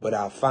know, but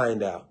I'll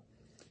find out.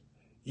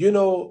 When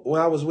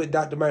I was with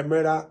Dr. Mike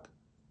Murdoch,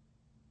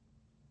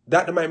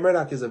 Dr. Mike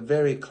Murdoch is a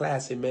very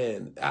classy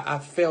man. I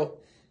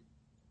felt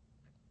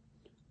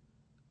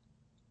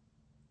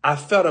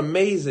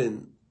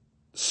amazing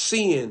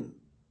seeing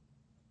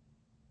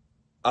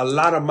a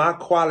lot of my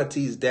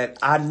qualities that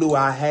I knew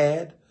I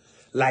had,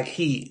 like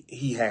he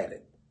had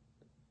it.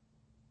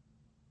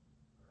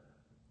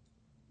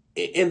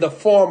 In the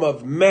form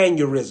of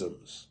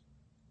mannerisms,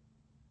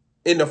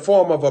 in the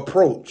form of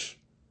approach,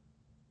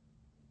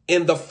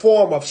 in the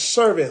form of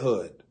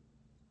servanthood.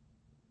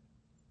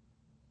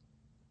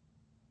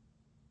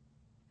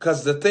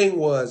 Because the thing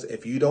was,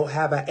 if you don't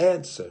have an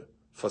answer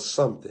for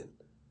something,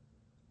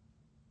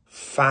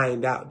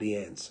 find out the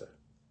answer.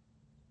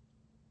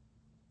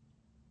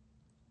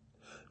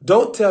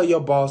 Don't tell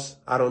your boss,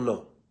 I don't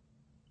know.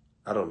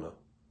 I don't know.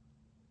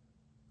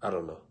 I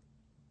don't know.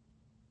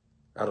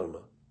 I don't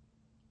know.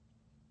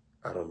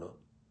 I don't know.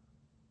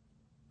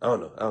 I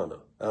don't know. I don't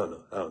know. I don't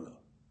know. I don't know.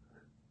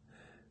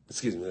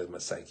 Excuse me, that's my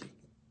psyche.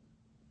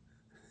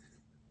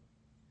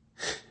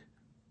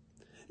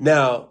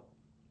 Now,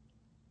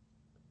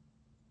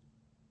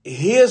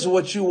 here's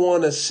what you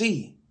want to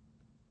see.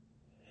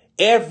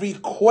 Every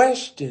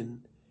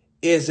question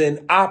is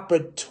an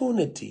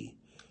opportunity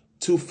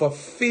to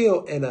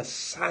fulfill an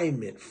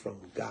assignment from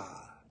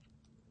God.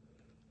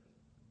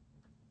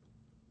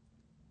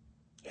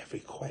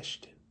 Every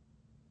question.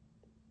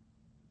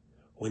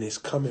 When it's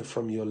coming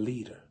from your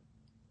leader,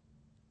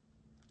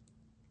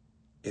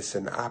 it's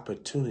an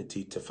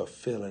opportunity to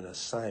fulfill an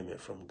assignment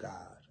from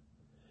God.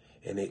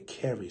 And it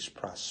carries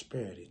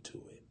prosperity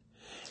to it.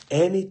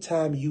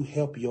 Anytime you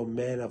help your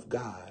man of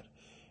God,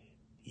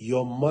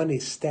 your money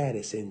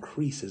status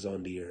increases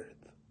on the earth.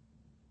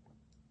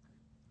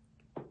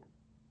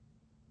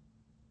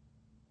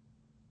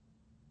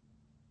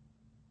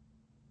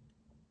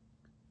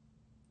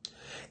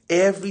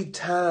 Every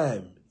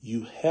time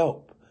you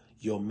help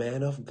your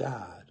man of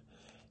God,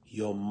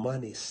 your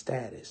money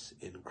status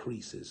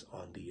increases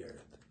on the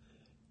earth.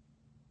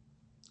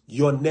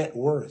 Your net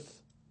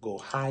worth go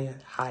higher,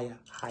 higher,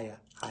 higher,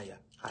 higher,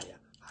 higher,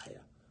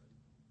 higher.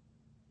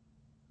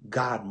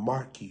 God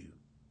mark you.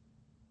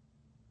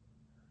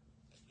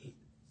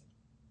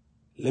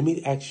 Let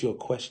me ask you a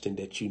question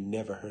that you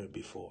never heard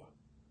before.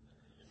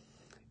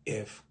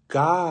 If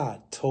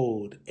God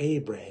told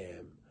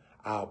Abraham,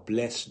 I'll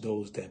bless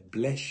those that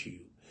bless you,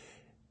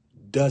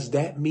 does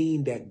that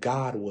mean that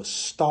God was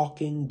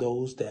stalking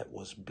those that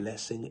was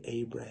blessing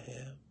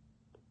Abraham?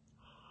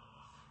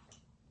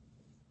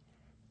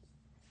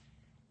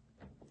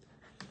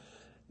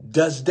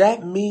 Does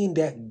that mean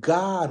that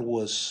God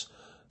was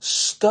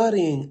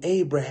studying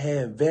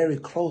Abraham very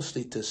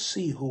closely to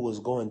see who was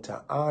going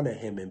to honor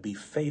him and be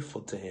faithful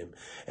to him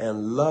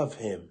and love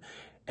him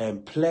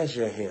and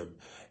pleasure him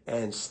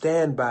and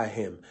stand by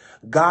him?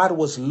 God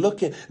was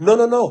looking.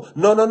 No.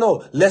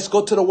 Let's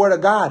go to the word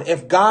of God.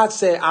 If God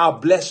said, I'll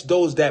bless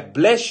those that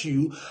bless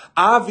you,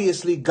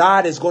 obviously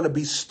God is going to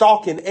be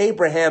stalking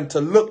Abraham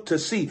to look to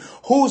see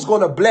who's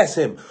going to bless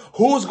him,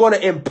 who's going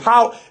to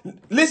empower.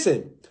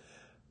 Listen,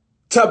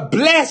 to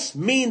bless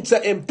means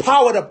to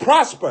empower to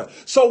prosper.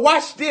 So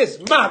watch this.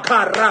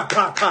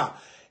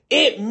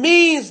 It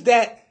means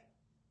that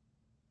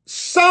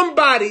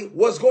somebody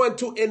was going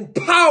to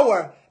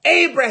empower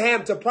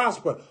Abraham to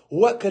prosper.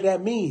 What could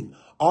that mean?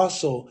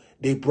 Also,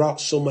 they brought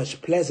so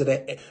much pleasure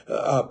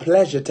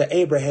to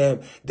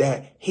Abraham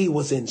that he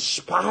was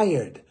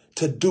inspired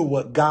to do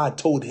what God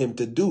told him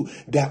to do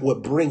that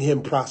would bring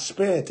him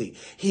prosperity.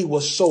 He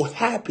was so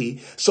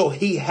happy, so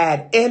he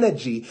had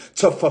energy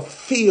to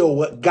fulfill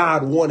what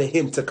God wanted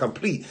him to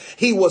complete.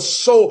 He was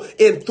so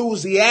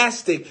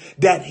enthusiastic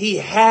that he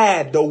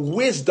had the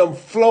wisdom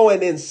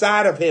flowing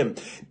inside of him.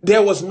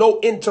 There was no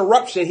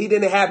interruption. He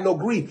didn't have no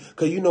grief,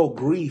 because you know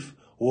grief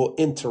will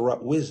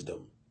interrupt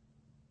wisdom.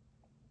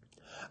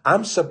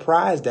 I'm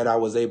surprised that I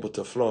was able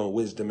to flow in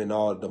wisdom in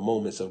all the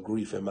moments of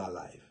grief in my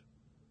life.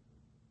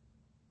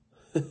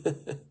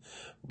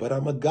 But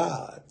I'm a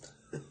God.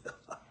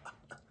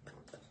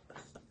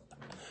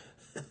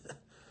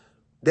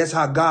 That's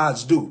how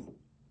gods do.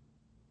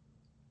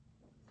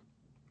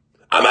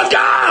 I'm a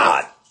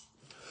God.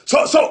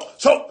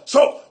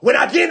 So when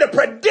I get in the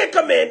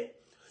predicament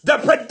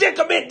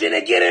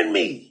didn't get in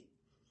me.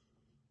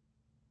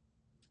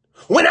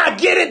 When I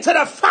get into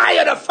the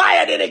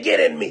fire didn't get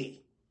in me.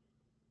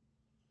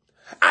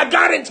 I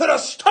got into the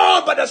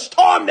storm, but the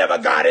storm never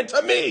got into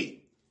me.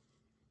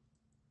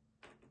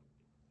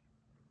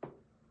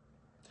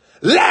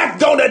 Lack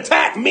don't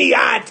attack me,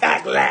 I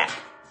attack lack.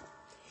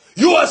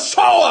 You a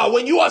sower.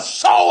 When you a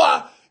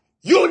sower,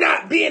 you're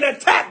not being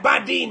attacked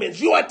by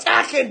demons. You're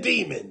attacking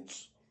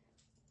demons.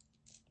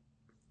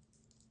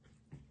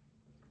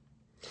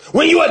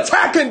 When you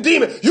attacking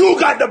demons, you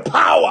got the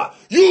power.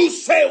 You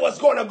say what's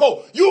going to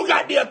go. You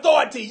got the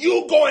authority.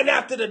 You going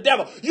after the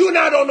devil. You're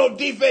not on no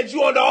defense.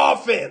 You on the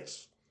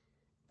offense.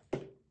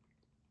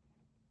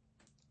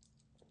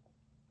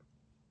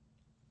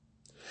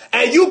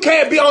 And you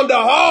can't be on the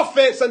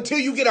offense until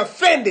you get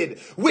offended,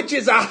 which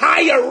is a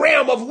higher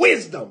realm of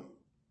wisdom.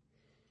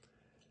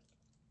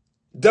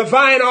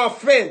 Divine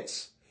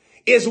offense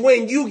is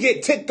when you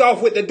get ticked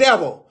off with the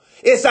devil.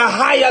 It's a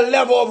higher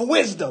level of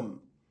wisdom.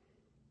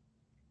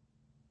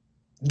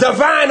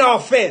 Divine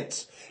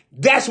offense.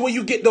 That's where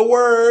you get the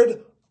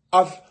word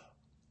of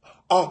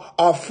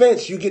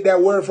offense. You get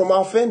that word from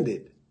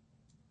offended.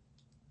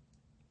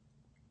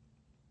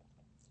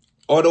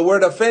 Or the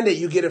word offended,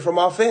 you get it from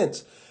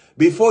offense.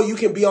 Before you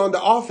can be on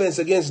the offense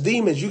against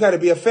demons, you got to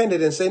be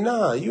offended and say,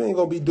 nah, you ain't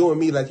going to be doing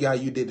me like how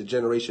you did the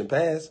generation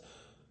past.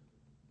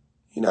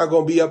 You're not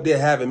going to be up there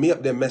having me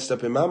up there messed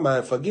up in my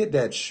mind. Forget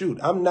that. Shoot,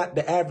 I'm not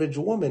the average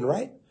woman,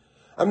 right?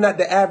 I'm not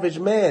the average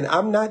man.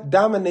 I'm not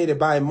dominated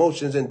by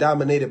emotions and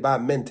dominated by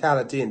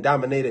mentality and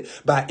dominated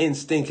by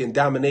instinct and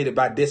dominated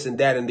by this and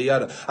that and the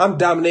other. I'm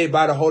dominated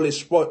by the Holy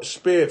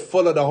Spirit,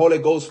 full of the Holy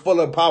Ghost, full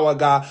of the power of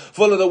God,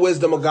 full of the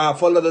wisdom of God,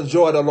 full of the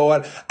joy of the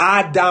Lord.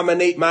 I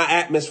dominate my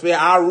atmosphere.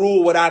 I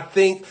rule what I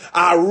think.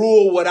 I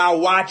rule what I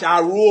watch. I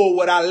rule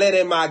what I let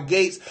in my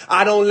gates.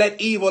 I don't let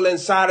evil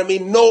inside of me.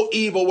 No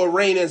evil will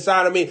reign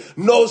inside of me.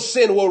 No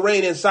sin will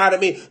reign inside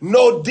of me.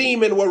 No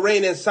demon will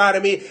reign inside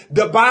of me.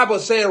 The Bible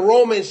says,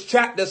 Romans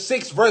chapter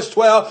 6 verse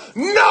 12,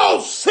 no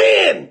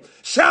sin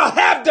shall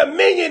have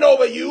dominion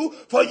over you,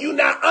 for you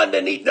not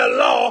underneath the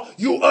law,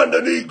 you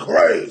underneath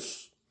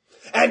grace.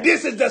 And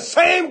this is the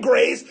same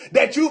grace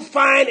that you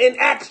find in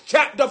Acts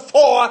chapter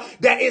 4,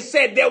 that it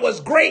said there was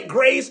great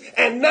grace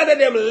and none of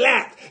them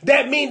lacked.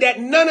 That means that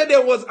none of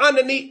them was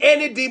underneath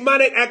any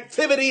demonic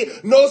activity.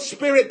 No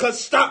spirit could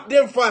stop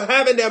them from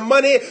having their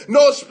money.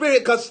 No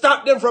spirit could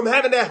stop them from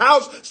having their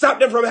house, stop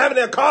them from having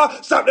their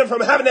car, stop them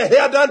from having their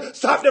hair done,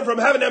 stop them from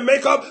having their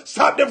makeup,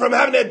 stop them from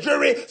having their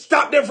jewelry,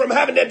 stop them from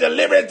having their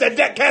deliverance, their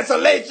debt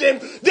cancellation.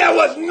 There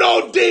was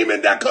no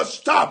demon that could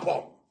stop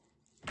them.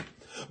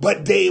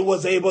 But they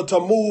was able to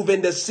move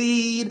in the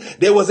seed.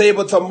 They was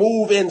able to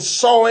move in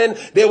sowing.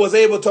 They was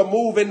able to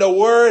move in the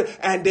word.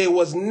 And they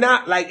was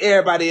not like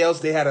everybody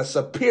else. They had a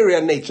superior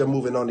nature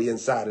moving on the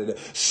inside of them.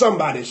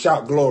 Somebody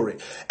shout glory.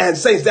 And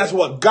saints, that's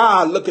what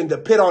God looking to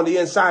put on the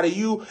inside of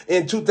you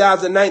in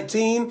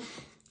 2019.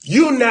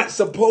 You're not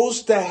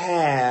supposed to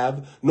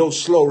have no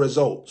slow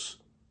results.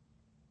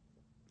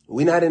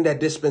 We're not in that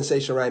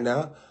dispensation right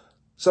now.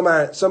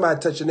 Somebody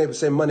touch your neighbor and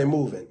say money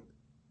moving.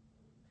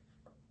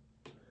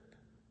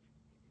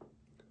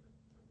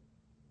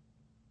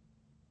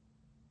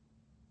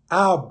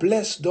 I'll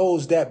bless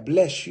those that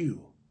bless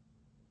you.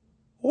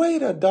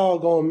 Wait a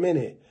doggone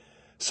minute.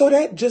 So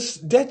that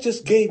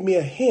just gave me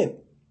a hint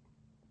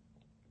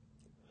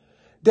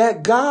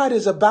that God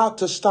is about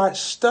to start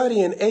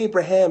studying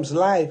Abraham's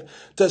life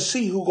to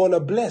see who's going to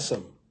bless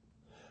him.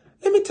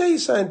 Let me tell you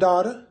something,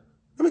 daughter.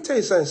 Let me tell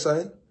you something,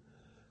 son.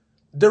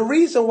 The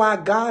reason why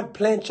God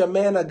plants your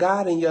man of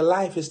God in your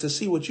life is to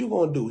see what you're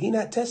going to do. He's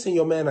not testing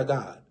your man of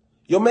God.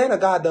 Your man of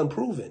God done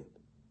proven.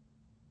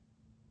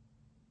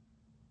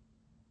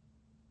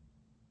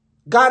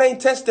 God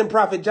ain't testing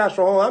Prophet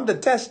Joshua. Oh, I'm the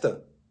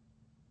tester.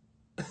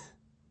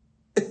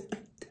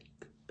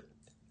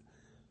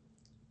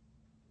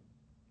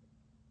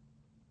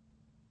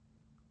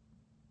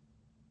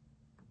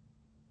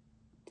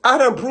 I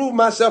done proved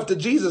myself to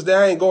Jesus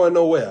that I ain't going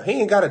nowhere. He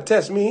ain't got to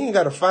test me. He ain't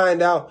got to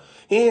find out.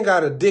 He ain't got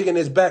to dig in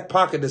his back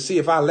pocket to see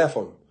if I left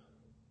him.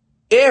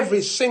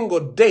 Every single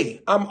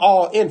day, I'm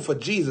all in for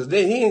Jesus.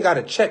 He ain't got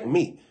to check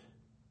me.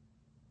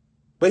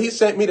 But he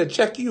sent me to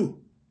check you.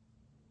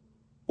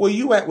 Where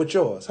you at with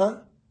yours, huh?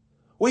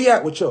 Where you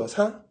at with yours,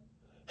 huh?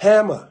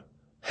 Hammer,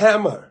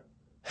 hammer,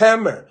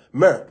 hammer,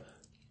 myrrh,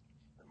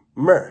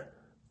 myrrh.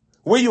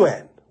 Where you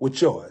at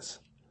with yours,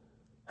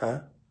 huh?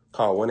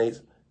 Call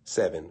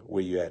 187.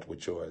 Where you at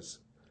with yours?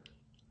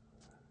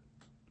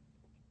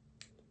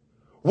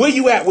 Where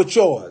you at with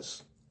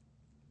yours,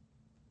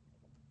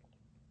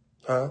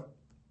 huh?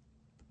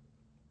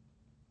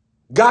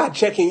 God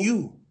checking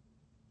you.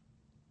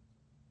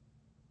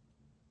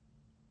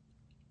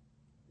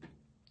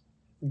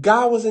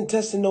 God wasn't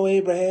testing no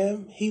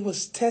Abraham. He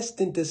was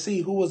testing to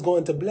see who was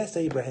going to bless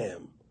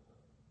Abraham.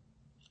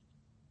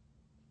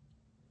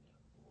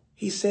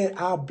 He said,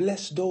 I'll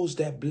bless those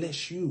that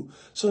bless you.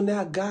 So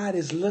now God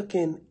is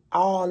looking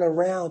all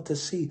around to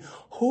see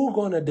who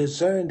going to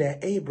discern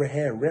that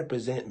Abraham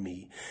represent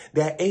me,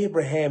 that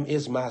Abraham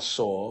is my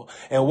soul,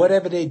 and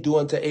whatever they do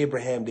unto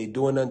Abraham, they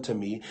doing unto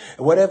me.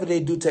 And whatever they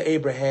do to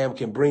Abraham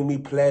can bring me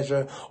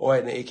pleasure or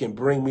it can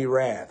bring me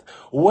wrath.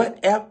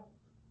 Whatever.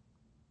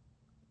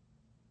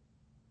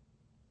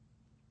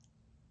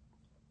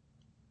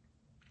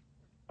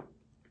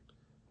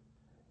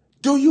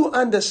 Do you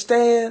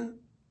understand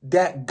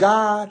that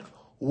God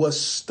was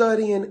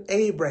studying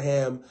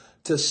Abraham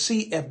to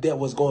see if there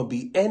was going to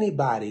be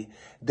anybody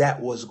that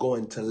was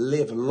going to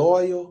live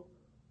loyal,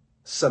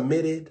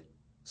 submitted,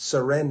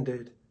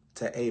 surrendered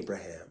to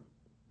Abraham?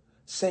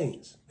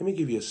 Saints, let me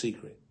give you a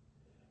secret.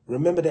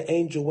 Remember the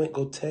angel went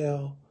go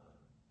tell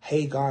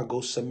Hagar, go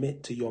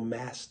submit to your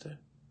master?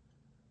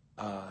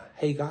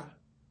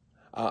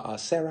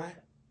 Sarai,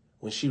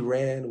 when she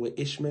ran with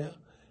Ishmael?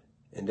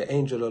 And the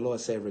angel of the Lord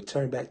said,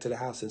 return back to the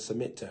house and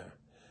submit to her.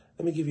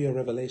 Let me give you a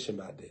revelation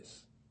about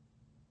this.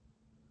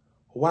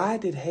 Why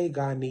did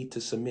Hagar need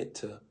to submit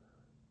to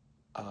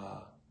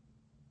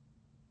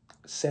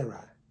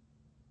Sarai?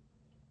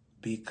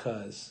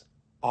 Because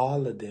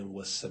all of them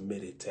was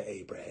submitted to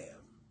Abraham.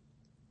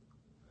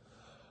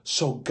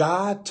 So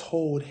God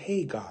told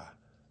Hagar,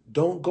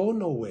 don't go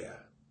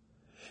nowhere.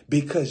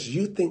 Because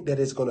you think that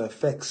it's going to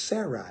affect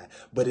Sarai,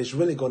 but it's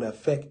really going to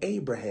affect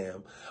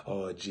Abraham.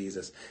 Oh,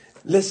 Jesus.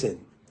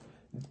 Listen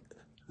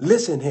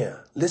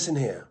here.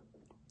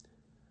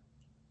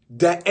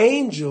 The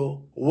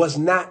angel was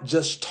not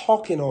just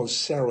talking on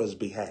Sarah's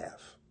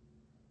behalf.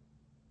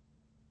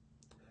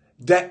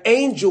 The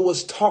angel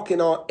was talking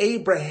on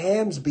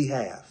Abraham's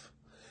behalf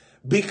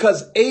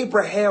because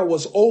Abraham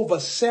was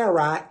over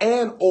Sarai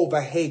and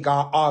over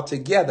Hagar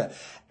altogether.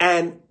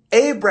 And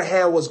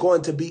Abraham was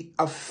going to be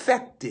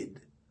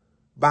affected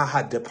by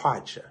her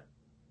departure.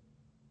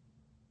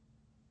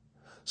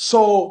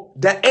 So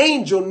the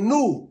angel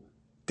knew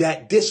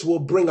that this will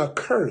bring a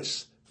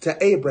curse to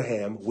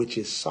Abraham, which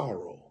is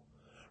sorrow.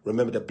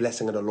 Remember, the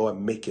blessing of the Lord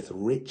maketh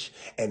rich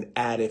and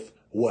addeth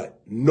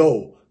what?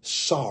 No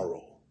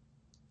sorrow.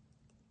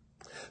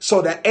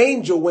 So the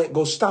angel went,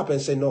 go stop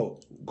and say, no,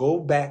 go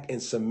back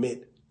and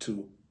submit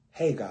to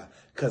Hagar,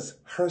 because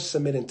her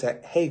submitting to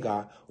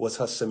Hagar was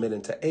her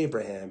submitting to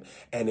Abraham,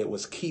 and it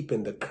was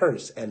keeping the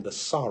curse and the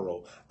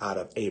sorrow out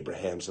of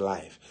Abraham's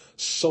life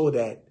so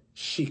that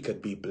she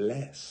could be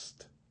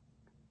blessed.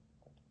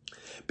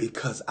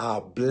 Because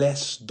I'll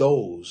bless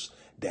those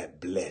that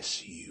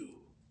bless you.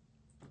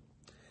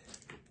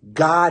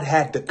 God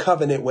had the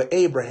covenant with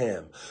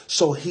Abraham,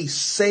 so he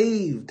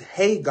saved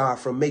Hagar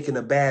from making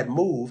a bad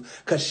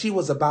move because she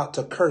was about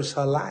to curse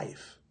her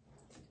life.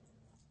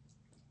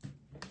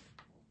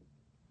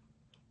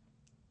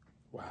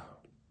 Wow.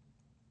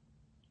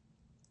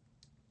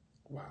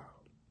 Wow.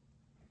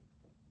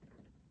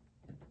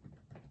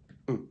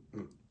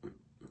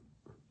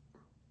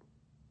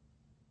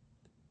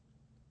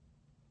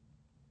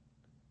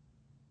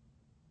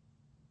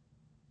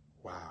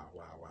 Wow,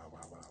 wow, wow, wow,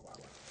 wow, wow,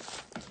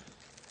 wow.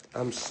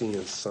 I'm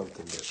seeing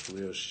something that's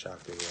real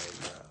shocking right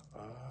now.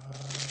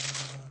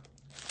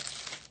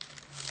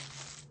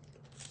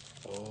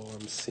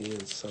 I'm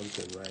seeing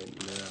something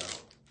right now.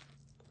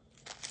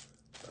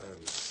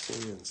 I'm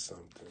seeing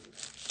something.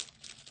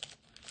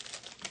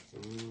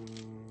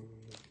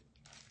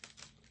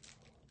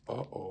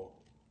 Uh-oh.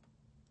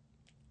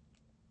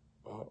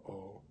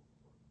 Uh-oh.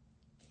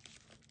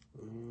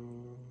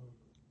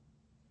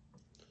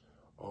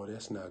 Oh,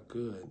 that's not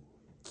good.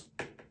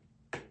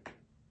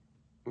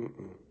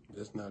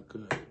 That's not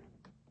good.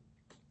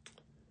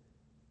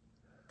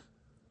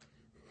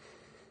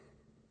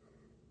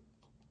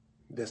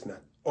 That's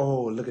not.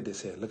 Oh, look at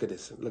this here. Look at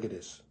this. Look at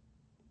this.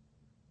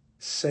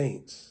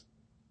 Saints.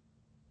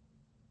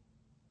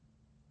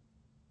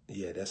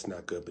 Yeah, that's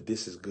not good, but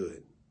this is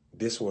good.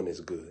 This one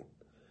is good.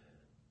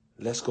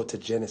 Let's go to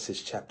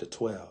Genesis chapter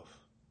 12.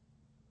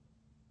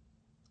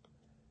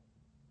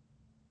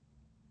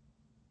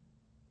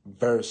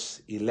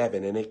 Verse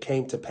 11. And it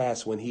came to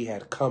pass when he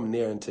had come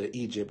near unto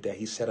Egypt that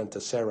he said unto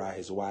Sarai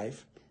his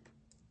wife,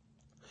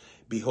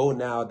 Behold,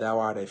 now thou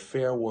art a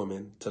fair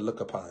woman to look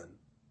upon.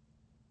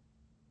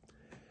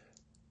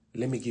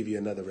 Let me give you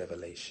another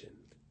revelation.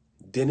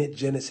 Didn't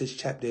Genesis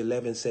chapter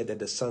 11 say that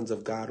the sons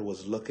of God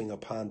was looking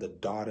upon the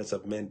daughters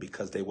of men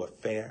because they were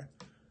fair?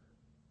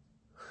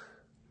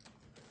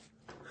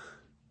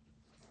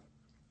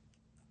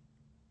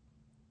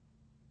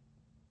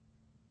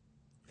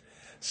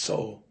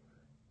 So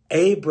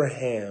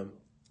Abraham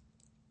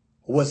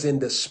was in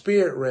the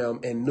spirit realm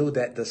and knew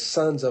that the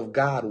sons of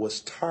God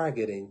was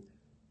targeting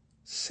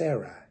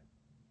Sarai.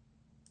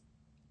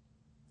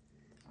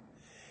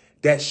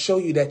 That show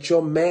you that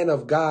your man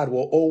of God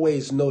will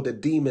always know the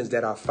demons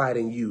that are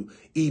fighting you,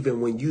 even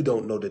when you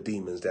don't know the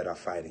demons that are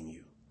fighting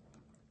you.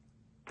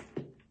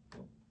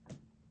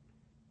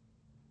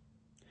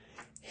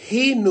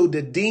 He knew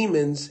the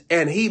demons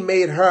and he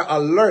made her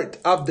alert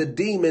of the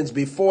demons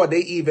before they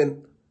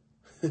even...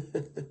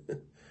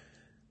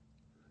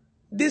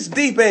 This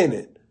deep, ain't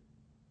it?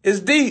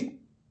 It's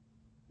deep.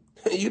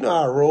 You know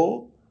how I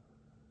roll.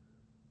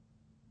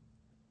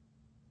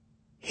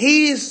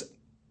 He's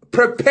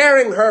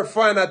preparing her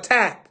for an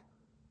attack.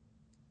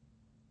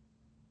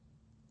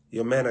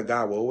 Your man of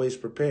God will always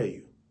prepare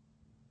you.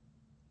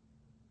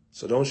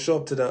 So don't show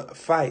up to the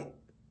fight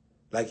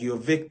like you're a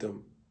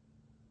victim.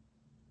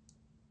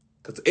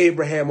 Because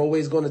Abraham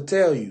always going to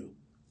tell you.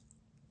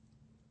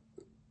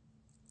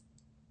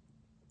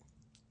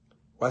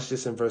 Watch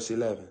this in verse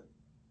 11.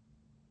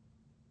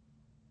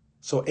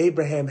 So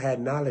Abraham had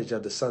knowledge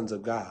of the sons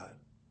of God.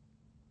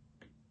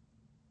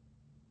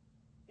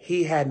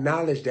 He had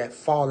knowledge that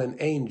fallen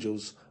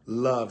angels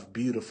love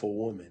beautiful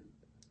women.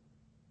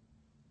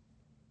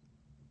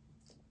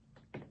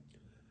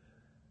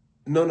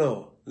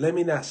 No, let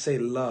me not say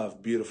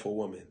love beautiful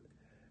women.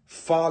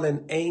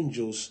 Fallen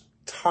angels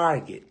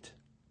target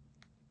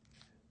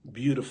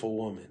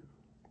beautiful women.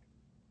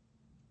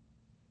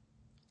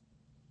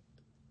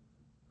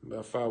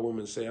 About 5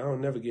 women say, I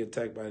don't never get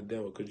attacked by the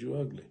devil because you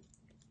ugly.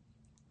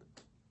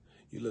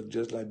 You look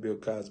just like Bill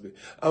Cosby.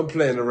 I'm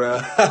playing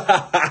around.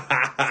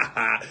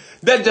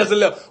 That's just a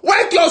little.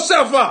 Wake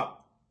yourself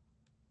up.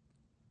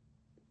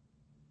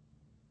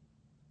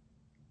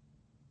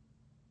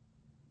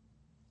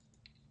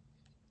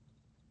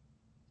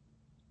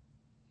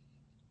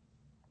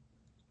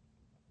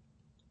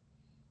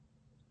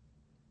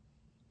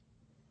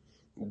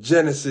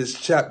 Genesis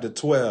chapter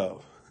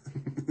 12.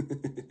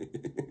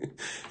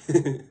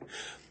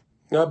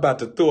 I'm about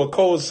to throw a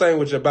cold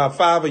sandwich at about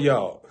 5 of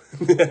y'all.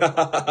 Money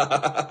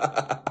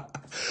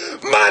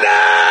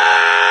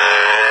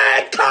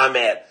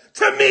cometh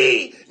to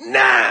me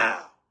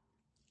now.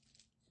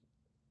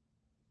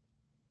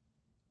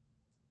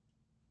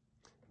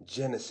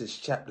 Genesis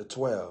chapter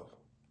 12.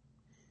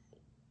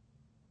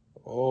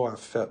 Oh, I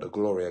felt the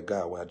glory of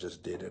God when I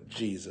just did it.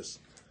 Jesus.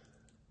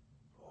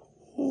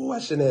 Oh, I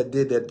shouldn't have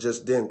did that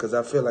just then because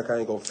I feel like I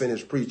ain't going to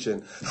finish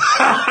preaching.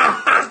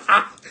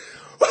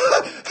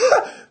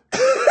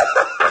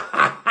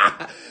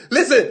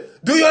 Listen,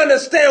 do you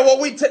understand what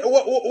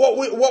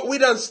we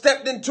done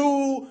stepped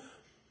into?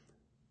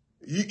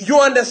 You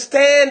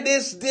understand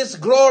this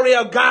glory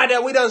of God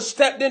that we done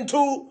stepped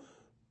into?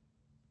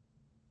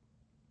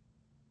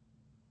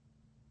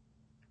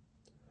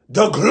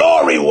 the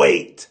glory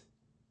weight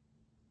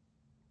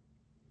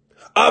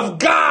of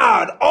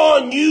God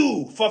on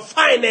you for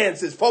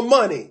finances, for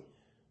money.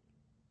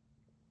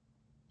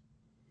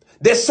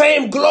 The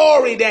same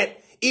glory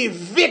that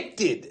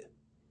evicted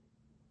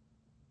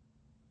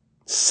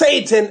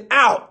Satan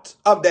out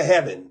of the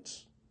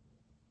heavens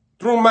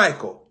through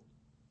Michael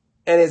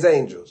and his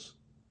angels.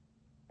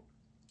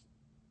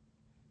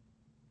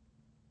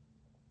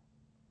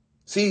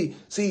 See,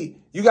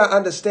 you got to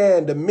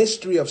understand the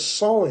mystery of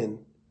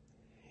sowing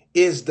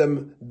is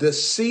the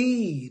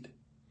seed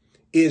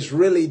is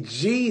really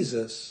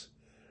Jesus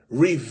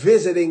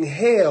revisiting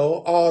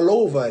hell all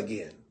over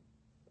again.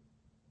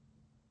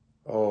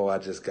 Oh, I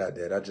just got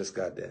that. I just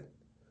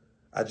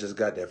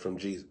got that from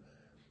Jesus.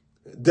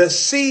 The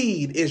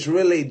seed is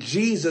really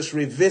Jesus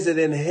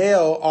revisiting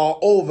hell all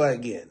over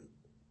again.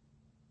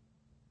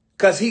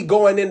 Because he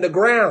going in the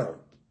ground.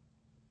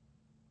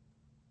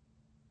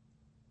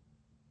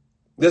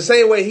 The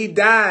same way he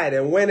died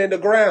and went in the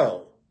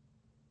ground.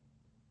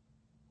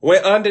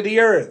 Went under the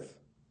earth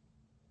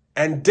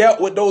and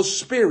dealt with those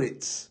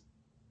spirits.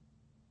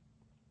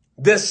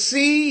 The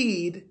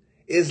seed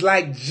is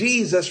like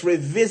Jesus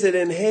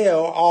revisiting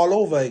hell all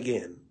over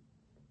again.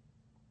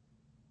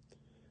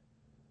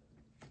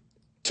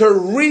 To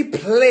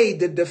replay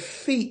the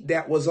defeat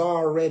that was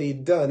already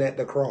done at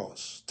the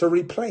cross. To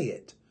replay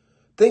it.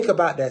 Think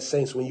about that,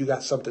 saints, when you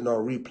got something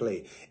on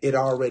replay. It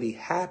already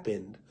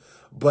happened,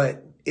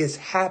 but it's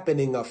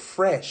happening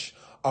afresh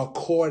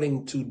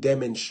according to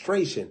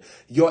demonstration.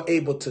 You're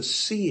able to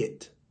see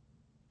it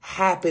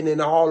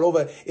happening all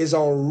over. It's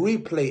on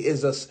replay.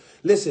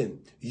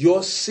 Listen,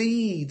 your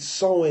seed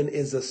sowing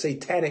is a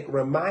satanic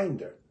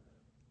reminder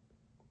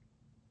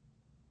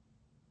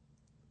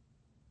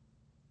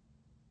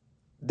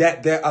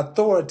that their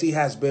authority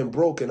has been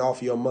broken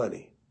off your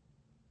money.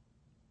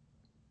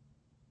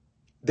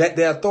 That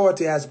their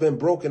authority has been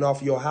broken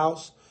off your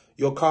house,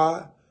 your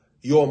car,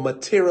 your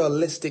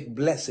materialistic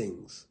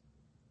blessings.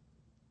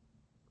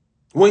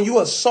 When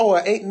you're a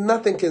sower, ain't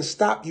nothing can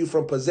stop you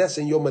from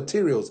possessing your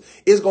materials.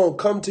 It's going to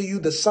come to you.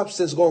 The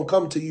substance going to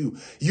come to you.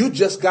 You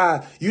just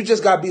got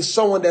to be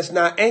someone that's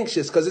not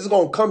anxious, because it's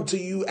going to come to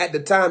you at the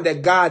time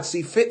that God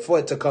see fit for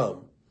it to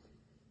come.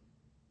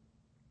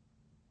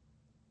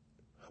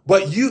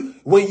 But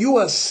when you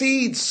are a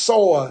seed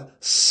sower,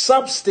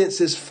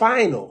 substance is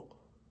final.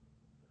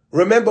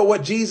 Remember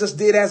what Jesus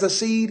did as a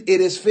seed?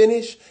 It is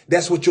finished.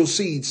 That's what your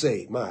seed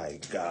say. My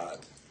God.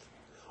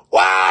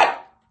 What?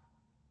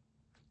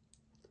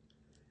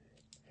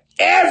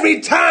 Every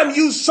time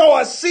you sow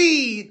a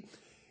seed,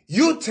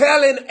 you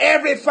telling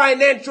every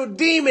financial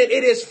demon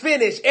it is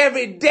finished.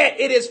 Every debt,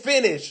 it is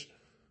finished.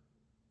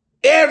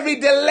 Every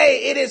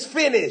delay, it is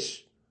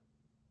finished.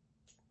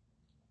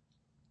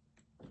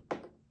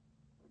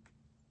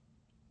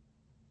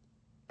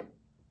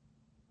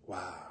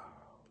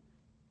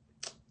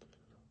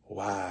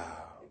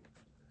 Wow.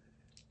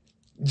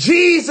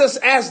 Jesus,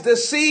 as the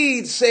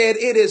seed, said,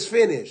 it is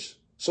finished.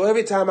 So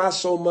every time I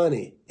sow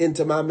money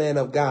into my man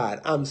of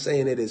God, I'm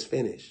saying it is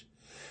finished.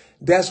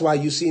 That's why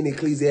you see in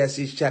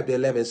Ecclesiastes chapter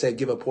 11 said,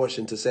 give a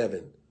portion to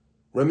 7.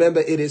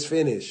 Remember, it is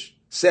finished.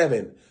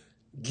 7,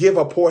 give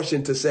a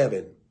portion to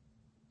 7.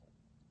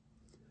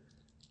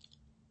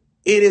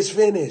 It is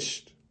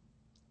finished.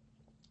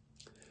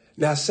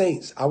 Now,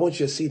 saints, I want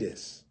you to see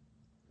this.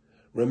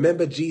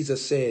 Remember,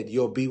 Jesus said,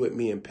 you'll be with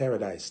me in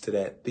paradise to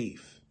that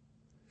thief.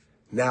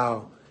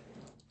 Now,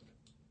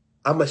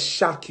 I'm going to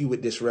shock you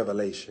with this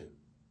revelation.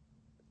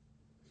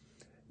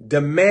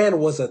 The man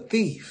was a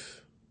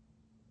thief,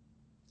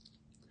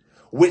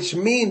 which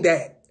means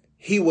that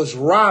he was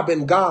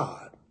robbing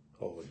God.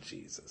 Oh,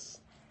 Jesus.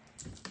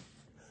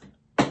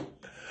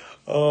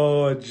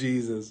 Oh,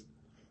 Jesus.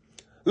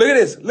 Look at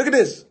this. Look at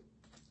this.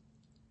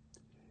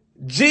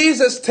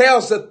 Jesus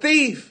tells the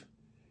thief,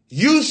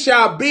 you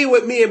shall be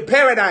with me in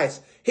paradise.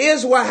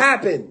 Here's what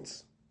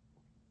happens.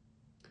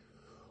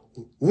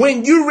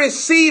 When you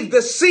receive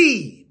the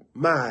seed,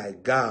 my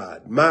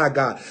God,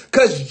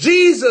 because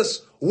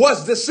Jesus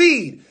was the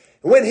seed.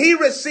 When he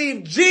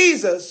received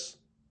Jesus,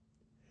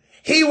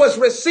 he was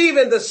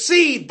receiving the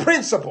seed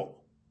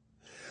principle.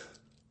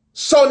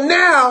 So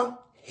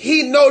now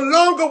he no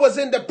longer was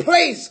in the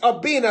place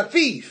of being a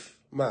thief.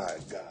 My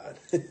God.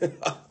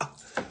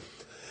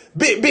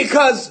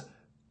 Because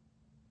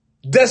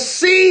the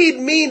seed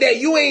mean that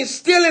you ain't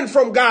stealing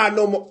from God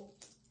no more.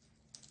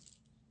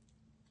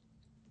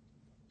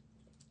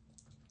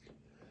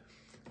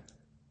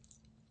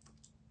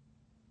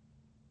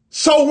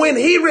 So when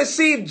he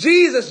received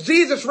Jesus,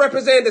 Jesus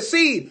represented the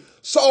seed.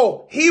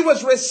 So he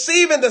was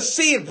receiving the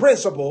seed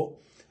principle.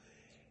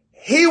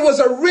 He was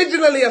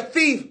originally a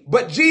thief,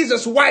 but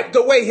Jesus wiped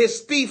away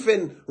his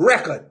thieving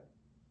record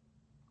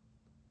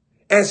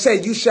and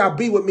said, you shall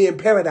be with me in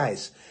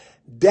paradise.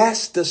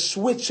 That's the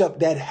switch up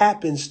that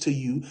happens to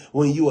you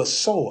when you're a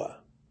sower.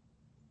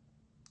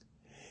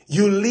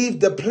 You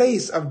leave the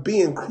place of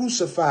being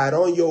crucified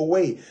on your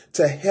way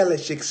to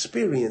hellish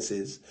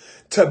experiences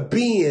to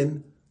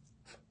being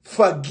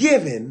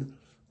forgiven,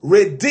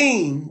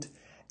 redeemed,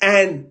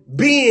 and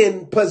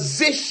being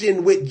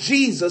positioned with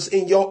Jesus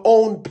in your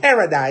own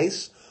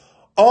paradise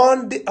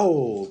on the,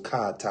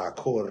 kata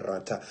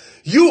korata.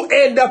 You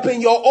end up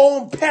in your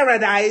own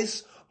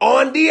paradise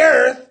on the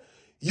earth,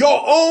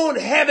 your own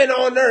heaven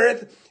on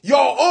earth,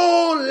 your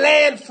own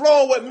land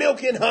flowing with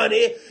milk and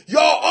honey,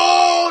 your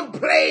own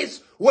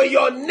place where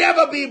you'll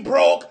never be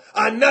broke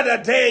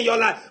another day in your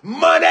life.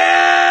 Money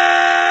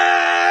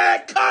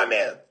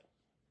cometh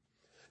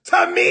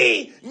to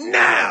me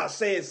now,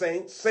 say it,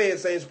 saints. Say it,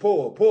 saints.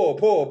 Poor, poor,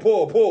 poor,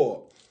 poor,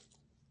 poor.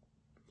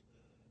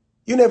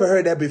 You never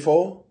heard that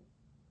before?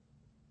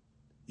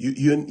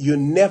 You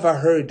never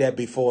heard that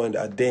before in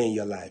a day in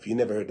your life. You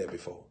never heard that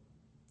before.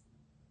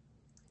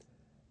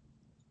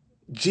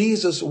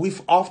 Jesus, we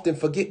often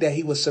forget that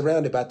he was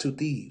surrounded by two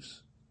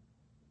thieves.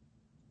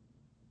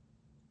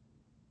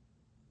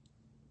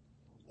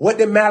 What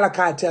did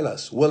Malachi tell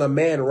us? Will a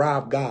man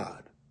rob God?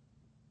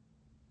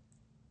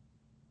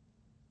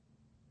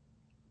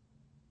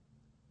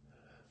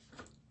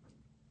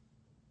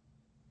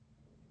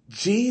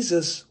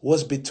 Jesus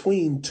was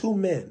between two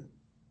men.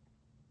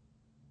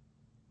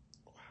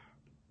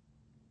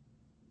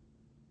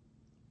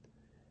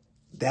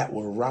 That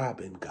were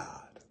robbing God.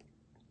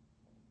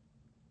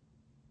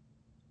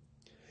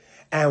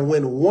 And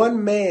when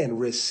one man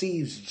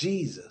receives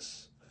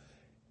Jesus,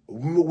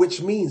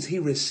 which means he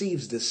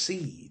receives the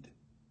seed,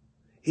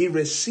 he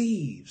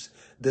receives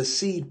the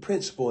seed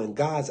principle and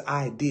God's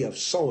idea of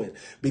sowing.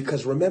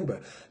 Because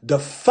remember, the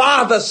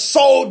Father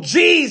sowed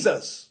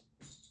Jesus.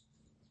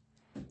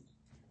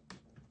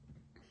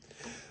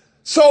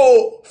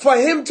 So for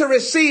him to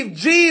receive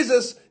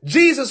Jesus,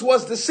 Jesus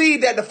was the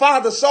seed that the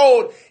Father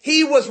sowed.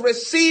 He was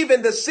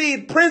receiving the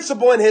seed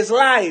principle in his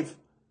life.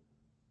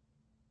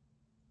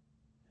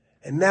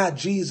 And now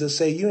Jesus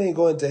say, you ain't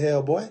going to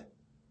hell, boy.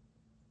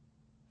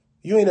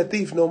 You ain't a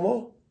thief no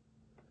more.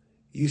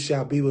 You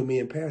shall be with me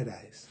in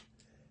paradise.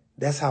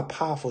 That's how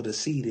powerful the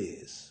seed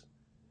is.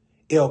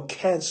 It'll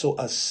cancel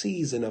a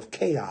season of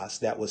chaos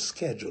that was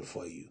scheduled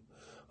for you.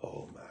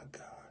 Oh my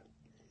God.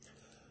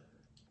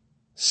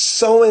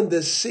 Sowing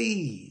the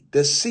seed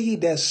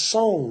that's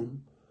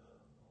sown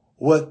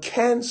will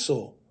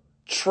cancel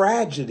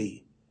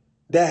tragedy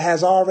that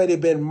has already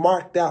been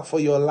marked out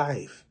for your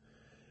life.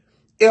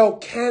 It'll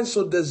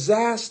cancel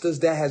disasters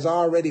that has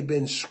already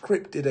been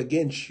scripted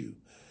against you.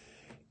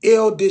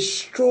 It'll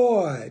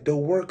destroy the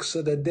works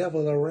of the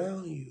devil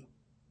around you.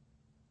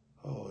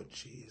 Oh,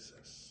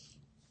 Jesus.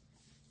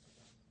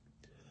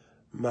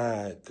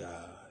 My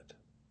God.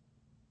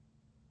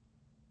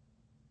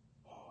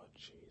 Oh,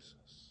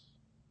 Jesus.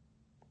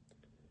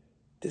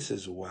 This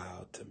is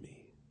wild to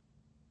me.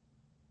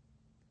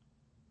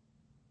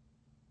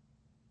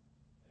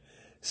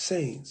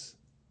 Saints,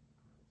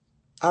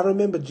 I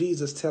remember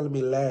Jesus telling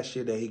me last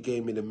year that he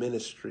gave me the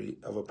ministry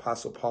of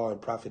Apostle Paul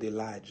and Prophet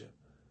Elijah.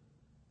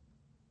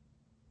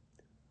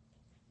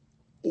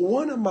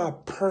 One of my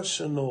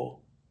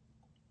personal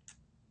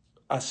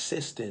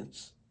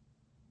assistants,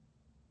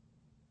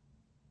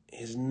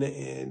 his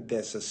name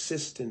that's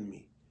assisting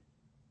me,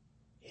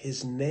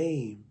 his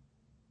name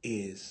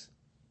is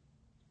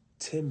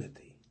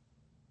Timothy.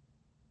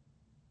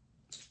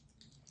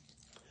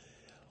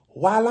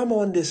 While I'm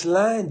on this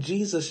line,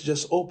 Jesus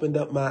just opened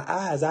up my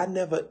eyes. I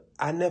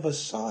never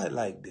saw it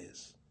like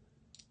this.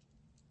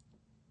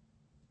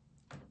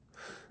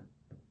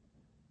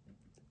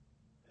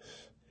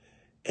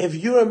 If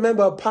you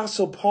remember,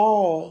 Apostle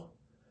Paul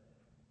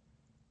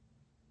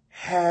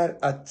had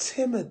a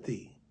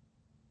Timothy.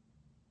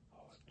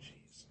 Oh,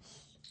 Jesus.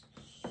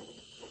 Oh,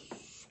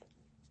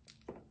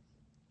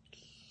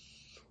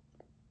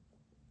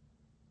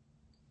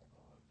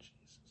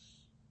 Jesus.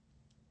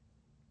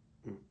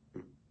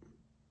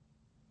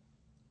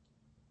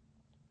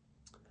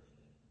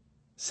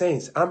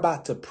 Saints, I'm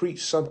about to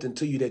preach something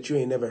to you that you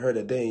ain't never heard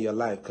a day in your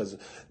life, because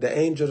the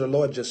angel of the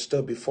Lord just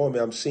stood before me.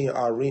 I'm seeing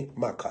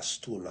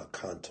Makastuna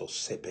Kanto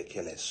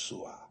Sepekele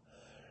Sua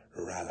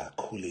Rala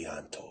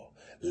Kulianto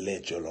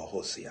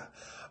Lejolohosia.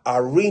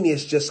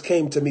 Arrhenius just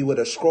came to me with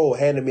a scroll,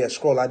 handed me a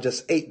scroll. I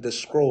just ate the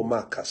scroll,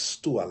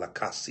 Makastua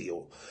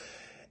Lacasio.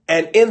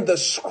 And in the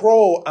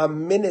scroll,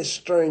 I'm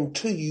ministering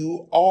to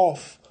you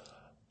off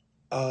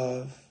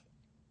of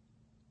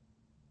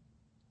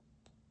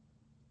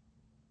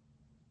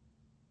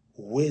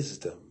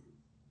wisdom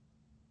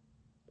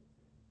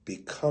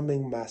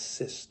becoming my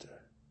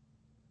sister,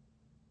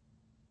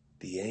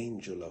 the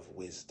angel of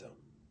wisdom.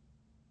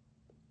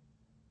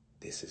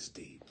 This is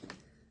deep.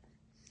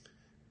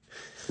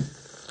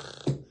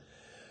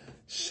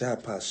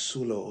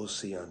 Shapasulo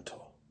osianto,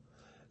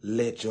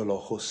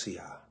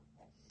 lejolohosia,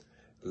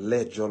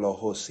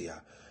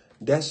 lejolohosia.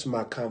 That's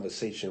my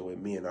conversation with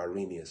me and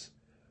Arrhenius.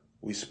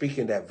 We speak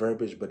in that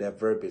verbiage, but that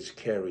verbiage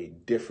carry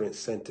different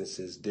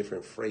sentences,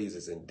 different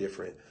phrases, and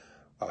different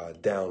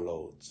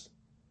downloads.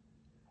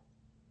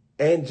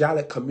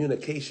 Angelic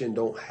communication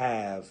don't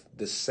have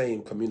the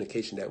same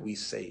communication that we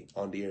say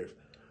on the earth.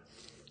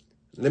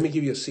 Let me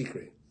give you a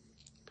secret.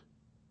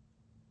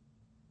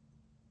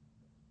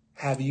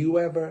 Have you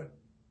ever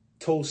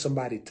told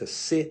somebody to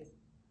sit,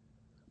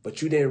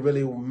 but you didn't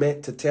really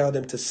meant to tell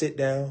them to sit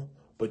down,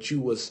 but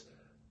you was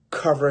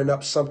covering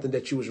up something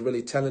that you was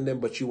really telling them,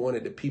 but you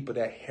wanted the people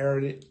that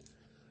heard it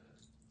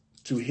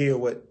to hear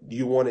what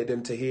you wanted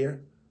them to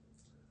hear.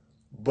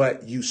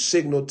 But you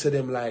signaled to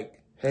them like,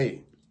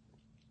 hey,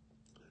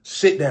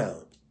 sit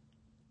down.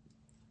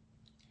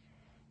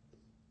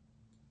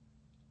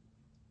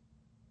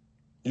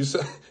 You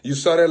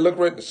saw that look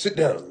right? Sit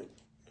down.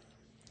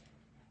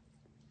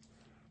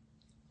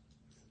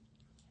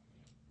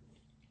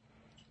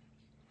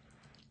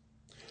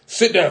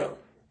 Sit down.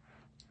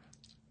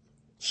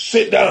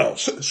 Sit down.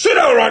 Sit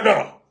down right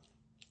now.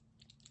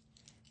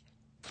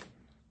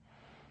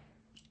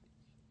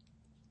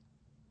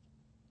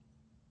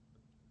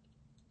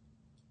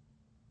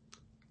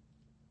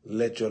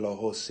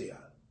 Lejolohosia.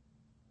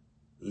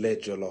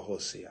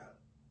 Lejolohosia.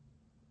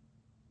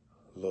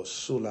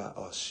 Losula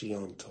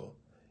osianto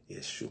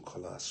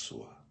yeshukala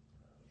sua.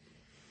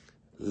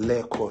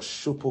 Leko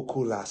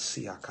shupukula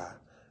siaka.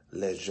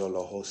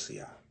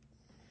 Lejolohosia.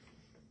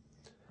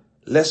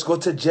 Let's go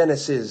to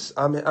Genesis.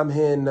 I'm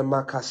here in the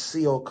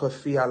Makasio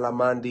Kofia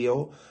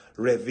Lamandio,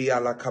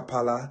 Revia la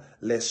Kapala,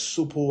 Le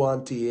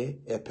Supuantie,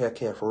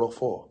 Epeken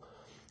Rofo,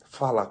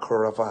 Fala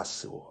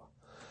Koravasuo.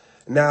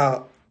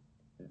 Now,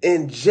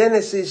 in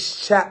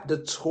Genesis chapter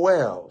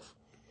 12,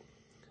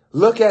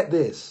 look at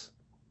this.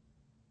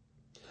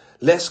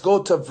 Let's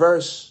go to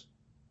verse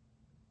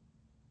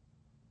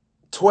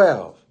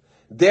 12.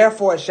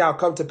 Therefore it shall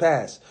come to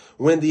pass,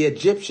 when the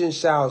Egyptians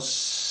shall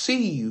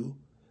see you,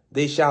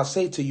 they shall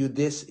say to you,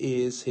 this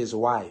is his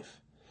wife,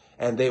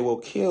 and they will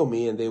kill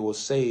me and they will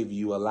save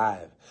you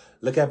alive.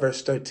 Look at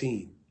verse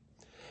 13.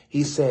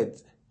 He said,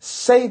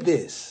 say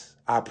this,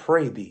 I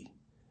pray thee.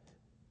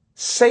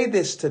 Say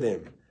this to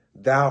them,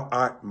 thou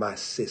art my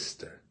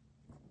sister.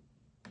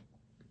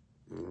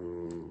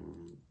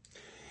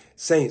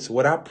 Saints,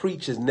 what I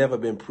preach has never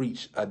been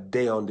preached a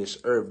day on this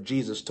earth.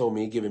 Jesus told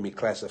me, giving me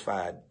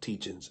classified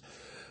teachings.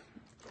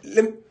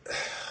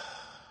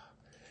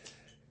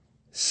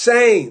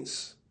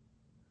 Saints,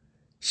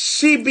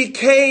 she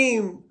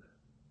became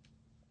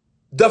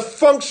the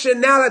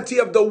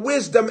functionality of the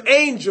wisdom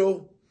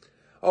angel.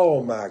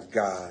 Oh my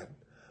God.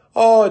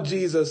 Oh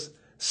Jesus.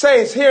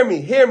 Saints, hear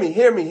me, hear me,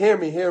 hear me, hear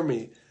me, hear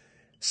me.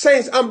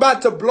 Saints, I'm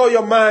about to blow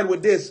your mind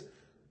with this.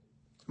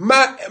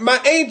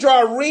 My angel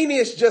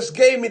Arrhenius just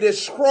gave me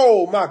this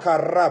scroll.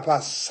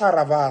 Makarapa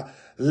sarava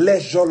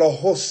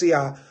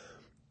lejolohosia.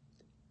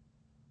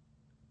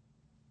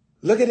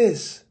 Look at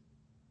this.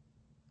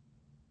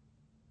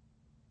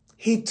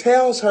 He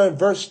tells her in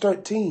verse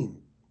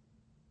 13,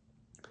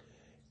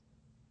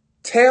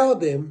 tell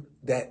them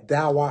that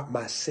thou art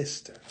my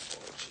sister. Oh,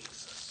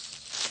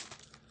 Jesus.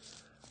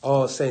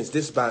 Oh, saints,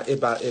 this about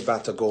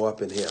to go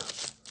up in here.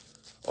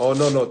 Oh,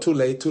 no, too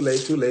late.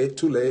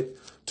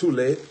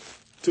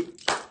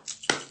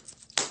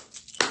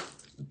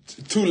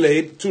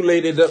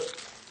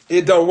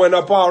 It done went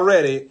up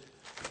already.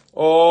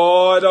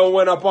 Oh, it done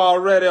went up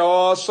already.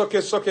 Oh, suck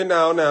it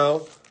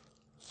now.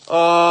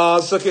 Oh,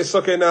 suck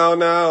it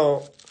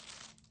now.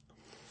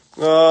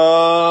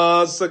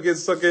 Oh, suck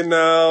it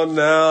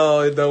now.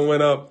 It done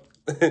went up.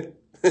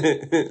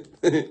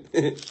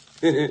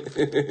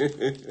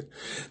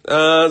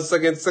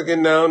 Suck it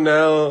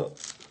now.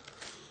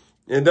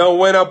 It done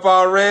went up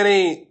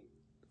already.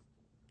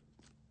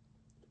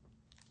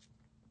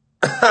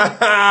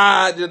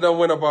 It done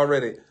went up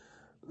already.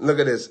 Look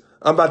at this.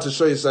 I'm about to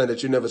show you something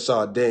that you never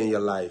saw a day in your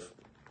life.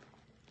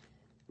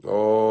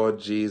 Oh,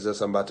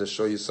 Jesus, I'm about to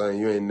show you something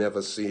you ain't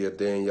never see a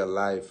day in your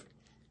life.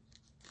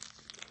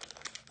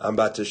 I'm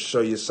about to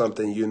show you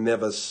something you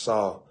never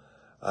saw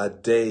a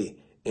day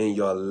in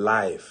your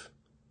life.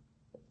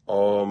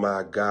 Oh,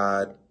 my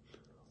God.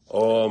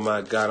 Oh,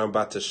 my God, I'm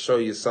about to show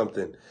you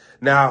something.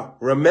 Now,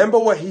 remember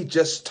what he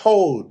just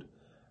told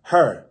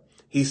her.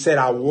 He said,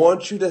 I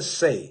want you to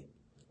say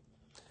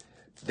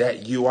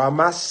that you are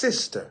my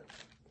sister.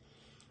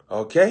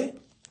 Okay?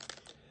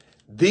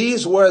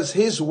 These was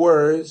his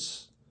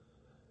words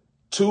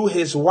to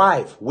his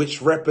wife,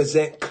 which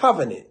represent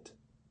covenant.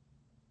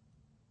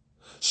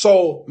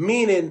 So,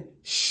 meaning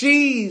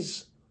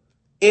she's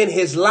in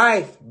his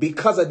life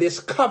because of this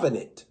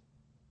covenant,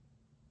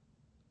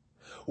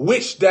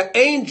 which the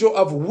angel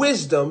of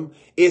wisdom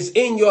is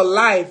in your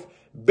life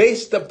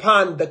based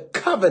upon the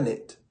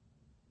covenant.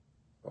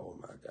 Oh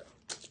my God.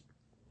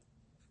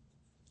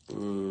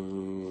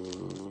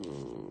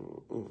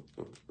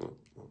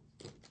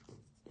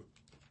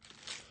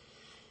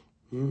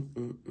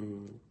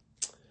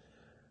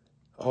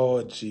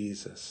 Oh,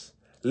 Jesus.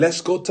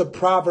 Let's go to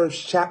Proverbs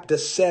chapter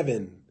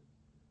 7,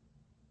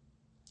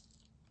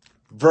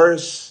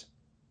 verse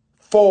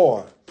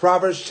 4.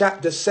 Proverbs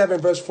chapter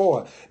 7, verse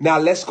 4. Now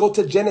let's go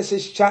to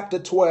Genesis chapter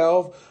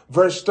 12,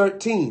 verse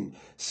 13.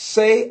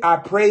 Say, I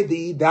pray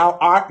thee, thou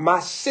art my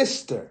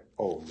sister.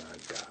 Oh, my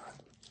God.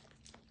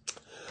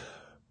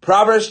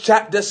 Proverbs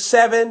chapter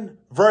 7,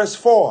 verse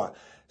 4.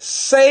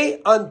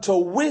 Say unto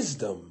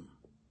wisdom,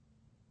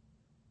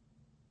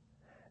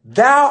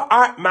 thou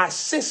art my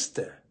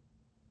sister.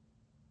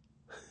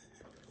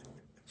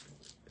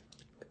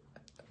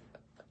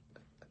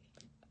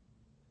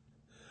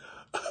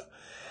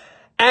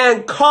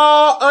 and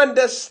call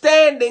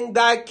understanding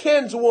thy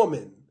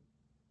kinswoman,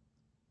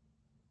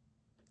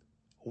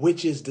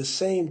 which is the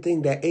same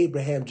thing that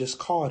Abraham just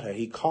called her.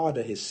 He called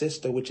her his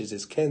sister, which is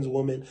his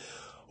kinswoman.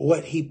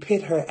 What he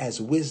pit her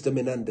as wisdom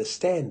and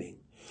understanding,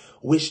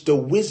 which the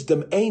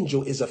wisdom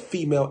angel is a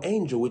female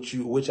angel,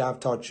 which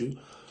I've taught you.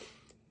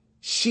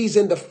 She's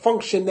in the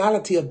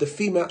functionality of the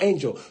female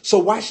angel. So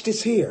watch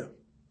this here.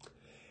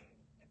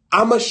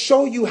 I'm going to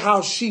show you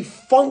how she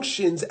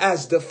functions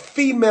as the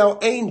female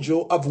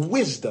angel of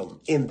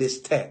wisdom in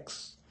this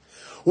text.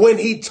 When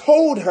he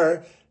told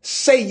her,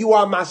 say you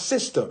are my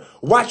sister.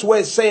 Watch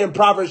what it's saying in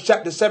Proverbs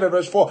chapter 7,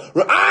 verse 4.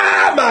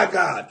 Ah, my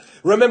God.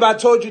 Remember I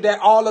told you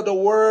that all of the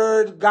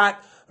word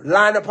got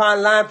line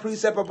upon line,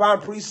 precept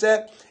upon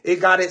precept. It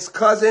got its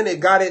cousin. It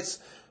got its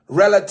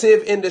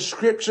relative in the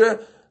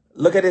scripture.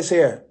 Look at this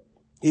here.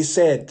 He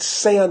said,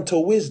 say unto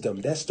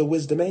wisdom. That's the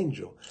wisdom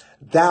angel.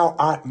 Thou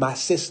art my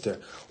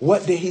sister.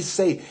 What did he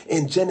say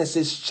in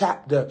Genesis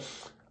chapter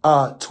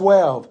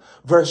 12,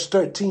 verse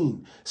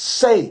 13?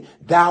 Say,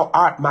 thou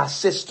art my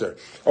sister.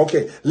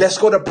 Okay, let's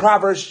go to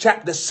Proverbs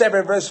chapter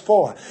 7, verse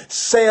 4.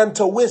 Say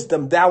unto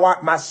wisdom, thou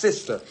art my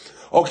sister.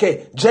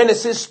 Okay,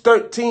 Genesis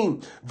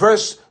 12,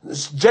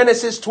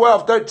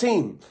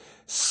 13.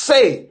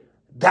 Say,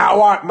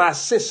 thou art my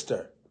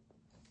sister.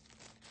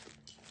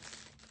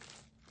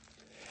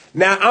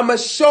 Now, I'm going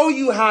to show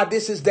you how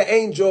this is the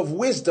angel of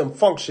wisdom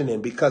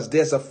functioning, because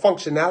there's a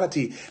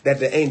functionality that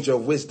the angel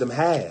of wisdom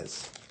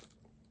has.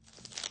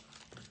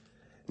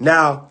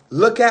 Now,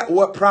 look at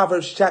what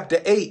Proverbs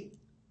chapter 8,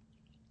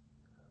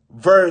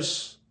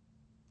 verse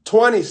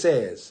 20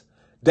 says.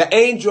 The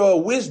angel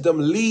of wisdom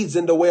leads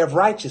in the way of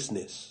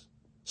righteousness.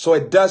 So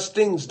it does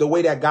things the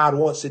way that God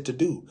wants it to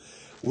do,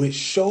 which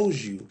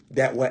shows you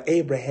that what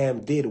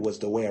Abraham did was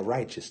the way of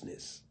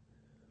righteousness.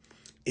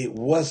 It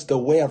was the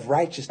way of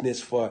righteousness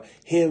for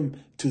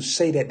him to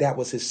say that that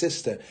was his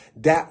sister.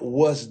 That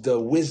was the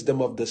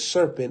wisdom of the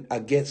serpent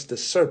against the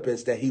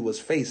serpents that he was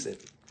facing.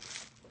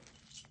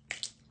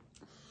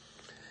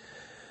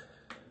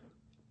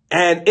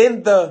 And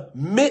in the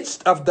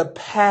midst of the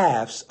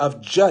paths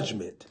of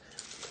judgment,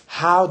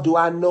 how do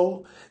I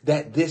know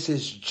that this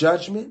is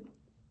judgment?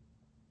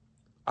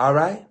 All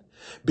right.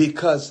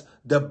 Because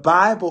the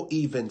Bible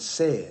even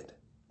said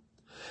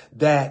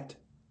that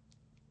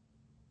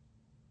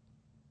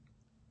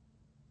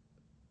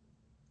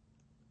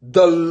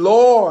the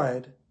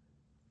Lord,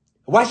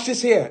 watch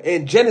this here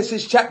in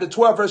Genesis chapter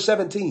 12, verse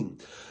 17.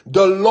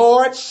 The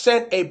Lord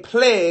sent a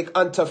plague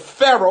unto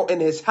Pharaoh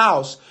in his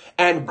house,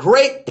 and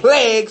great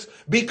plagues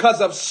because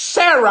of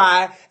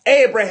Sarai,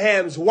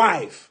 Abraham's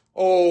wife.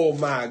 Oh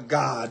my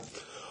God.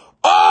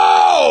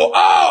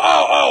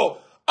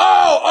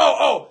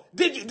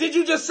 Did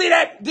you just see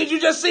that? Did you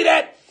just see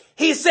that?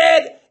 He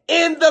said,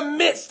 in the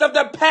midst of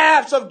the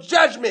paths of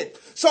judgment.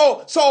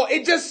 So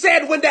it just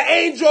said when the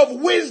angel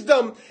of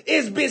wisdom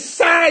is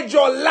beside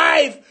your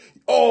life.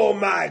 Oh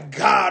my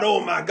God.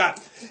 Oh my God.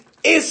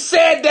 It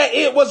said that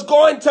it was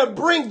going to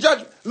bring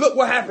judgment. Look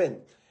what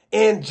happened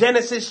in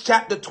Genesis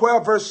chapter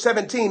 12, verse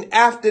 17.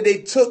 After they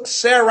took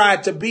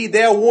Sarai to be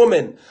their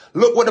woman.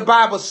 Look what the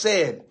Bible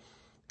said.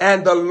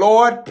 And the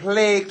Lord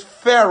plagued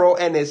Pharaoh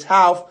and his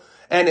house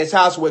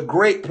with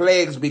great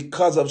plagues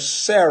because of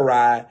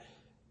Sarai,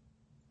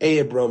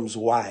 Abram's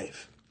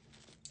wife.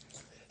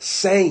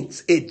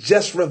 Saints, it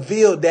just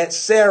revealed that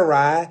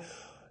Sarai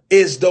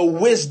is the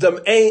wisdom.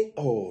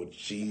 Oh,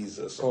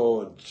 Jesus.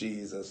 Oh,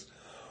 Jesus.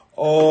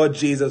 Oh,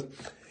 Jesus.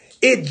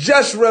 It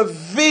just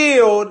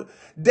revealed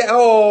that.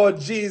 Oh,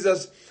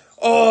 Jesus.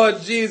 Oh,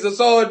 Jesus.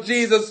 Oh,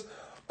 Jesus.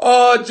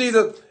 Oh,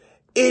 Jesus.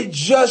 It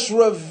just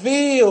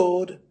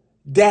revealed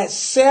that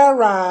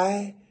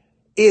Sarai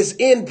is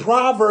in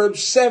Proverbs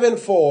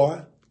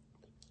 7:4.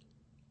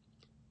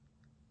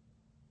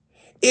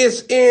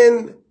 Is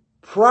in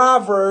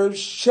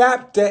Proverbs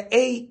chapter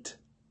 8,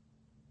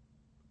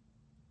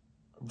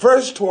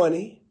 verse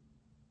 20.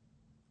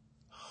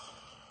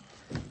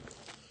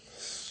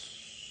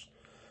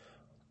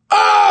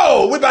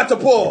 Oh, we're about to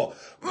pull.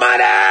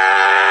 Money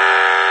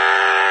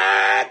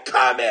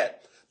cometh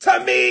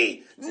to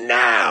me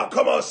now.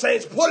 Come on,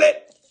 saints, pull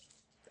it.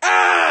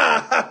 Ah!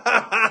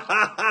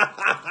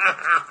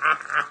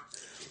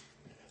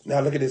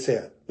 Now look at this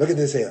here. Look at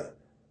this here.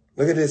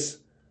 Look at this.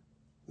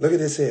 Look at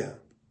this here.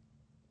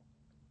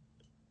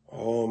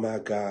 Oh my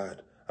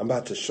God. I'm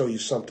about to show you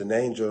something. The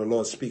angel of the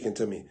Lord speaking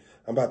to me.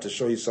 I'm about to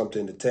show you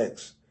something in the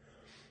text.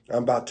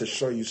 I'm about to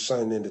show you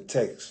something in the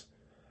text.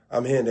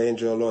 I'm hearing the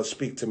angel of the Lord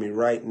speak to me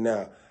right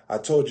now. I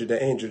told you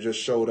the angel just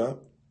showed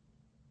up.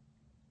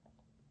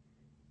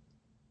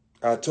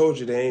 I told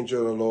you the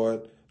angel of the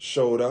Lord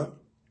showed up.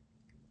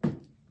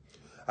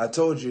 I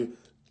told you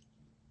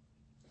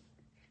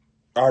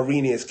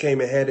Arrhenius came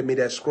and handed me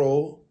that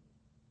scroll.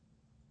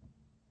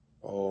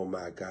 Oh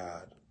my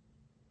God.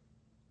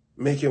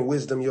 Making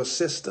wisdom your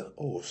sister.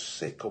 Oh,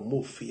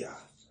 sekomufia.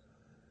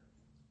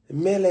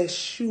 Mele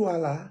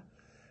shuala.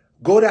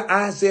 Go to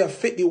Isaiah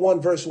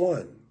 51 verse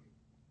 1.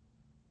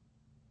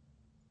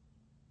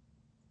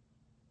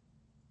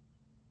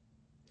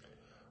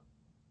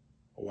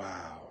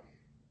 Wow.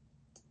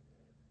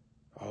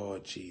 Oh,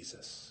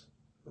 Jesus.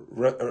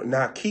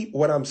 Now keep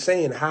what I'm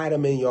saying, hide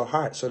them in your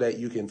heart so that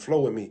you can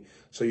flow with me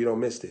so you don't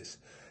miss this.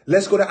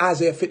 Let's go to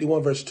Isaiah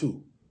 51 verse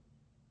 2.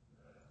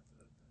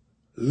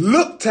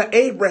 Look to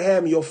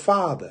Abraham, your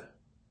father,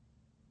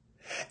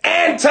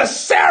 and to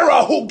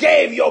Sarah, who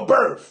gave your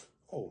birth.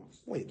 Oh,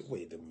 wait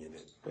a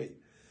minute.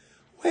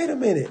 Wait a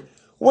minute.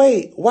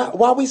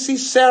 Why we see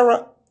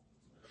Sarah?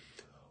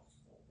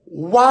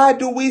 Why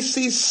do we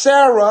see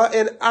Sarah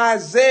in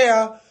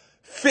Isaiah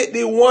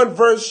 51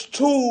 verse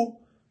 2?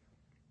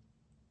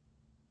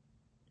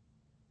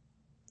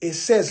 It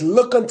says,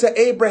 look unto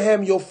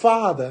Abraham, your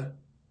father,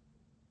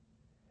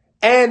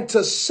 and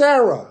to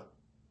Sarah,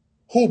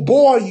 who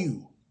bore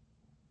you,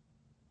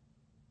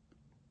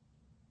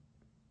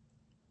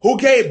 who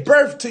gave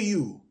birth to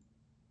you.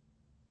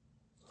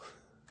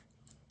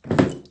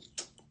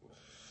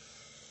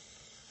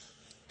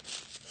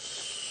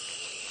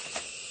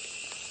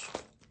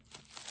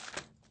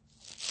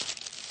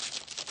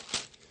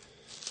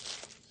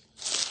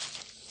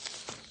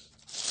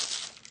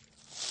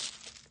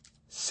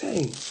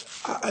 Saints,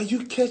 are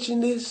you catching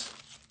this?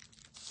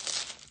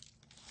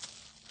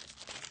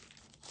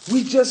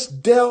 We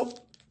just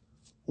dealt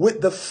with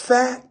the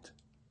fact.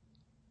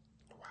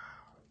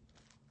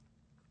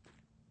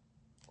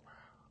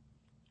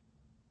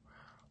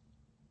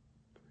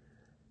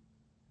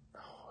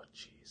 Oh,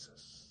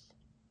 Jesus.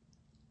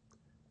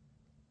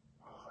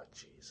 Oh,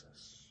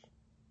 Jesus.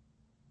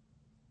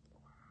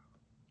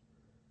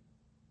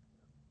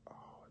 Oh,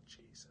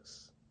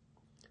 Jesus.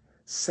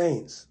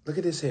 Saints, look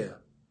at this here.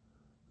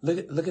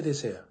 Look at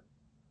this here.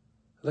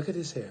 Look at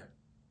this here.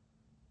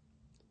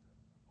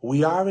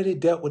 We already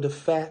dealt with the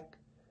fact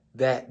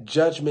that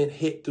judgment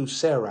hit through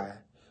Sarai,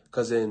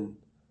 because in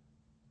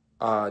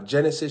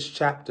Genesis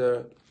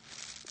chapter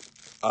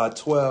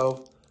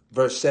 12,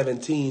 verse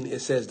 17, it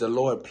says the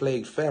Lord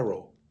plagued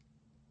Pharaoh.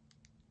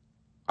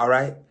 All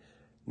right.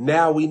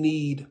 Now we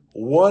need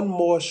one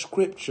more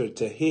scripture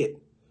to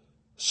hit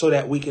so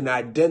that we can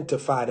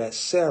identify that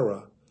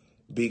Sarah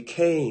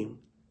became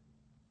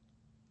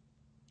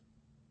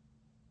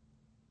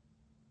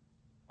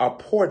a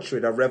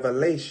portrait, a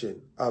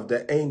revelation of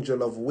the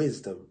angel of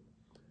wisdom.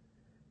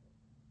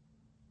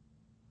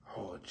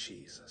 Oh,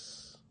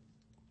 Jesus.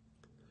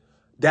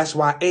 That's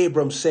why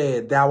Abram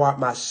said, thou art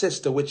my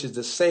sister, which is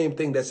the same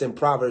thing that's in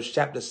Proverbs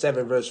chapter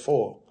 7, verse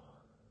 4.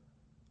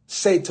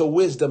 Say to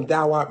wisdom,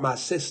 thou art my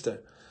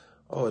sister.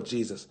 Oh,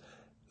 Jesus.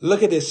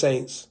 Look at this,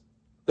 saints.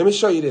 Let me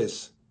show you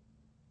this.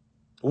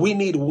 We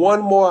need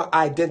one more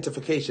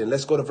identification.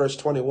 Let's go to verse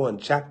 21,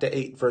 chapter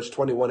 8, verse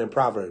 21 in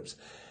Proverbs.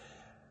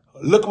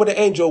 Look what the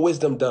angel of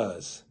wisdom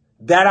does.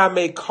 That I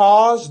may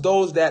cause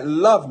those that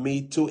love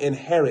me to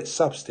inherit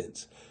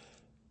substance.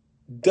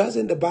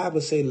 Doesn't the Bible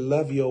say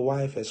love your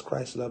wife as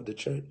Christ loved the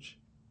church?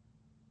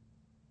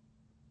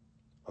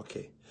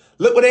 Okay.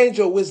 Look what the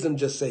angel of wisdom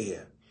just say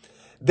here.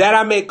 That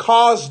I may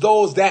cause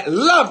those that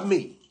love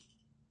me.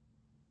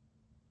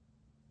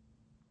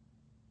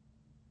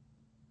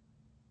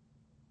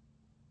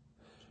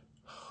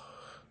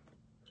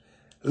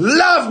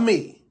 Love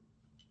me.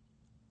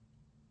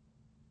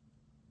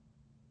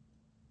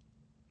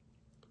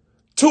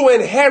 To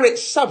inherit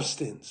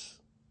substance,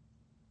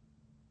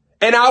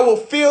 and I will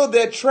fill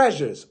their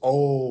treasures.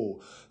 Oh,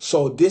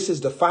 so this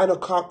is the final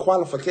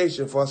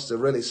qualification for us to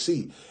really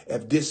see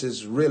if this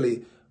is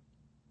really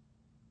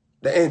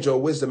the angel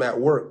of wisdom at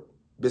work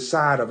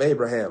beside of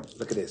Abraham.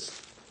 Look at this.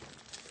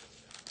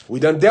 We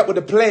done dealt with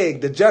the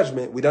plague, the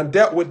judgment. We done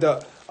dealt with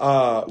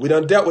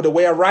the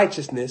way of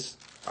righteousness.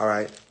 All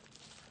right.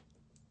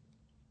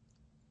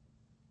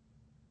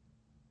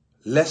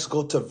 Let's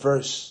go to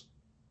verse.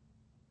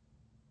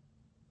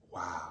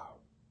 Wow.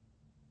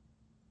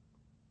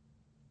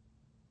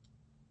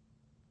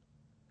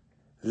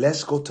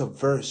 Let's go to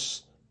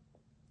verse,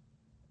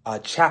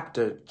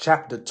 chapter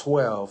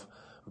 12,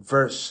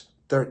 verse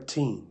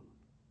 13.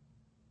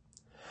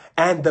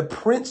 And the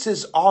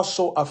princes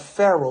also of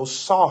Pharaoh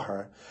saw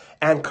her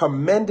and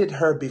commended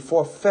her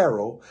before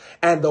Pharaoh.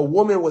 And the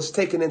woman was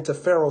taken into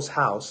Pharaoh's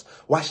house.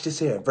 Watch this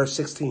here, verse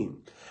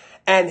 16.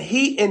 And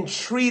he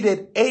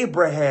entreated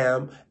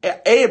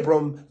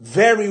Abram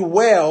very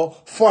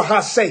well for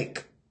her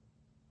sake.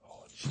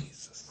 Oh,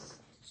 Jesus.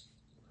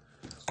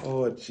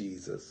 Oh,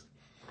 Jesus.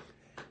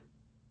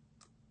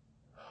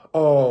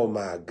 Oh,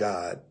 my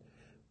God.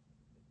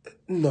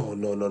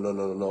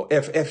 No.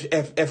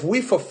 If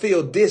we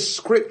fulfill this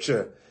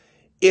scripture,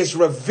 it's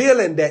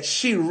revealing that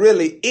she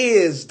really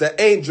is the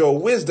angel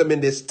of wisdom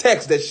in this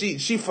text, that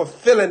she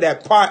fulfilling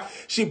that part.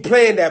 She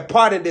playing that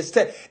part in this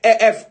text.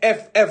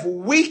 If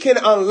we can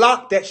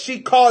unlock that she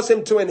caused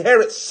him to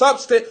inherit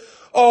substance.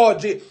 Oh,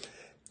 gee.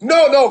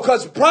 No,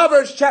 because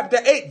Proverbs chapter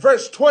 8,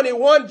 verse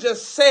 21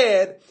 just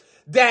said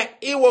that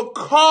it will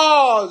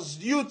cause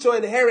you to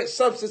inherit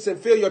substance and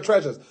fill your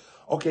treasures.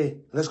 Okay,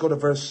 let's go to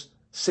verse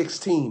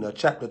 16 of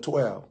chapter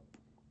 12.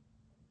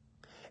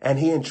 And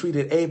he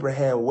entreated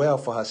Abraham well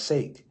for her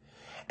sake.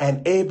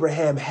 And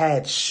Abraham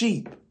had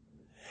sheep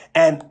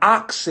and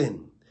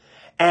oxen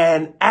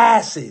and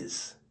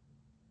asses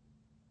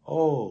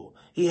Oh,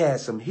 he had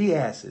some he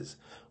asses.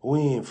 We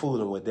ain't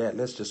fooling with that.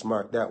 Let's just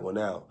mark that one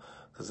out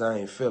because I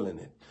ain't feeling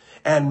it.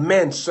 And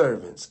men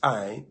servants,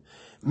 I ain't.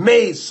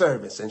 Maid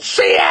servants and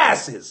she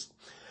asses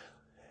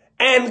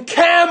and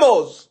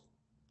camels.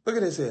 Look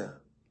at this here.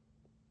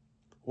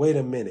 Wait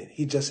a minute.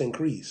 He just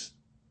increased.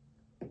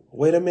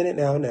 Wait a minute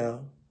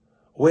now.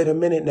 Wait a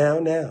minute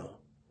now.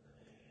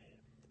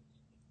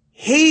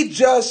 He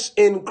just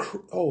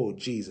oh,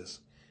 Jesus.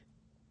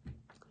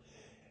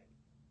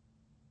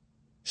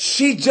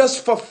 She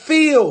just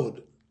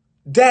fulfilled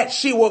that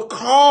she will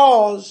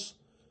cause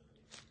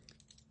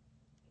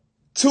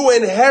to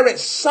inherit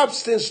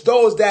substance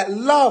those that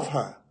love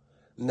her.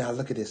 Now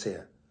look at this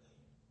here.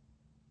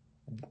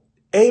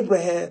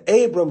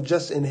 Abram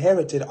just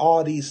inherited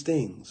all these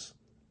things.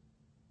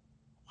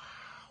 Wow.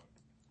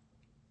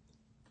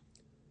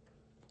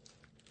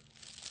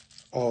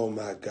 Oh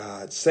my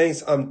God.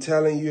 Saints, I'm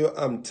telling you,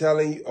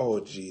 oh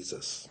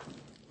Jesus.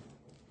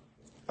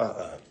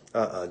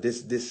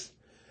 This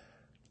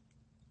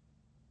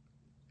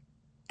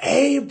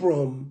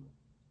Abram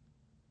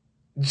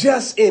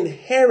just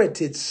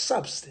inherited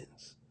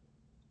substance.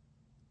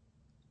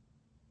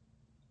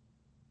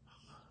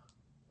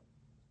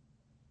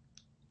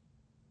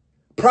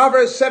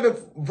 Proverbs 7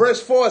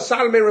 verse 4,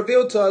 Solomon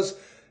revealed to us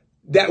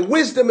that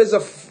wisdom is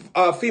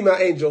a female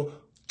angel.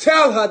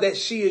 Tell her that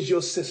she is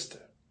your sister.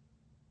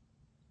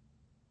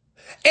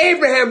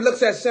 Abraham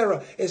looks at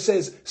Sarah and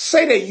says,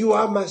 say that you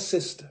are my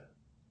sister.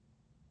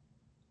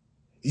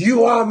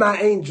 You are my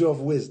angel of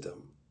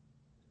wisdom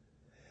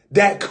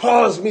that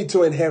caused me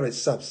to inherit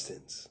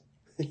substance.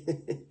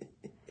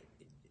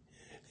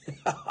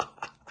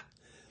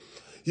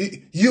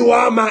 You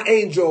are my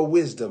angel of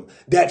wisdom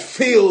that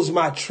fills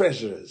my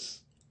treasures.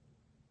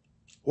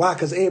 Why?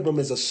 Because Abram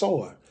is a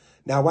sower.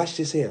 Now watch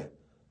this here.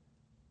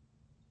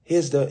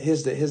 Here's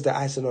the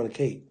icing on the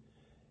cake.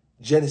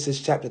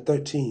 Genesis chapter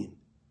 13.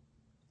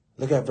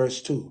 Look at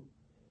verse 2.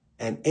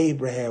 And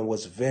Abraham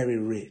was very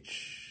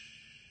rich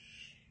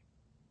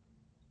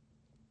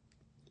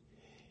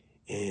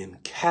in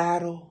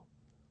cattle,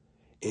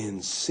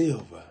 in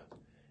silver,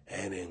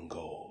 and in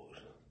gold.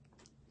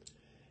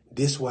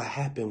 This will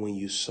happen when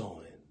you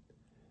sowing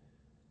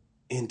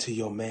into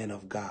your man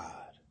of God.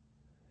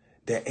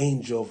 The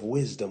angel of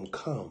wisdom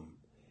come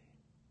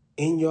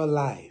in your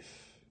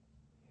life,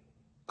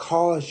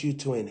 cause you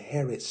to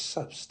inherit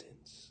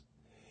substance,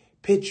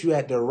 put you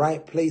at the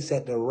right place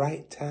at the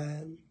right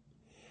time,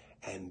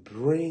 and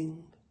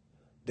bring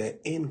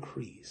the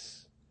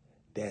increase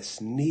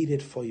that's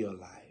needed for your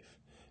life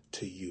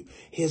to you.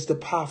 Here's the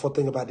powerful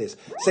thing about this.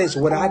 Saints,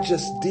 what I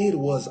just did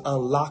was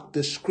unlock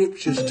the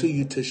scriptures to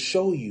you to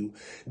show you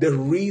the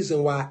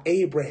reason why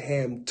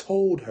Abraham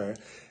told her,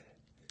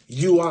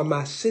 you are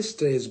my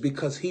sister, is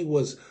because he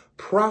was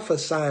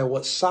prophesying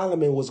what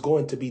Solomon was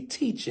going to be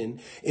teaching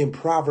in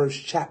Proverbs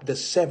chapter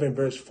 7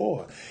 verse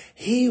 4.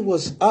 He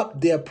was up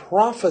there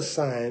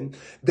prophesying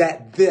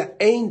that the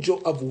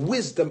angel of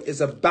wisdom is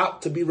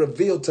about to be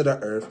revealed to the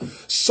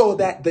earth so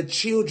that the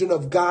children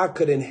of God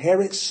could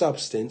inherit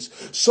substance,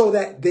 so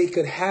that they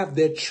could have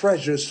their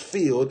treasures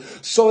filled,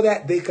 so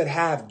that they could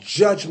have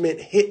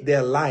judgment hit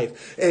their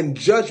life. And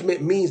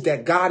judgment means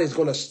that God is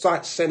going to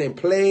start sending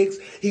plagues.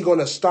 He's going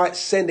to start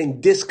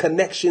sending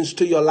disconnections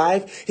to your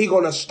life. He's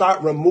going to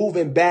start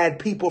removing bad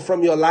people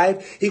from your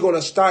life. He's going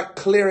to start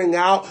clearing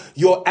out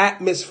your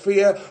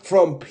atmosphere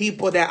from people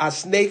that are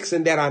snakes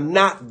and that are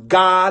not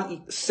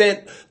God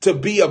sent to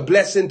be a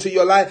blessing to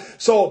your life.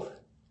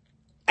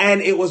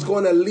 And it was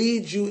going to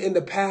lead you in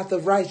the path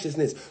of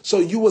righteousness. So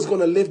you was going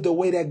to live the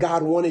way that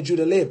God wanted you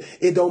to live.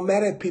 It don't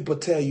matter if people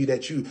tell you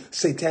that you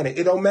satanic.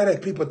 It don't matter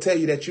if people tell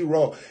you that you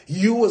wrong.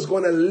 You was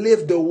going to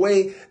live the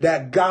way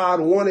that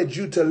God wanted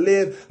you to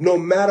live, no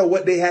matter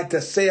what they had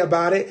to say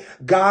about it.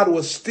 God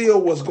was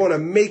going to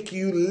make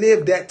you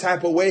live that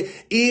type of way.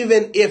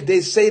 Even if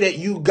they say that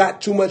you got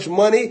too much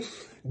money,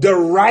 the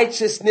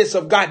righteousness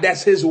of God,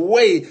 that's his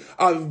way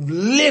of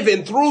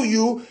living through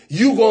you.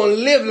 You gonna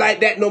live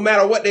like that no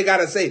matter what they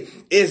gotta say.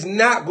 It's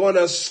not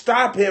gonna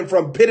stop him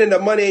from putting the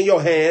money in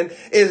your hand.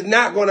 It's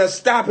not gonna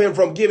stop him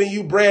from giving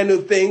you brand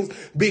new things,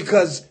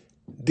 because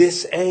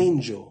this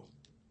angel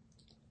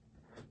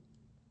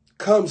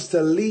comes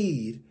to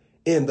lead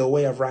in the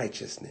way of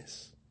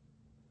righteousness.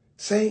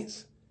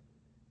 Saints,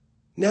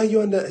 now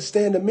you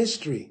understand the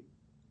mystery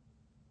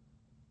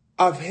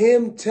of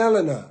him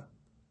telling her,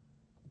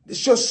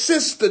 this your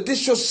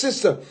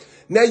sister.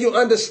 Now you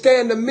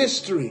understand the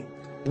mystery.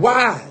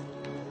 Why?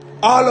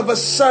 All of a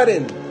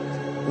sudden,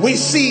 we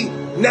see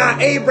now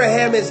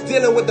Abraham is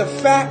dealing with the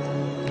fact,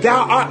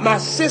 thou art my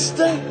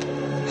sister,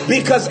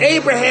 because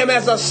Abraham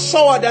as a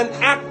sword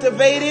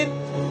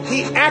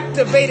he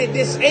activated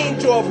this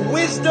angel of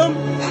wisdom,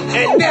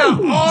 and now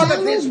all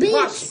of his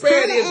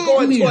prosperity is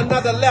going to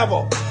another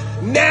level.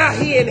 Now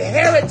he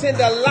inherited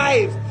the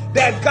life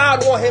that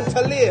God wants him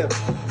to live.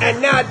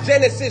 And now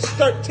Genesis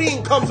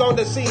 13 comes on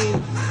the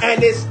scene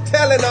and it's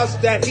telling us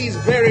that he's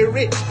very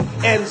rich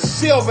and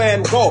silver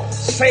and gold.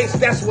 Saints,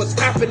 that's what's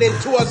happening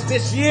to us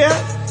this year.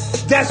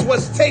 That's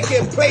what's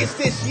taking place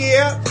this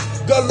year.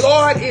 The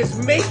Lord is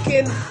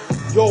making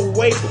your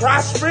way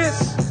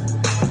prosperous,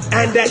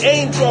 and the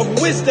angel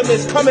of wisdom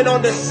is coming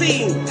on the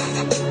scene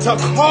to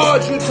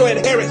cause you to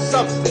inherit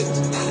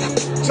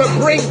substance, to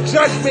bring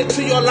judgment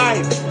to your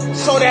life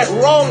so that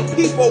wrong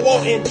people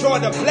won't enjoy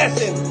the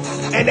blessing.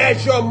 And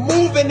as you're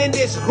moving in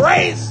this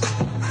grace,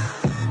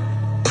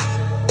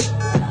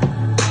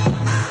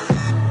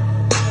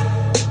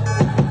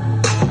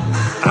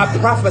 I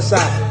prophesy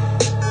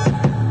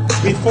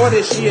before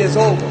this year is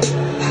over,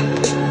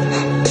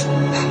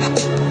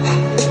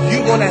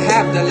 you're going to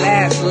have the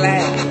last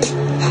laugh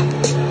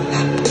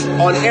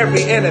on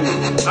every enemy.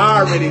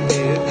 I already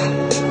did.